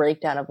incredible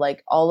breakdown of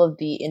all of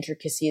the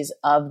intricacies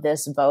of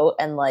this vote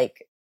and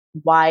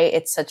why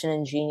it's such an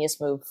ingenious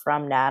move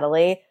from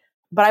Natalie.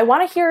 But I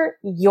want to hear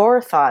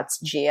your thoughts,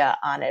 Gia,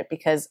 on it,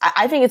 because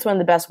I think it's one of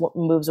the best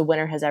moves a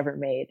winner has ever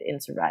made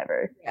in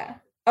Survivor. Yeah.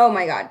 Oh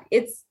my God.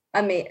 It's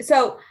amazing.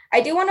 So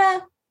I do want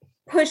to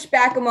push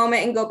back a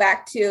moment and go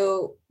back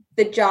to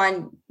the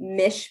John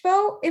Mish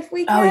vote, if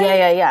we can. Oh,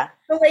 yeah.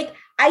 So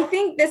I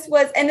think this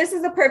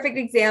is a perfect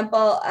example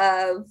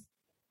of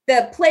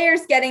the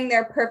players getting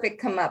their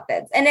perfect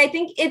comeuppance. And I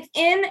think it's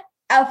in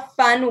a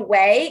fun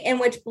way in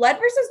which Blood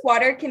versus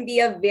Water can be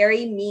a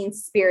very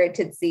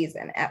mean-spirited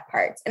season at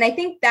parts. And I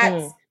think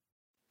that's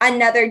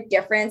another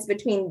difference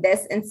between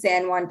this and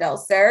San Juan del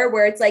Sur,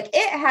 where it's it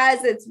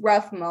has its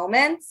rough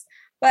moments,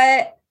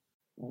 but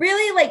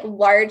really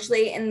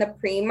largely in the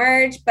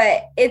pre-merge,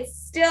 but it's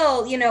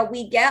still,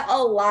 we get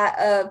a lot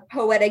of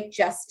poetic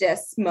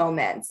justice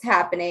moments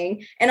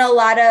happening and a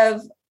lot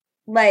of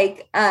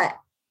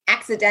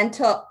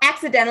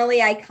accidentally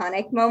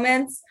iconic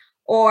moments,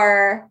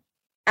 or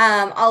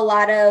a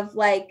lot of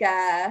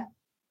a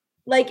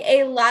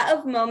lot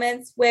of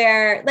moments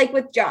where, like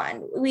with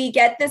John, we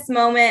get this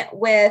moment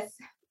with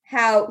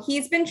how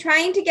he's been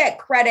trying to get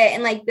credit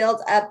and like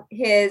build up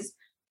his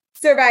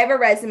Survivor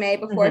resume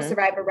before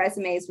Survivor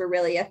resumes were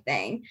really a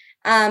thing.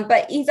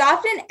 But he's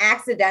often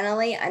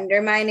accidentally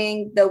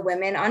undermining the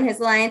women on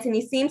his alliance. And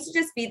he seems to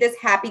just be this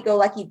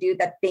happy-go-lucky dude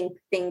that think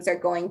things are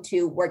going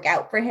to work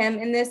out for him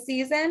in this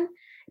season.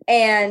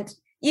 And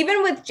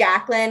even with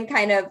Jacqueline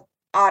kind of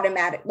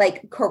automatic,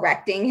 like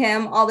correcting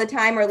him all the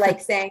time, or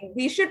like saying,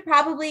 we should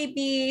probably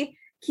be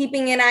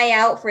keeping an eye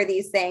out for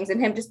these things.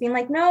 And him just being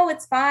like, no,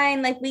 it's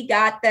fine. Like, we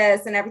got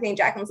this and everything.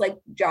 Jacqueline's like,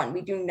 John,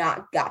 we do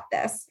not got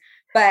this.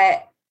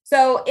 But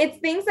so it's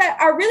things that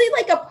are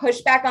really like a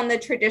pushback on the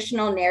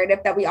traditional narrative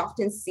that we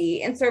often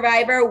see in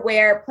Survivor,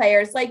 where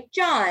players like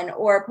John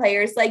or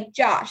players like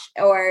Josh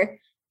or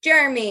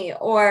Jeremy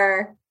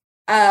or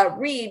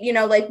Reed, you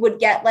know, like would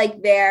get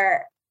like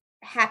their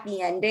happy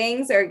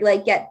endings, or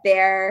like get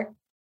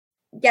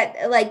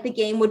like the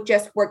game would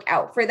just work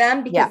out for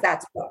them because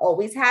that's what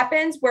always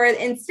happens. Where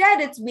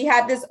instead we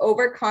have this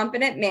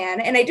overconfident man.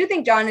 And I do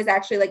think John is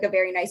actually like a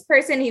very nice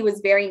person. He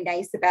was very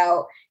nice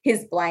about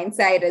his blind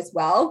side as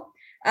well.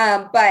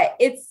 But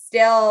it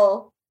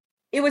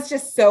was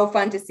just so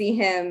fun to see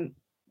him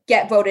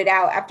get voted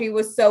out after he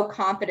was so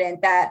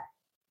confident that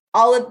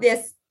all of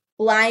this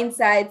blind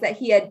sides that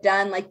he had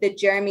done, like the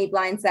Jeremy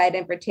blind side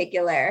in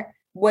particular,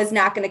 was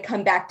not going to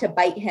come back to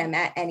bite him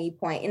at any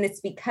point. And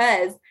it's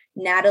because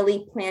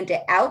Natalie planned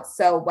it out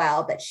so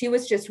well that she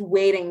was just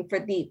waiting for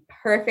the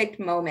perfect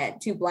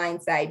moment to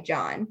blindside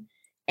John.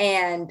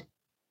 And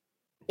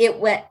it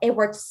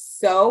worked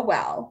so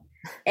well.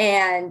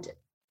 And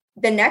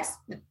the next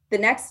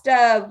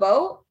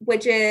vote,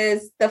 which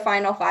is the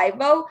final 5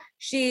 vote,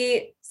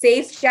 she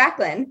saves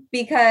Jacqueline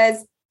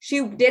because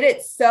she did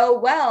it so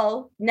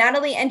well.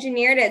 Natalie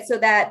engineered it so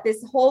that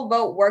this whole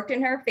vote worked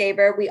in her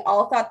favor. We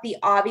all thought the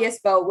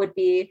obvious vote would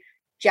be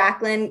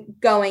Jacqueline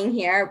going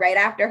here right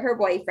after her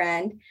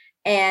boyfriend,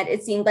 and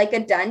it seemed like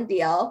a done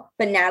deal.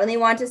 But Natalie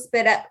wanted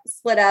to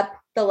split up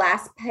the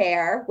last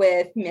pair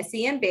with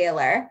Missy and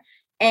Baylor,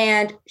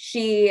 and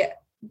she,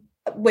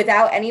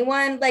 without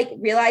anyone like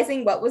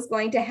realizing what was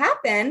going to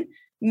happen,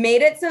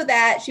 made it so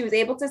that she was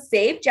able to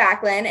save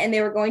Jacqueline, and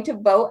they were going to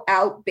vote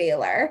out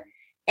Baylor.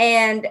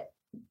 And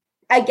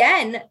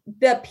again,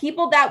 the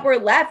people that were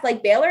left,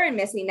 like Baylor and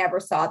Missy, never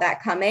saw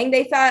that coming.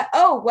 They thought,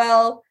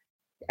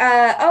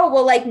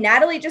 like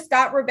Natalie just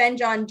got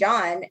revenge on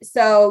John.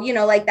 So, you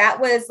know, like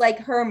that was like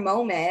her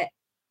moment.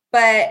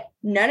 But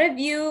none of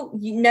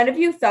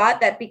you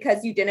thought that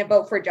because you didn't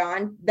vote for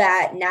John,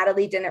 that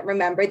Natalie didn't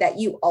remember that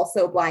you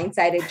also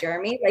blindsided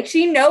Jeremy. Like,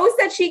 she knows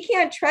that she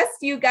can't trust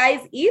you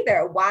guys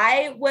either.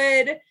 Why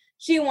would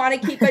she want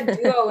to keep a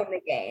duo in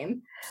the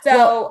game?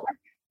 So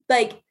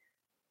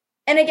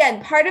and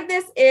again, part of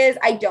this is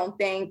I don't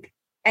think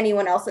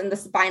anyone else in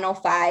this final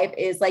 5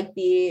 is like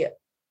the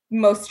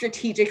most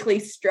strategically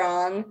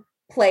strong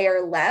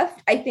player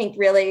left. I think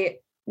really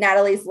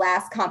Natalie's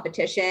last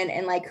competition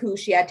and like who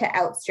she had to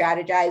out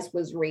strategize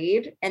was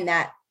Reed, and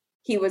that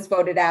he was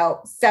voted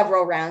out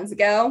several rounds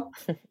ago.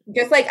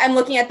 Just like I'm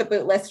looking at the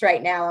boot list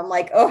right now, I'm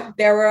like, oh,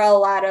 there were a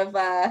lot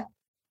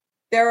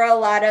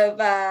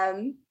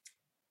of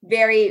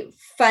very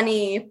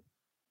funny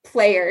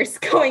players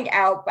going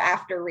out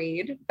after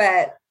Reed,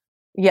 but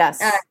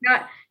yes,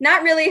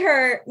 not really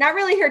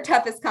her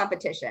toughest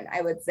competition,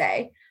 I would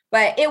say.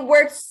 But it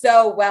worked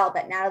so well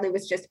that Natalie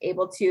was just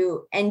able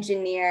to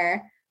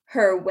engineer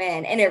her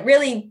win. And it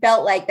really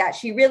felt like that.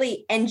 She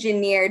really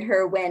engineered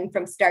her win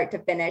from start to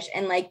finish,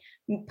 and like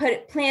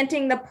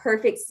planting the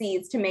perfect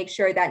seeds to make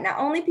sure that not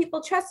only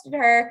people trusted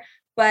her,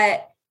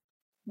 but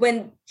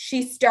when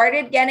she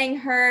started getting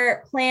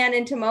her plan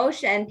into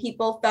motion,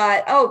 people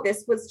thought, oh,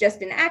 this was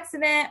just an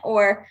accident,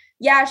 or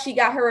yeah, she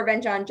got her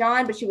revenge on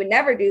John, but she would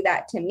never do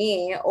that to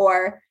me.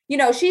 Or, you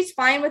know, she's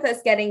fine with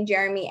us getting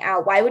Jeremy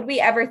out. Why would we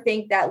ever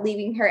think that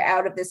leaving her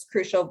out of this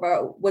crucial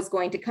vote was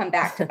going to come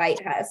back to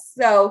bite us?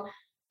 So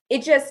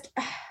it just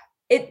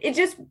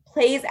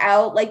plays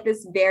out like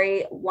this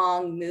very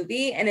long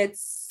movie, and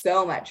it's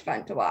so much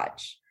fun to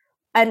watch.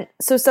 And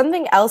so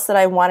something else that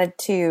I wanted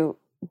to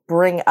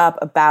bring up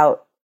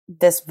about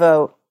this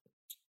vote,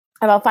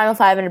 about Final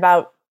 5 and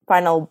about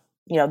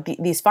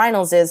these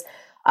finals, is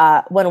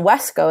when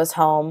Wes goes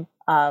home,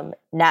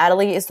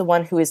 Natalie is the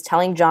one who is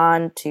telling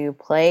John to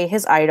play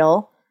his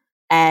idol,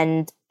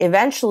 and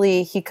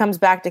eventually he comes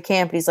back to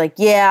camp and he's like,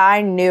 yeah,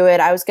 I knew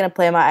it, I was going to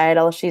play my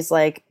idol. She's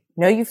like,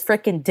 no, you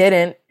freaking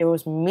didn't. It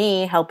was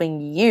me helping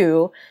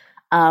you.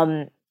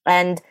 And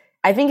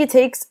I think it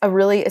takes a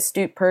really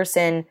astute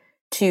person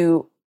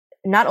to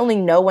not only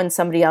know when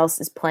somebody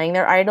else is playing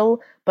their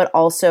idol, but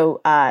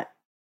also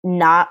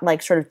not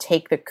like sort of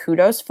take the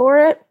kudos for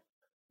it,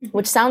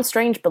 which sounds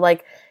strange, but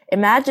like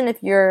imagine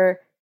if you're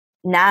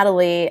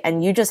Natalie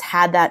and you just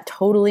had that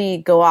totally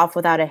go off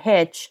without a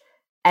hitch,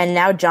 and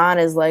now John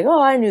is like,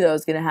 oh, I knew that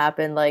was going to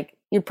happen. Like,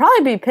 you'd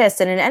probably be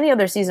pissed. And in any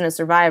other season of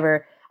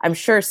Survivor, I'm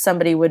sure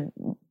somebody would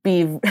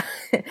be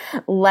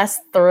less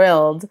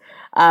thrilled.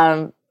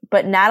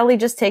 But Natalie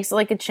just takes it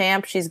like a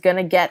champ. She's going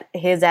to get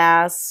his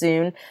ass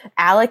soon.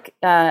 Alec,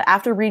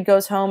 after Reed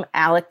goes home,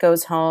 Alec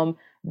goes home.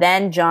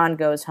 Then John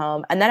goes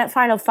home. And then at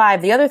Final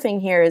Five, the other thing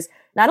here is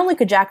not only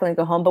could Jacqueline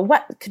go home,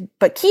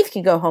 but Keith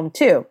could go home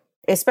too.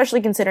 Especially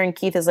considering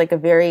Keith is like a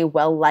very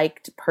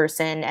well-liked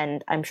person,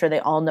 and I'm sure they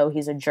all know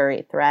he's a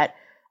jury threat.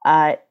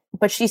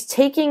 But she's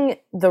taking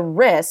the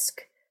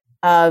risk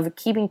of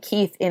keeping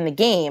Keith in the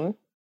game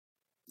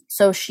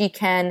so she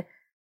can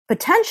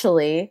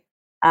potentially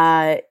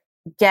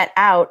get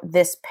out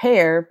this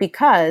pair,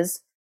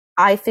 because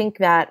I think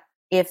that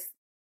if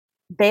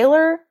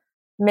Baylor,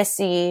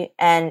 Missy,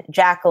 and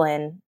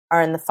Jacqueline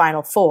are in the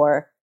Final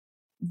Four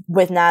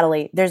with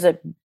Natalie, there's a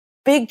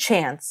big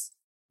chance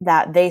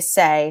that they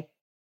say,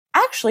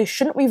 actually,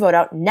 shouldn't we vote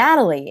out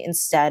Natalie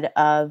instead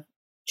of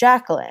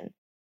Jacqueline?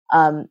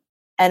 And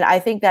I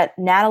think that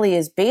Natalie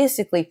is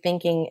basically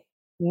thinking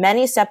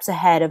many steps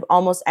ahead of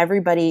almost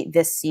everybody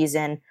this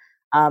season.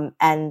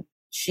 And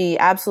she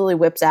absolutely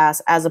whips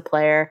ass as a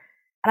player.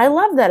 And I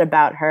love that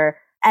about her.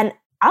 And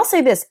I'll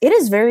say this, it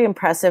is very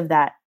impressive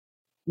that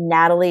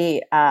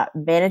Natalie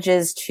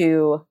manages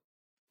to,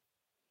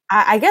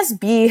 I guess,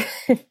 be...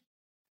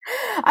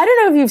 I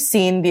don't know if you've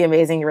seen the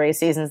Amazing Race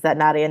seasons that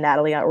Nadia and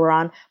Natalie were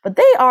on, but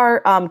they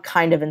are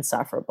kind of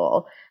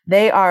insufferable.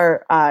 They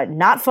are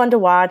not fun to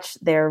watch.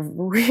 They're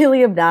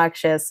really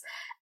obnoxious.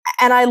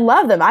 And I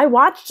love them. I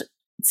watched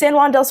San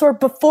Juan del Sur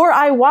before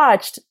I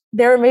watched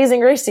their Amazing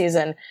Race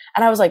season.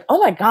 And I was like, oh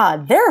my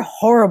God, they're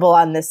horrible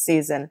on this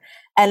season.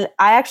 And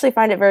I actually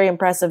find it very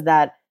impressive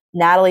that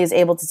Natalie is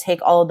able to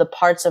take all of the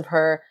parts of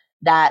her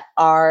that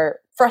are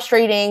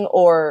frustrating,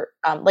 or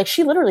like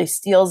she literally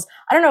steals.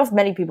 I don't know if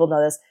many people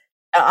know this.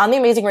 On the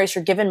Amazing Race,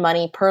 you're given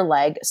money per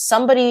leg.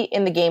 Somebody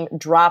in the game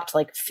dropped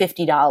like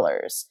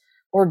 $50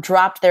 or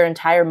dropped their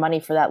entire money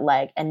for that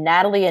leg. And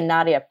Natalie and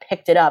Nadia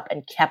picked it up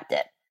and kept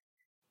it.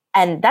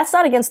 And that's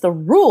not against the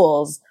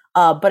rules,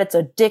 but it's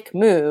a dick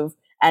move.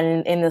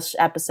 And in this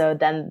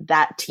episode, then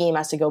that team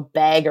has to go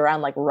beg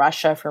around like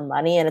Russia for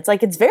money. And it's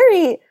like,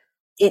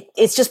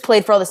 it's just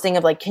played for all this thing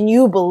of like, can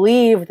you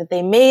believe that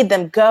they made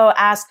them go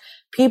ask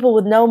people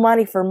with no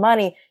money for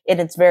money? And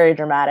it's very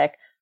dramatic.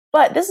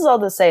 But this is all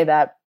to say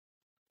that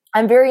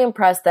I'm very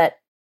impressed that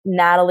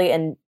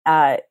Natalie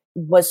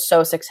was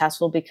so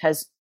successful,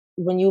 because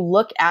when you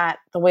look at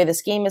the way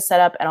this game is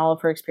set up and all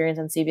of her experience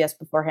on CBS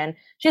beforehand,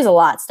 she has a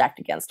lot stacked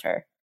against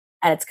her.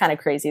 And it's kind of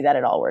crazy that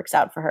it all works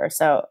out for her.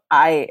 So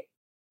I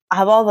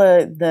have all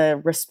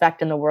the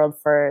respect in the world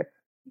for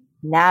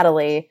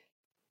Natalie.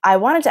 I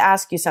wanted to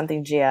ask you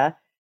something, Gia,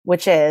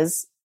 which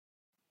is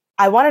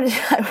I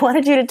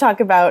wanted you to talk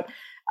about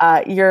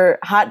your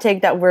hot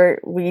take that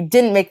we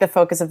didn't make the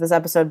focus of this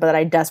episode, but that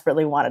I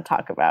desperately want to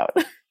talk about.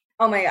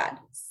 Oh my God.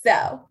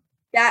 So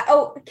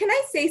can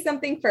I say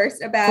something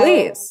first about,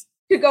 please,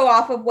 to go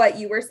off of what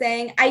you were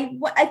saying?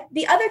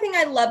 The other thing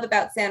I love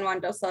about San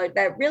Juan del Sur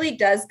that really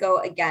does go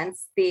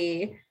against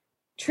the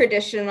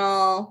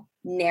traditional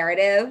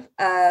narrative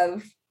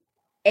of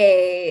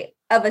a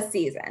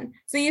season.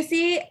 So you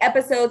see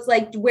episodes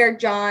like where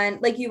John,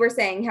 like you were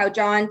saying, how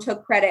John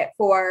took credit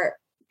for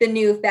the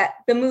move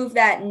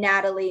that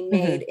Natalie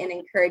made in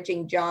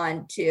encouraging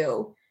John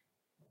to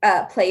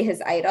play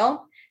his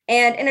idol.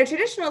 And in a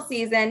traditional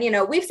season,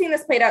 we've seen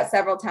this played out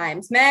several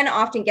times. Men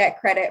often get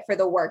credit for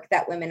the work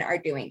that women are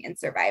doing in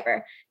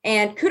Survivor.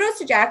 And kudos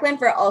to Jacqueline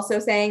for also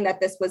saying that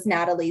this was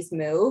Natalie's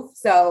move.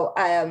 So,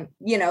 I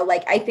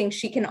think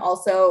she can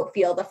also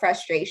feel the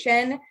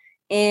frustration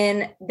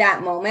in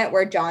that moment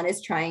where John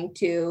is trying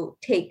to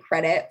take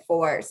credit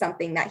for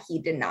something that he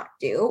did not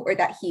do, or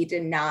that he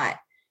did not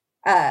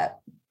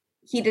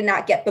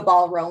get the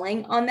ball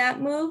rolling on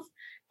that move.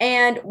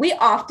 And we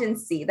often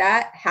see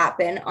that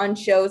happen on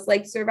shows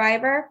like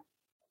Survivor.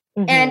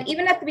 And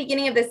even at the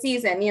beginning of the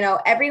season,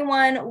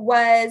 everyone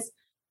was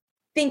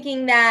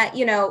thinking that,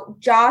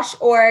 Josh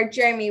or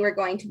Jeremy were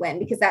going to win,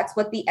 because that's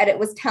what the edit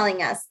was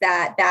telling us,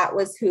 that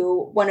was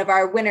who one of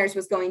our winners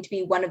was going to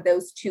be, one of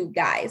those two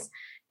guys.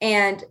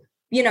 And,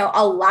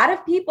 a lot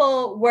of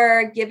people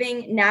were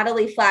giving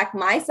Natalie flack,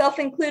 myself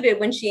included,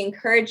 when she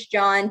encouraged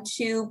John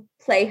to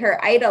play his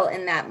idol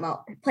in that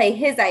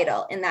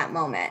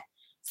moment.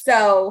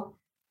 So,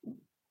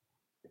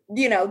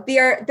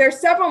 there are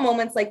several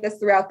moments like this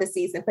throughout the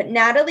season, but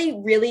Natalie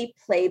really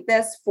played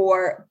this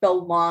for the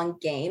long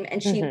game,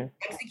 and she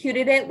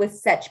executed it with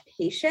such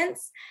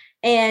patience.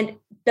 And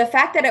the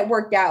fact that it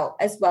worked out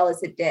as well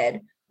as it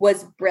did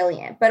was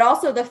brilliant. But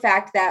also the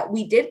fact that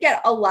we did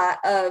get a lot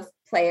of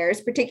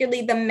players,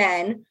 particularly the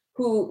men,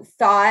 who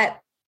thought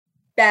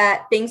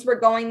that things were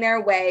going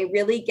their way,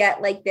 really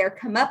get like their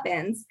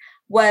comeuppance,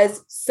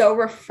 was so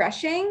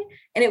refreshing.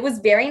 And it was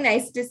very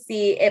nice to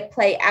see it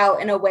play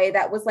out in a way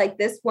that was like,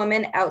 this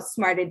woman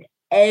outsmarted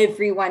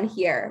everyone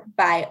here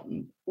by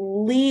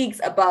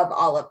leagues above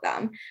all of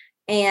them.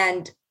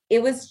 And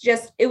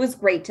it was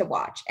great to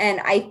watch. And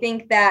I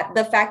think that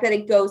the fact that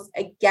it goes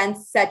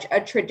against such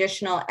a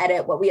traditional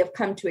edit, what we have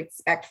come to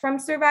expect from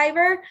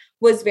Survivor,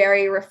 was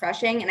very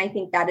refreshing. And I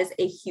think that is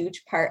a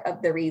huge part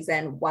of the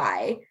reason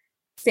why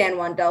San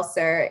Juan del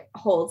Sur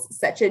holds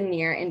such a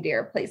near and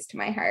dear place to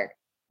my heart.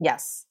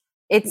 Yes.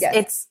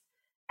 It's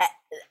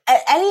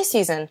any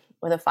season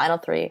with a final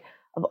three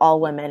of all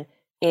women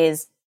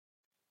is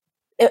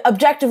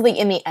objectively,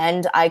 in the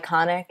end,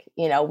 iconic.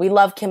 You know, we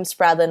love Kim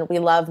Spradlin, we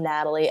love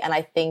Natalie, and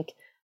I think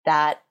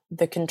that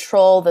the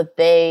control that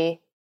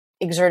they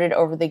exerted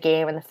over the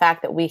game and the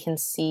fact that we can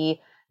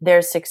see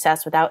their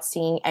success without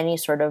seeing any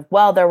sort of,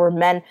 well, there were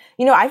men,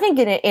 you know, I think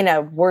in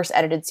a worse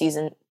edited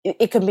season,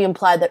 it could be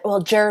implied that,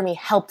 well, Jeremy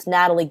helped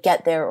Natalie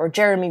get there, or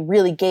Jeremy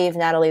really gave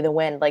Natalie the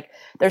win. Like,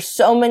 there's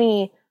so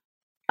many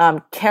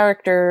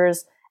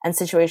characters and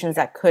situations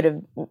that could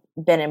have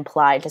been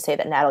implied to say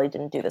that Natalie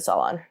didn't do this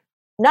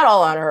not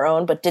all on her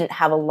own, but didn't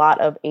have a lot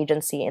of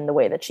agency in the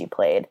way that she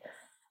played.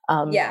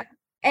 Yeah.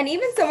 And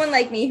even someone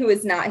like me who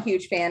is not a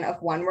huge fan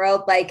of One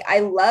World, like I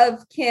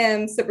love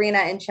Kim, Sabrina,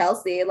 and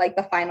Chelsea, like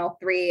the final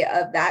three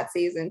of that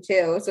season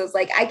too. So it's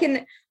like,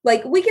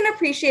 we can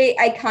appreciate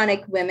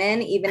iconic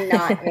women, even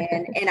not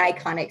in an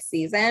iconic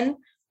season,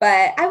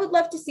 but I would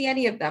love to see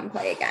any of them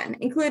play again,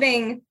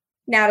 including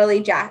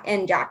Natalie,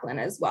 and Jacqueline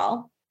as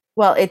well.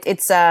 Well,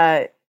 it's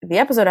the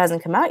episode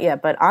hasn't come out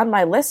yet, but on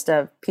my list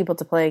of people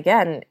to play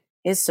again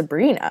is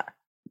Sabrina.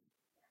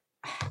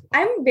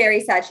 I'm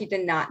very sad she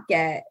did not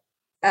get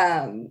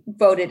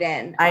voted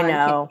in. I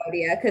know,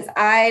 Cambodia, because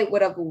I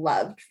would have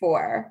loved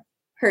for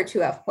her to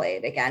have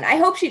played again. I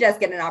hope she does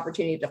get an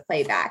opportunity to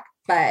play back,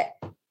 but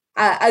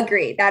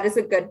agree, that is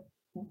a good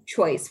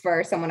choice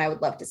for someone I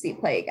would love to see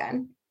play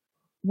again.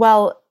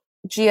 Well,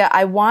 Gia,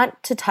 I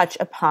want to touch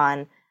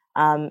upon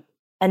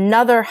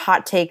another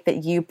hot take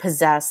that you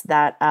possess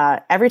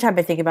that every time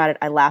I think about it,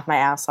 I laugh my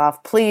ass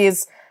off.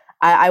 Please,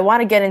 I want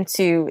to get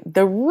into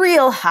the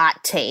real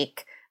hot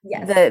take.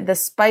 Yes. The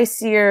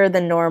spicier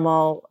than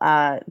normal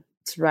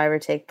Survivor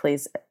take.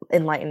 Please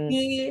enlighten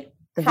the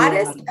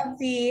hottest of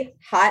the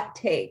hot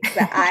takes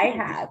that I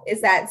have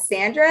is that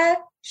Sandra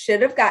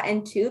should have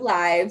gotten 2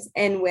 lives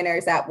in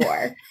Winners at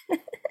War.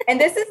 And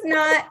this is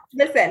not,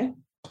 listen,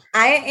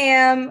 I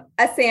am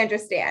a Sandra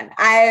stan.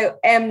 I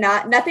am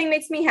not, nothing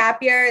makes me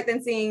happier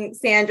than seeing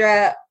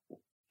Sandra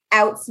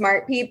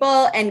outsmart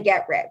people and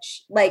get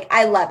rich. Like,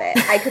 I love it.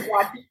 I could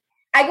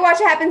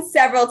watch it happen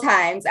several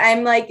times.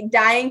 I'm like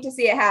dying to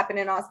see it happen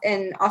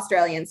in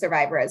Australian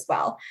Survivor as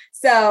well.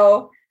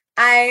 So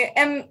I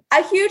am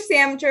a huge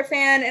Sandra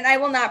fan, and I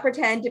will not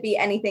pretend to be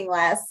anything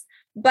less.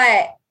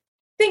 But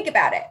think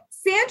about it.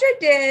 Sandra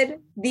did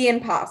the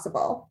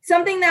impossible.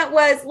 Something that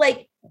was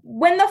like,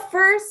 when the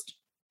first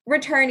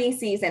returnee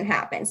season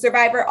happened,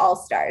 Survivor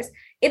All-Stars,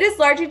 it is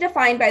largely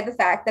defined by the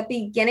fact that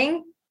the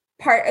beginning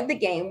part of the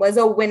game was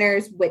a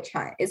winner's witch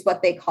hunt, is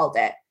what they called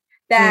it.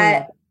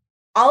 That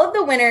all of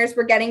the winners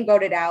were getting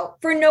voted out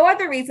for no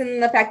other reason than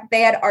the fact that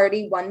they had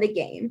already won the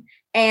game.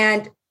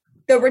 And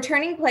the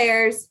returning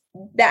players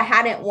that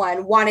hadn't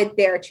won wanted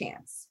their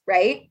chance,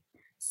 right?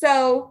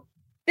 So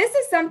this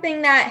is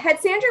something that, had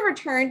Sandra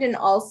returned in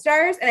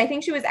All-Stars, and I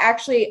think she was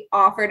actually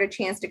offered a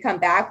chance to come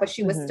back, but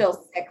she was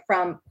still sick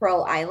from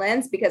Pearl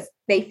Islands because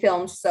they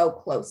filmed so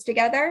close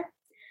together.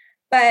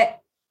 But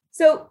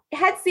so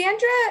had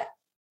Sandra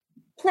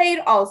played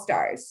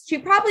All-Stars, she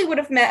probably would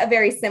have met a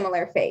very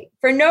similar fate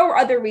for no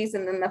other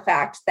reason than the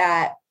fact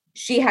that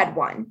she had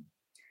won.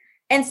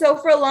 And so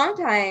for a long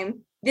time,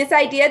 this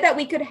idea that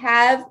we've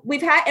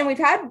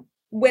had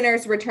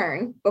winners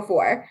return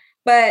before,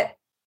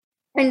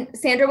 and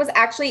Sandra was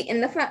actually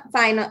in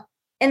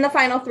the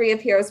final 3 of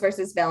Heroes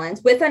versus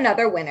Villains with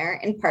another winner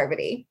in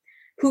Parvati,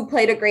 who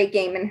played a great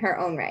game in her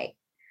own right.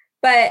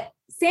 But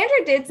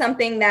Sandra did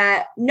something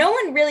that no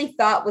one really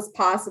thought was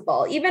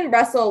possible. Even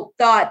Russell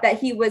thought that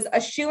he was a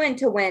shoo-in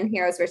to win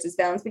Heroes versus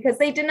Villains because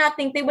they did not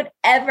think they would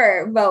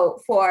ever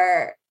vote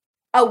for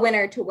a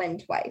winner to win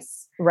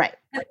twice. Right.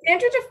 But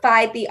Sandra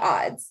defied the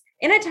odds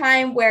in a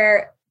time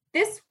where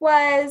this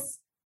was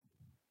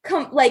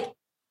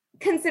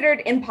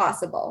considered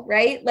impossible,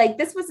 right? Like,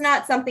 this was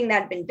not something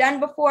that had been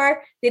done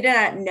before. They did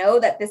not know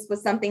that this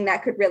was something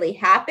that could really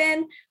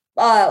happen.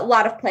 A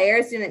lot of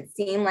players didn't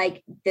seem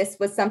like this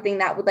was something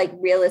that would like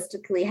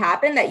realistically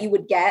happen, that you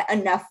would get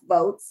enough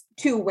votes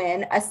to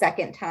win a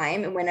second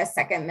time and win a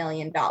second $1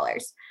 million.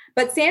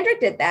 But Sandra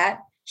did that.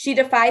 She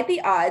defied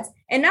the odds.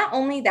 And not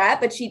only that,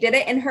 but she did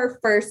it in her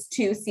first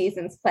 2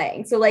 seasons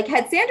playing. So like,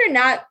 had Sandra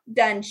not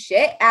done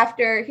shit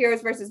after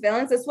Heroes versus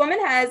Villains, this woman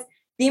has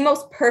the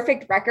most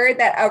perfect record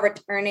that a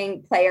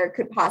returning player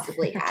could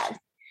possibly have.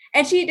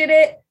 And she did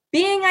it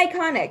being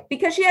iconic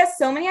because she has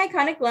so many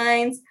iconic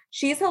lines.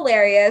 She's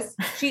hilarious.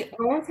 She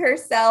owns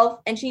herself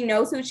and she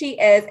knows who she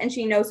is and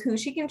she knows who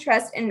she can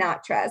trust and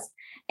not trust.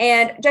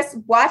 And just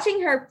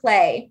watching her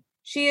play,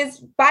 she is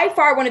by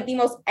far one of the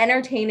most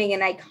entertaining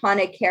and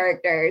iconic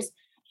characters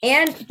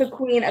and the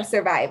queen of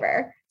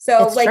Survivor.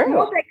 So it's like true.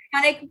 Most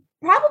iconic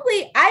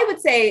probably, I would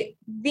say,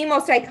 the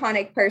most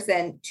iconic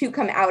person to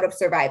come out of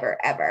Survivor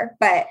ever.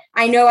 But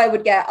I know I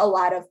would get a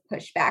lot of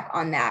pushback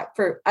on that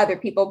for other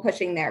people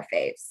pushing their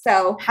faves.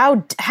 So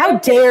how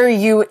dare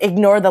you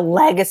ignore the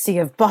legacy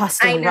of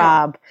Boston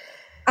Rob?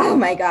 Oh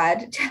my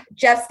God.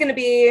 Jeff's going to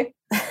be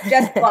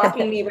just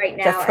blocking me right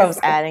now. Jeff Probst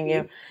adding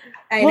you.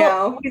 I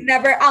know.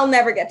 I'll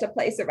never get to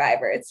play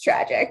Survivor. It's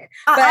tragic.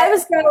 But I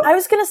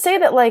was going to say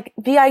that, like,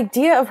 the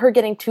idea of her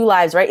getting 2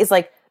 lives, right, is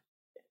like,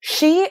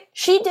 she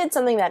did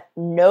something that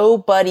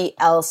nobody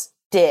else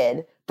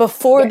did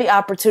before the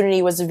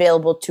opportunity was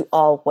available to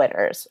all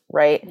winners,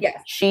 right?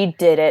 Yes. She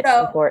did it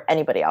before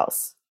anybody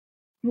else.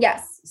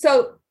 Yes.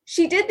 So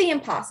she did the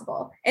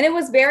impossible, and it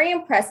was very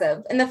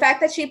impressive. And the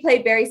fact that she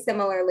played very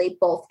similarly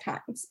both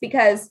times,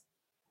 because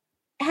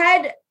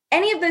had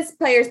any of these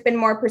players been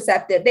more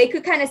perceptive, they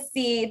could kind of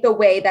see the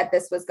way that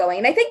this was going.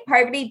 And I think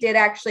Parvati did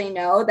actually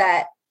know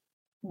that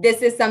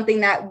this is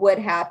something that would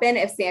happen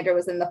if Sandra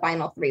was in the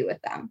final 3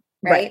 with them.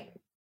 Right.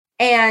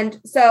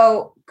 And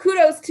so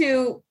kudos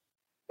to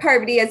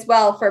Parvati as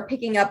well for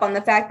picking up on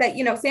the fact that,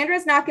 you know, Sandra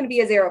is not going to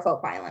be a 0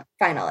 vote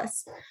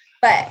finalist.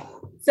 But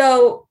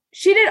so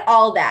she did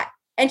all that.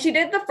 And she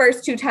did the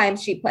first 2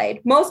 times she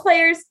played. Most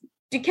players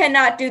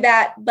cannot do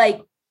that,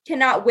 like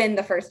cannot win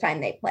the first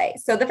time they play.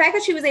 So the fact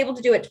that she was able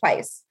to do it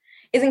twice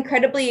is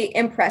incredibly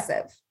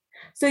impressive.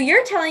 So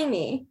you're telling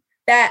me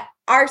that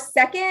our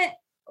second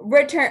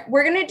return,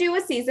 we're going to do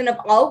a season of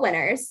all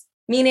winners,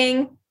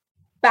 meaning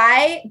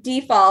by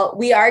default,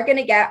 we are going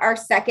to get our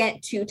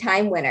second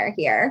 2-time winner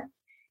here.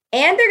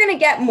 And they're going to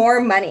get more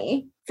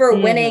money for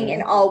winning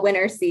an all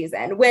winner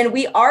season when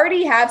we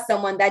already have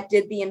someone that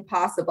did the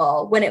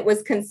impossible when it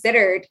was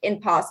considered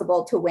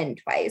impossible to win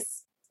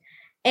twice.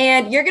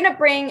 And you're going to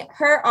bring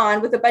her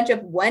on with a bunch of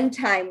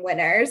 1-time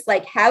winners.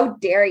 Like, how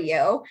dare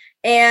you?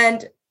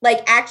 And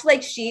like, act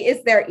like she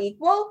is their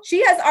equal.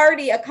 She has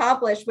already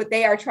accomplished what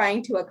they are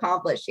trying to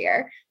accomplish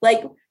here.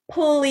 Like,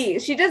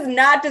 please, she does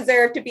not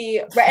deserve to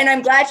be, and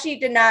I'm glad she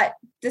did not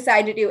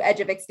decide to do Edge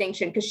of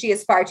Extinction because she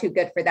is far too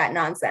good for that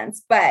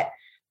nonsense. But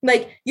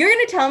like, you're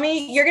going to tell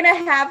me you're going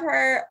to have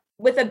her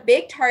with a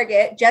big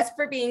target just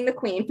for being the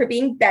queen, for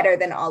being better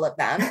than all of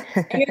them.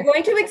 And you're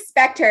going to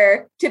expect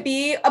her to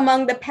be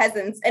among the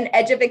peasants and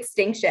Edge of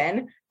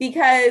Extinction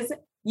because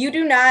you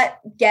do not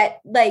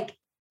get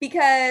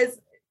because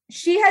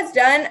she has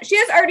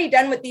already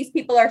done what these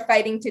people are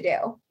fighting to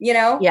do, you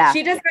know? Yeah.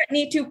 She does not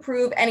need to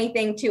prove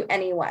anything to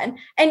anyone.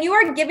 And you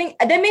are giving,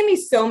 that made me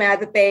so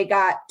mad that they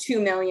got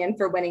 2 million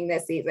for winning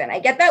this season. I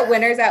get that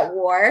Winners at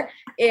War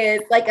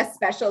is like a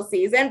special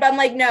season, but I'm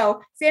like,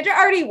 no, Sandra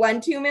already won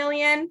 2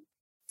 million.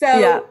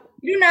 So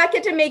you do not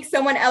get to make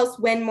someone else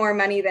win more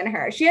money than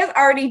her. She has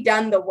already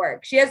done the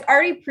work. She has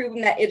already proven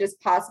that it is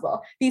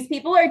possible. These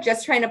people are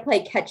just trying to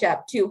play catch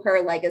up to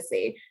her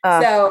legacy.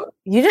 So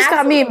you just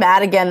got me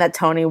mad again that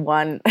Tony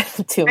won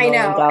 $2 million.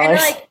 I know. And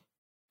like,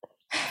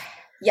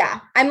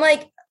 yeah, I'm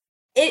like,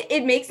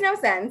 it makes no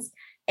sense.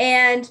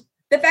 And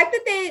the fact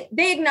that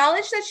they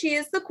acknowledge that she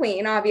is the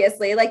queen,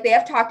 obviously, like they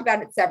have talked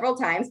about it several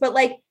times, but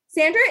like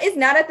Sandra is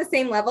not at the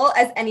same level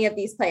as any of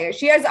these players.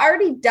 She has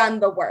already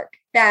done the work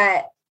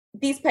that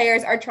these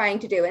players are trying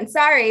to do. And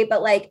sorry,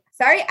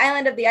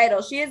 Island of the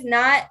Idol, she is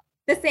not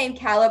the same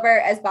caliber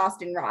as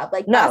Boston Rob.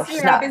 Like, no,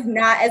 Boston Rob is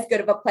not as good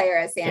of a player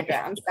as Sandra.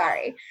 I'm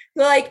sorry.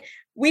 So like,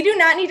 we do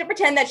not need to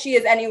pretend that she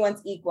is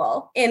anyone's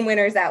equal in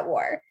Winners at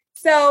War.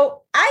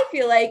 So I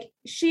feel like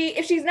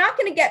if she's not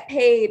going to get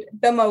paid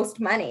the most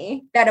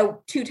money that a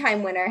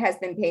 2-time winner has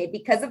been paid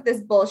because of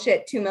this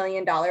bullshit $2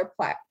 million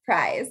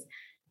prize,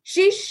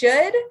 she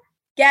should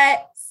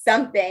get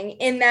something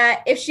in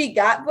that if she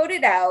got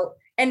voted out,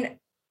 and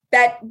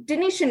that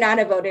Denise should not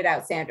have voted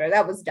out Sandra.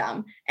 That was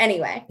dumb.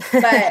 Anyway,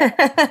 but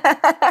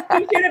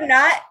she should have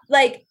not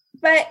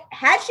but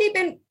had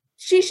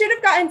she should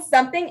have gotten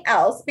something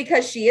else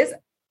because she is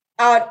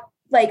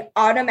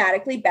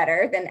automatically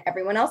better than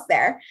everyone else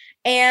there.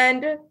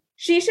 And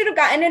she should have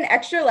gotten an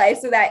extra life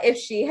so that if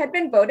she had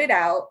been voted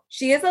out,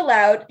 she gets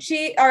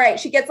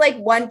like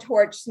 1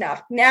 torch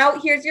snuff. Now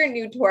here's your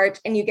new torch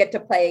and you get to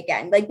play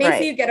again. Like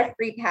basically you get a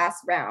free pass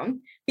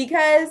round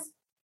because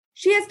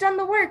she has done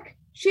the work.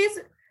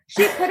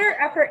 She put her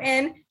effort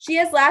in. She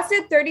has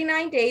lasted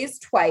 39 days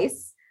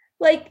twice.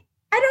 Like,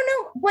 I don't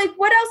know, like,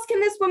 what else can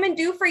this woman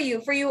do for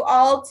you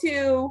all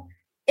to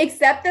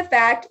accept the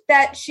fact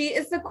that she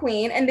is the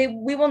queen and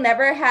we will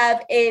never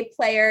have a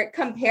player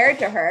compared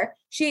to her.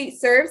 She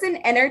serves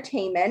in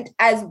entertainment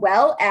as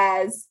well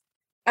as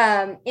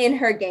in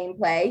her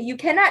gameplay. You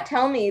cannot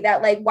tell me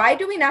that, like, why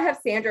do we not have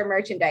Sandra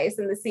merchandise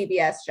in the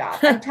CBS shop?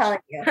 I'm telling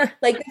you,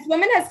 like, this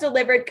woman has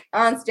delivered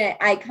constant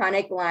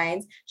iconic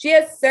lines. She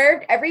has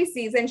served every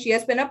season she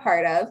has been a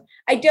part of.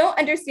 I don't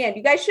understand.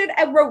 You guys should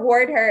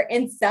reward her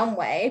in some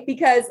way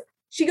because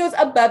she goes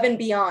above and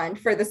beyond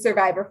for the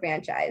Survivor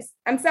franchise.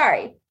 I'm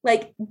sorry.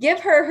 Like, give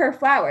her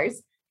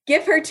flowers.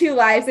 Give her 2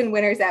 lives in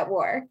Winners at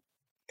War.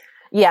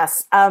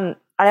 Yes. I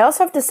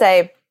also have to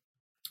say,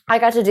 I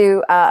got to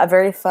do a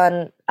very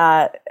fun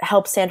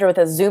help Sandra with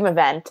a Zoom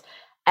event,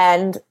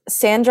 and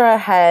Sandra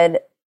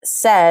had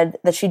said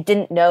that she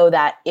didn't know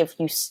that if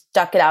you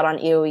stuck it out on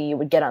EOE, you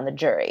would get on the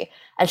jury.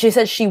 And she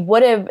said she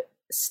would have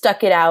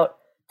stuck it out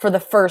for the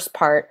first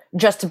part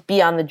just to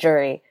be on the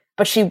jury,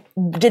 but she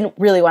didn't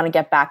really want to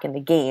get back in the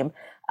game,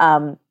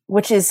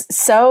 which is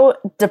so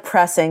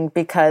depressing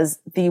because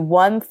the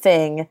one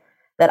thing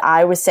that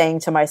I was saying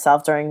to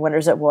myself during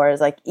Winners at War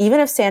is like, even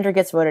if Sandra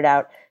gets voted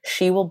out,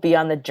 she will be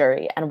on the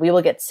jury and we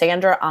will get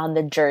Sandra on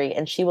the jury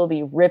and she will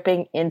be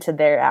ripping into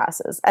their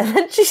asses. And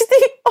then she's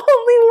the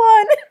only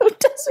one who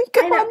doesn't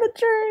go on the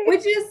jury.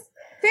 Which is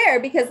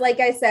fair because like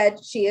I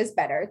said, she is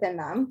better than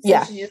them. So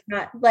yeah. She's just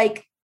not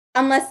like,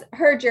 unless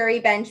her jury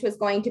bench was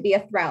going to be a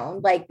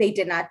throne, like they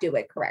did not do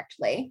it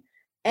correctly.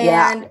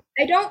 And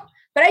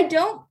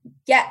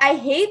I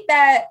hate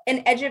that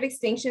in Edge of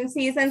Extinction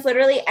seasons,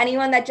 literally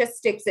anyone that just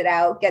sticks it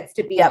out gets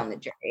to be on the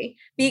jury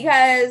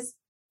because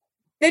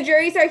the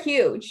juries are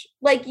huge.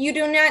 Like you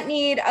do not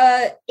need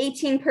a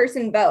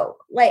 18-person vote.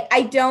 Like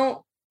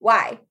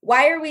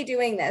why are we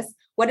doing this?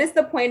 What is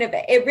the point of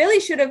it? It really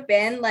should have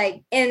been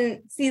like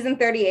in season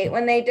 38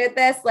 when they did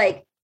this,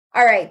 like,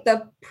 all right,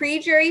 the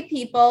pre-jury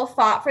people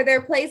fought for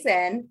their place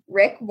in.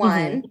 Rick won.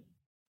 Mm-hmm.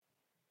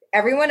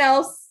 Everyone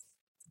else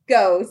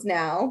goes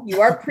now. You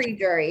are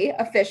pre-jury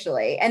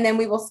officially. And then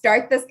we will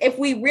start this. If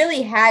we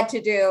really had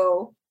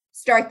to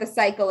start the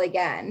cycle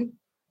again,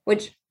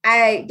 which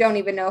I don't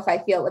even know if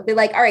I feel, it'd be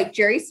like, all right,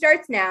 jury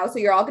starts now. So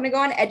you're all going to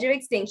go on Edge of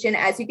Extinction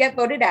as you get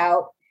voted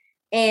out.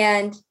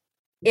 And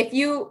if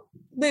you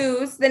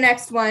lose the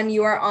next one,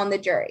 you are on the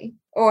jury.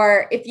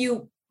 Or if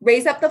you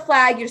raise up the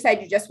flag, you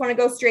decide you just want to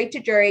go straight to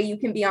jury, you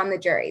can be on the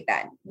jury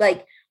then.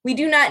 Like we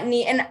do not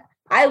need, and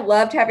I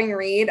loved having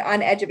Reed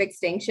on Edge of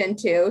Extinction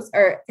too,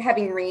 or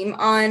having Reem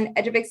on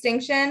Edge of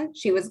Extinction.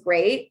 She was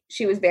great.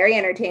 She was very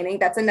entertaining.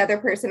 That's another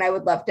person I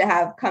would love to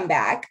have come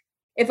back,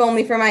 if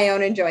only for my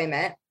own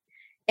enjoyment.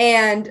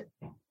 But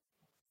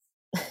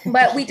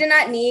we did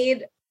not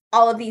need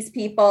all of these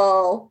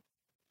people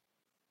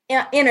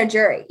in a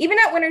jury. Even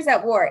at Winners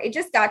at War, it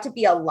just got to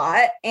be a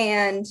lot.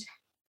 And,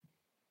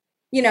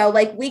 you know,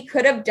 like we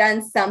could have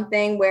done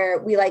something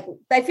where we like,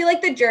 I feel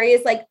like the jury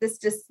is like this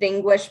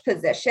distinguished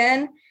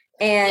position.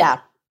 And,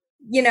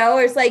 you know,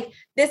 it's like,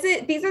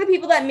 these are the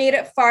people that made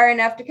it far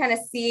enough to kind of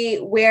see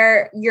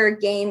where your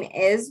game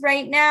is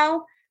right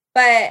now.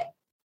 But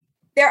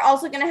they're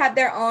also going to have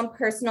their own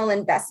personal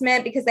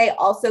investment because they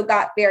also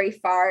got very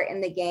far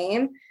in the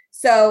game.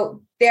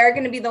 So they're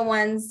going to be the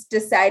ones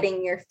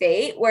deciding your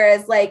fate.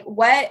 Whereas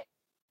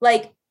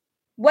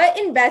what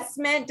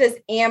investment does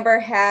Amber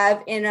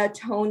have in a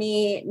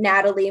Tony,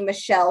 Natalie,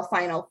 Michelle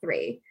final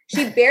three?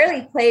 She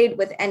barely played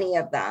with any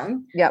of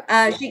them. Yep.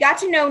 She got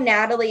to know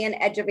Natalie in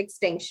Edge of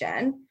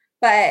Extinction,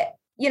 but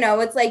you know,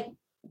 it's like,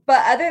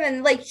 but other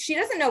than like, she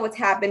doesn't know what's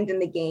happened in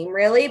the game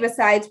really,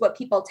 besides what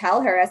people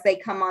tell her as they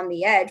come on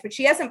the edge, but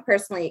she hasn't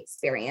personally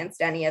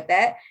experienced any of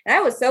it. And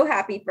I was so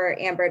happy for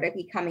Amber to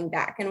be coming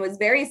back and was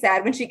very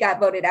sad when she got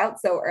voted out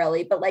so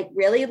early, but like,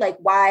 really, like,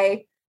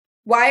 why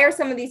are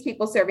some of these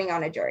people serving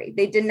on a jury?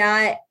 They did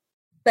not,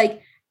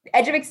 like,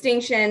 Edge of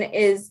Extinction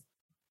is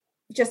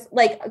just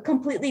like a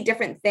completely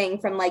different thing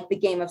from like the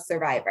game of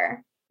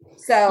Survivor.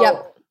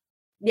 So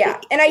yeah.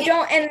 And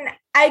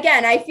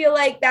I feel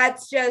like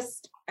that's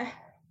just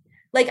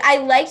like, I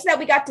liked that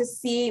we got to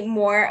see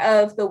more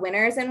of the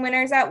winners and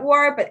Winners at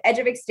War, but Edge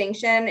of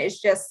Extinction is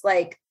just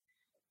like,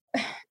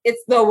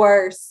 it's the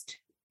worst.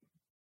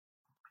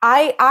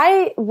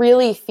 I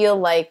really feel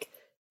like,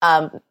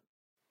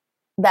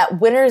 that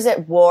Winners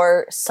at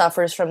War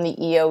suffers from the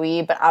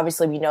EOE, but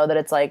obviously we know that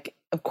it's like,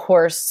 of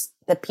course,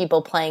 the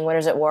people playing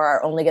Winners at War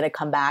are only going to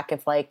come back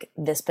if like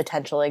this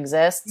potential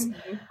exists.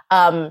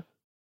 Mm-hmm.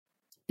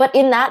 But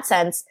in that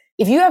sense,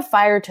 if you have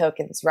fire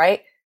tokens,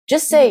 right?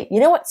 Just say, you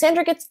know what?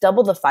 Sandra gets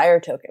double the fire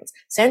tokens.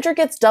 Sandra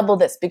gets double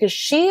this because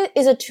she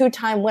is a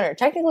 2-time winner.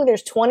 Technically,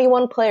 there's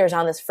 21 players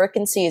on this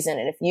frickin' season.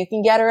 And if you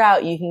can get her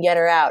out, you can get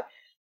her out.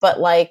 But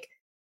like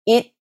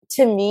it,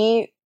 to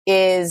me,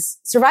 is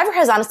Survivor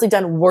has honestly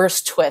done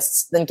worse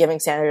twists than giving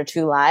Sandra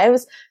 2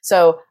 lives.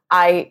 So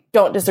I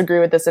don't disagree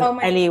with this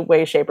in any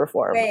way, shape, or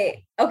form.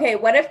 Wait, okay.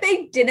 What if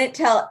they didn't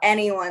tell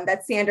anyone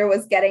that Sandra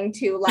was getting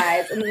 2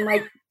 lives? And then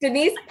like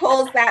Denise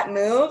pulls that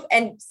move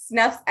and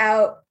snuffs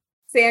out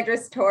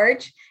Sandra's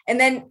torch. And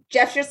then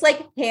Jeff just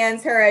like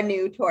hands her a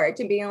new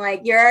torch and being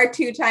like, you're our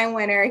 2-time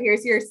winner.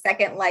 Here's your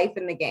second life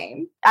in the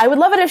game. I would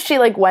love it if she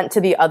like went to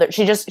the other,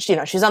 she just, you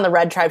know, she's on the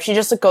red tribe. She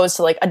just goes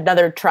to like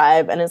another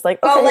tribe and is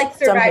like, okay, oh, like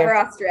Survivor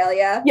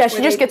Australia. Yeah.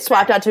 She just gets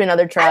swapped out to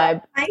another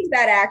tribe. I like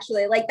that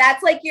actually. Like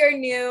that's like your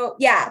new,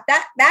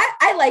 that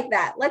I like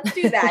that. Let's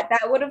do that.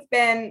 That would have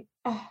been,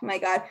 oh my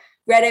God.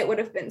 Reddit would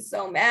have been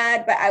so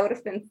mad, but I would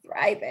have been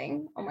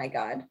thriving. Oh my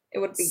God. It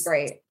would be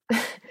great.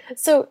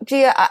 So,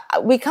 Gia,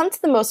 we come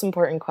to the most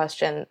important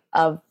question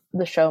of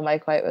the show,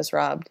 Mike White Was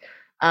Robbed.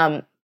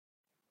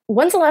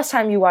 When's the last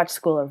time you watched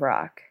School of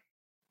Rock?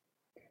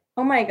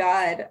 Oh my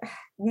God.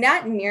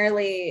 Not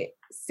nearly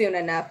soon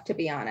enough, to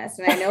be honest.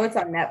 And I know it's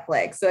on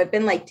Netflix, so I've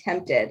been like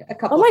tempted a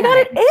couple times. Oh my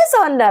God, it is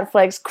on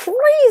Netflix.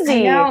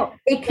 Crazy. I know.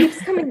 It keeps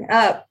coming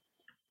up.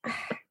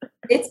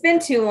 It's been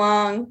too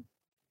long.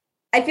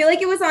 I feel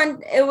like it was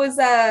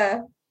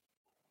I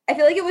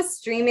feel like it was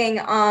streaming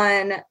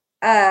on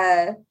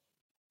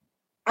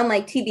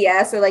like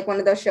TBS or like one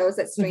of those shows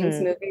that streams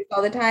movies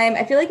all the time.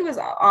 I feel like it was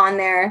on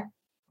there.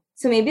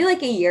 So maybe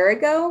like a year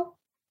ago.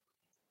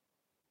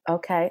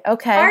 Okay.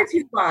 Far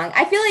too long.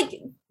 I feel like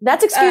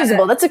that's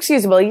excusable. That's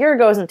excusable. A year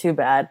ago isn't too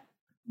bad.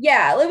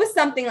 Yeah, it was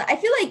something. I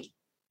feel like,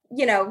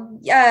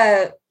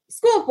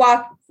 School of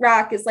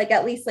Rock is like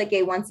at least like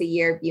a once a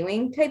year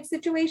viewing type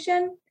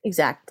situation.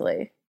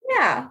 Exactly.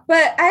 Yeah,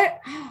 but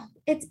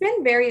it's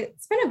been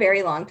a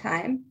very long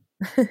time.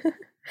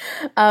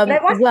 But I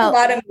watched a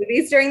lot of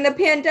movies during the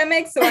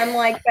pandemic, so I'm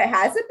like, but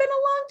has it been a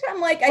long time?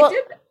 Like,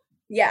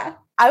 yeah.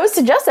 I would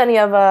suggest any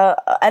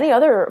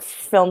other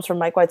films from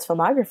Mike White's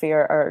filmography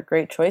are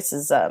great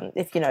choices.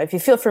 If you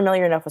feel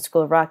familiar enough with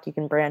School of Rock, you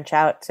can branch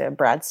out to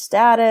Brad's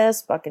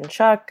Status, Buck and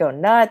Chuck, Go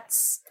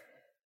Nuts,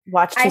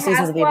 watch 2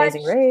 seasons of The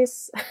Amazing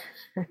Race.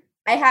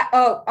 I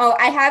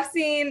have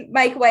seen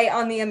Mike White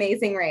on The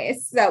Amazing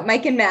Race. So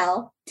Mike and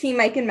Mel, Team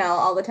Mike and Mel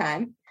all the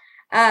time.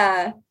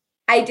 I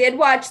did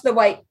watch The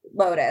White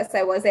Lotus.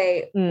 I was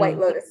a White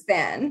Lotus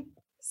fan,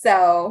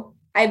 so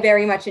I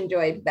very much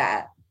enjoyed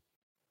that.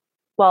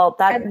 Well,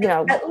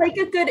 like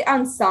a good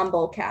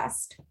ensemble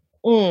cast.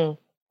 We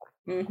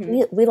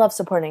love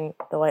supporting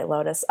The White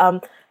Lotus.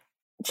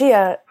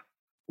 Gia,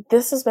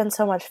 this has been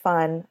so much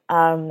fun.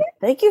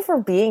 Thank you for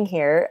being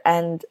here,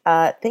 and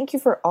thank you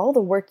for all the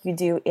work you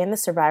do in the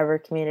Survivor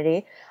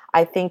community.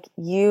 I think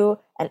you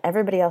and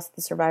everybody else at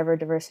the Survivor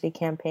Diversity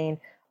Campaign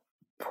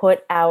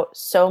put out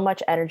so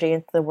much energy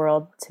into the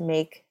world to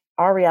make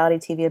our reality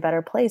TV a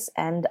better place,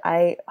 and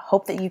I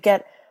hope that you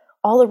get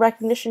all the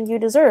recognition you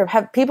deserve.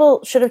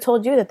 People should have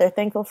told you that they're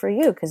thankful for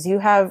you, because you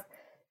have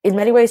in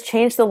many ways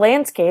changed the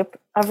landscape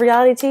of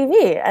reality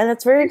TV, and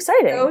it's very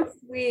exciting. So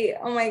sweet.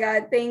 Oh my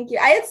God, thank you.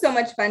 I had so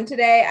much fun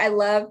today. I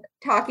love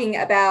talking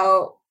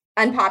about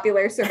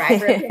unpopular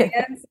Survivor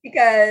opinions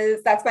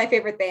because that's my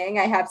favorite thing.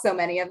 I have so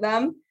many of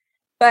them.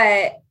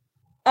 But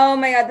oh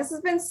my God, this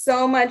has been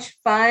so much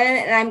fun.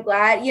 And I'm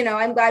glad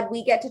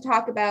we get to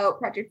talk about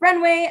Project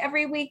Runway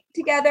every week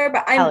together.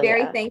 But I'm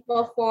very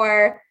thankful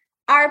for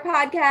our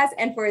podcast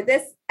and for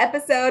this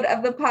episode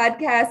of the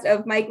podcast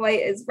of Mike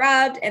White is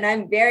Robbed. And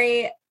I'm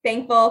very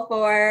thankful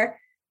for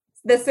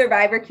the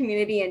Survivor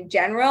community in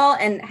general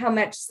and how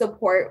much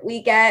support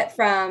we get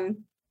from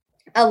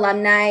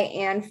alumni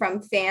and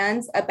from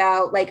fans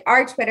about like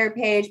our Twitter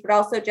page, but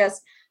also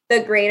just the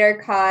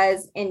greater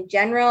cause in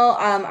general.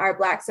 Our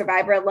Black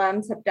Survivor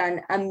alums have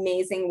done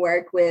amazing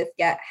work with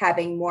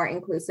having more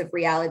inclusive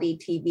reality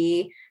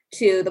TV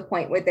to the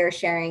point where they're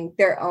sharing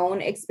their own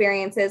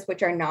experiences,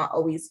 which are not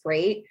always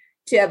great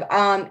to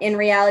have in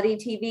reality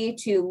TV,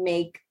 to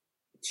make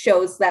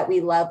shows that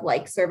we love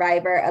like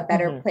Survivor a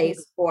better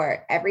place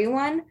for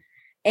everyone.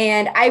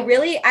 And I'm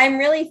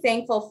really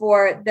thankful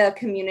for the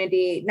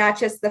community, not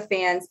just the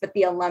fans, but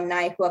the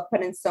alumni who have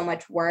put in so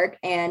much work,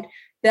 and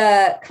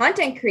the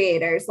content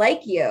creators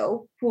like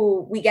you,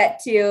 who we get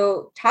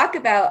to talk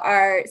about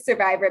our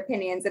Survivor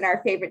opinions and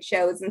our favorite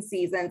shows and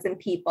seasons and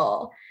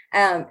people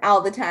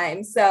all the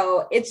time.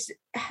 So it's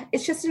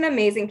just an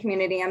amazing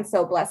community. I'm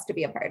so blessed to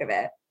be a part of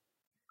it.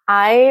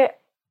 I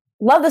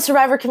love the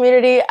Survivor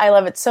community. I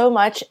love it so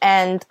much.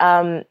 And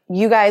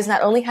you guys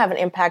not only have an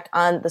impact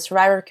on the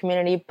Survivor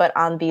community, but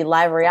on the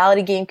live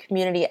reality game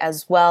community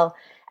as well.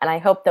 And I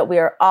hope that we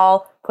are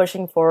all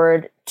pushing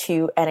forward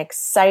to an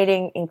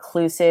exciting,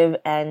 inclusive,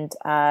 and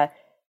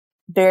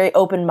very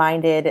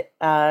open-minded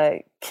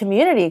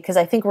community, because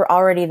I think we're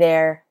already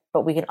there,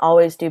 but we can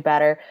always do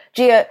better.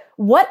 Gia,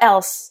 what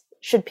else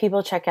should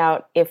people check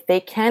out if they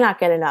cannot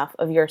get enough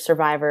of your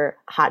Survivor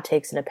hot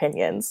takes and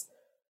opinions?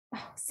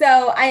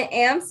 So I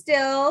am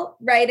still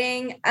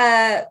writing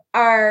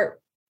our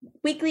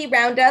weekly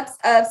roundups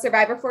of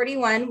Survivor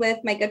 41 with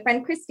my good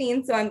friend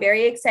Christine. So I'm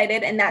very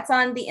excited. And that's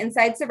on the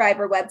Inside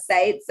Survivor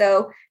website.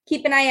 So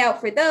keep an eye out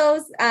for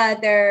those.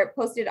 They're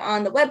posted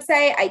on the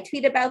website. I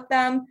tweet about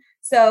them.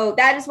 So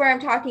that is where I'm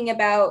talking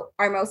about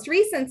our most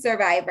recent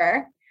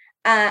Survivor.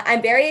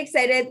 I'm very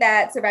excited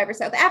that Survivor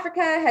South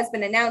Africa has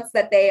been announced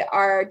that they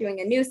are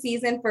doing a new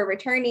season for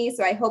returnees.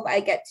 So I hope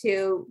I get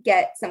to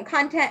get some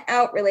content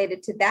out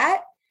related to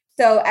that.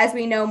 So as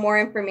we know more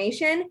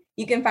information,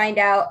 you can find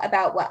out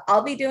about what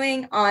I'll be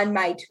doing on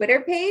my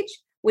Twitter page,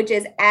 which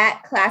is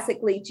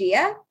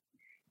 @ClassicallyGia.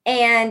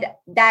 And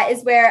that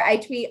is where I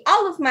tweet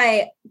all of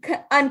my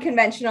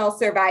unconventional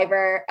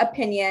Survivor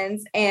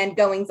opinions and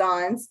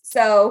goings-ons.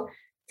 So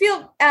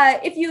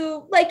if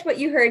you liked what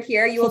you heard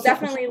here, you will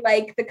definitely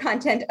like the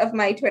content of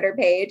my Twitter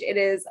page. It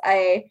is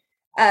a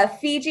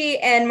Fiji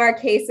and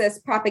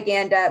Marquesas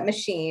propaganda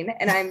machine,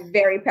 and I'm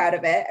very proud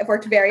of it. I've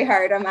worked very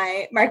hard on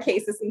my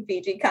Marquesas and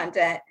Fiji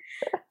content.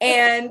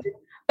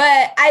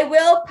 But I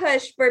will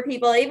push for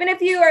people, even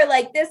if you are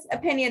like, this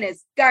opinion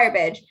is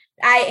garbage,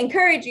 I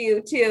encourage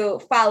you to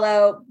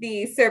follow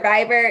the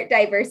Survivor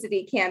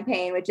Diversity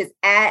Campaign, which is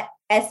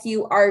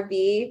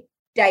 @SURV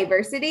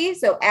Diversity,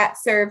 so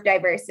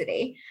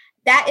 @ServeDiversity.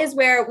 That is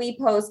where we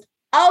post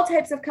all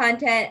types of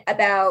content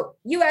about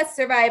US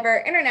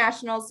Survivor,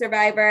 international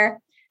Survivor,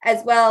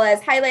 as well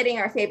as highlighting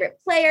our favorite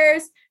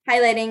players,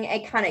 highlighting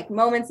iconic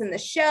moments in the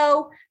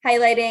show,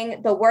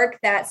 highlighting the work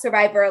that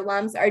Survivor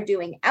alums are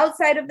doing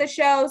outside of the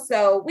show.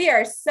 So we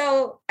are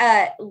so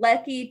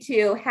lucky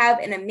to have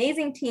an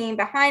amazing team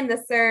behind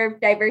the Serve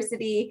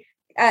Diversity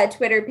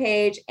Twitter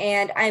page.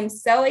 And I'm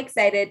so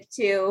excited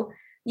to,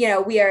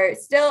 we are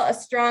still a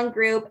strong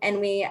group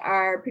and we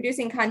are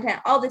producing content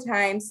all the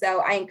time.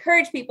 So I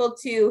encourage people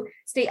to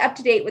stay up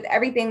to date with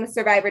everything the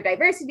Survivor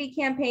Diversity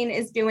campaign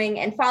is doing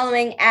and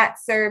following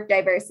at Serve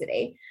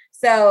Diversity.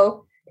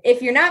 So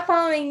if you're not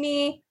following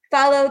me,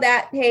 follow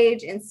that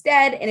page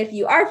instead. And if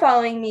you are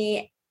following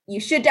me, you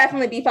should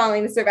definitely be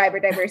following the Survivor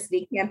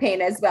Diversity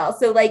campaign as well.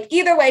 So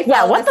either way.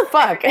 Yeah, what the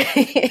fuck?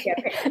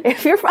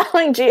 If you're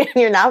following G and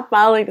you're not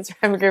following the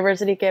Survivor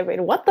Diversity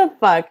campaign, what the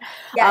fuck?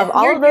 Yes,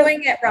 you're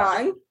doing it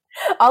wrong.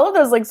 All of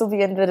those links will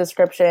be in the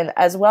description,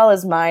 as well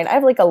as mine. I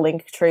have a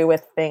link tree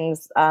with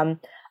things. I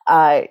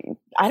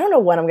don't know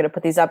when I'm going to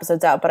put these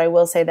episodes out, but I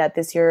will say that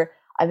this year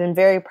I've been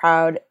very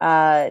proud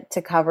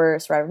to cover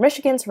Survivor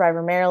Michigan,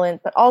 Survivor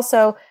Maryland, but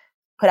also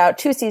put out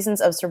 2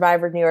 seasons of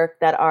Survivor New York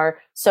that are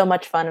so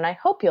much fun, and I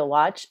hope you'll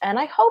watch. And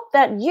I hope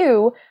that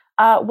you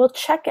will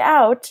check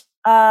out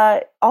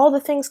all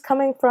the things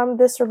coming from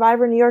the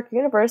Survivor New York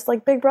universe,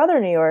 like Big Brother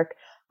New York,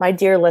 my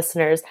dear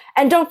listeners.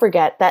 And don't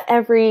forget that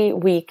every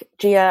week,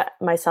 Gia,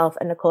 myself,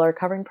 and Nicole are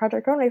covering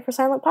Project Runway for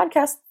Silent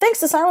Podcasts, thanks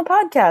to Silent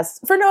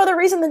Podcasts, for no other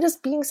reason than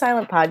just being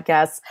Silent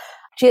Podcasts.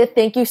 Gia,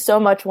 thank you so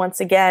much once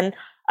again.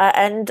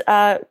 And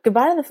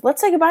let's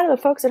say goodbye to the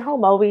folks at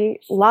home while we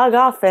log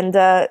off and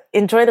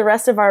enjoy the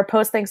rest of our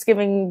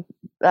post-Thanksgiving,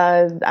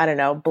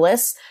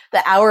 bliss,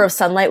 the hour of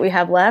sunlight we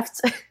have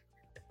left.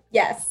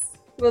 Yes,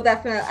 we'll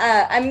definitely.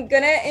 I'm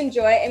going to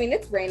enjoy. I mean,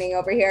 it's raining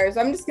over here,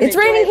 so I'm just going to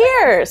It's raining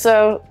here,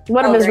 so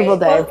what a miserable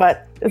day, well,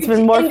 but it's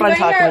been more fun talking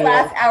to you. Enjoying our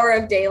last hour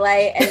of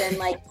daylight and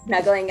then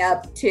snuggling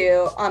up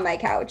on my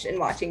couch and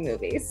watching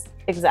movies.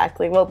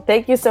 Exactly. Well,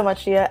 thank you so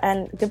much, Gia,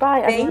 and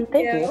goodbye, everyone.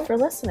 Thank you for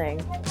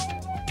listening.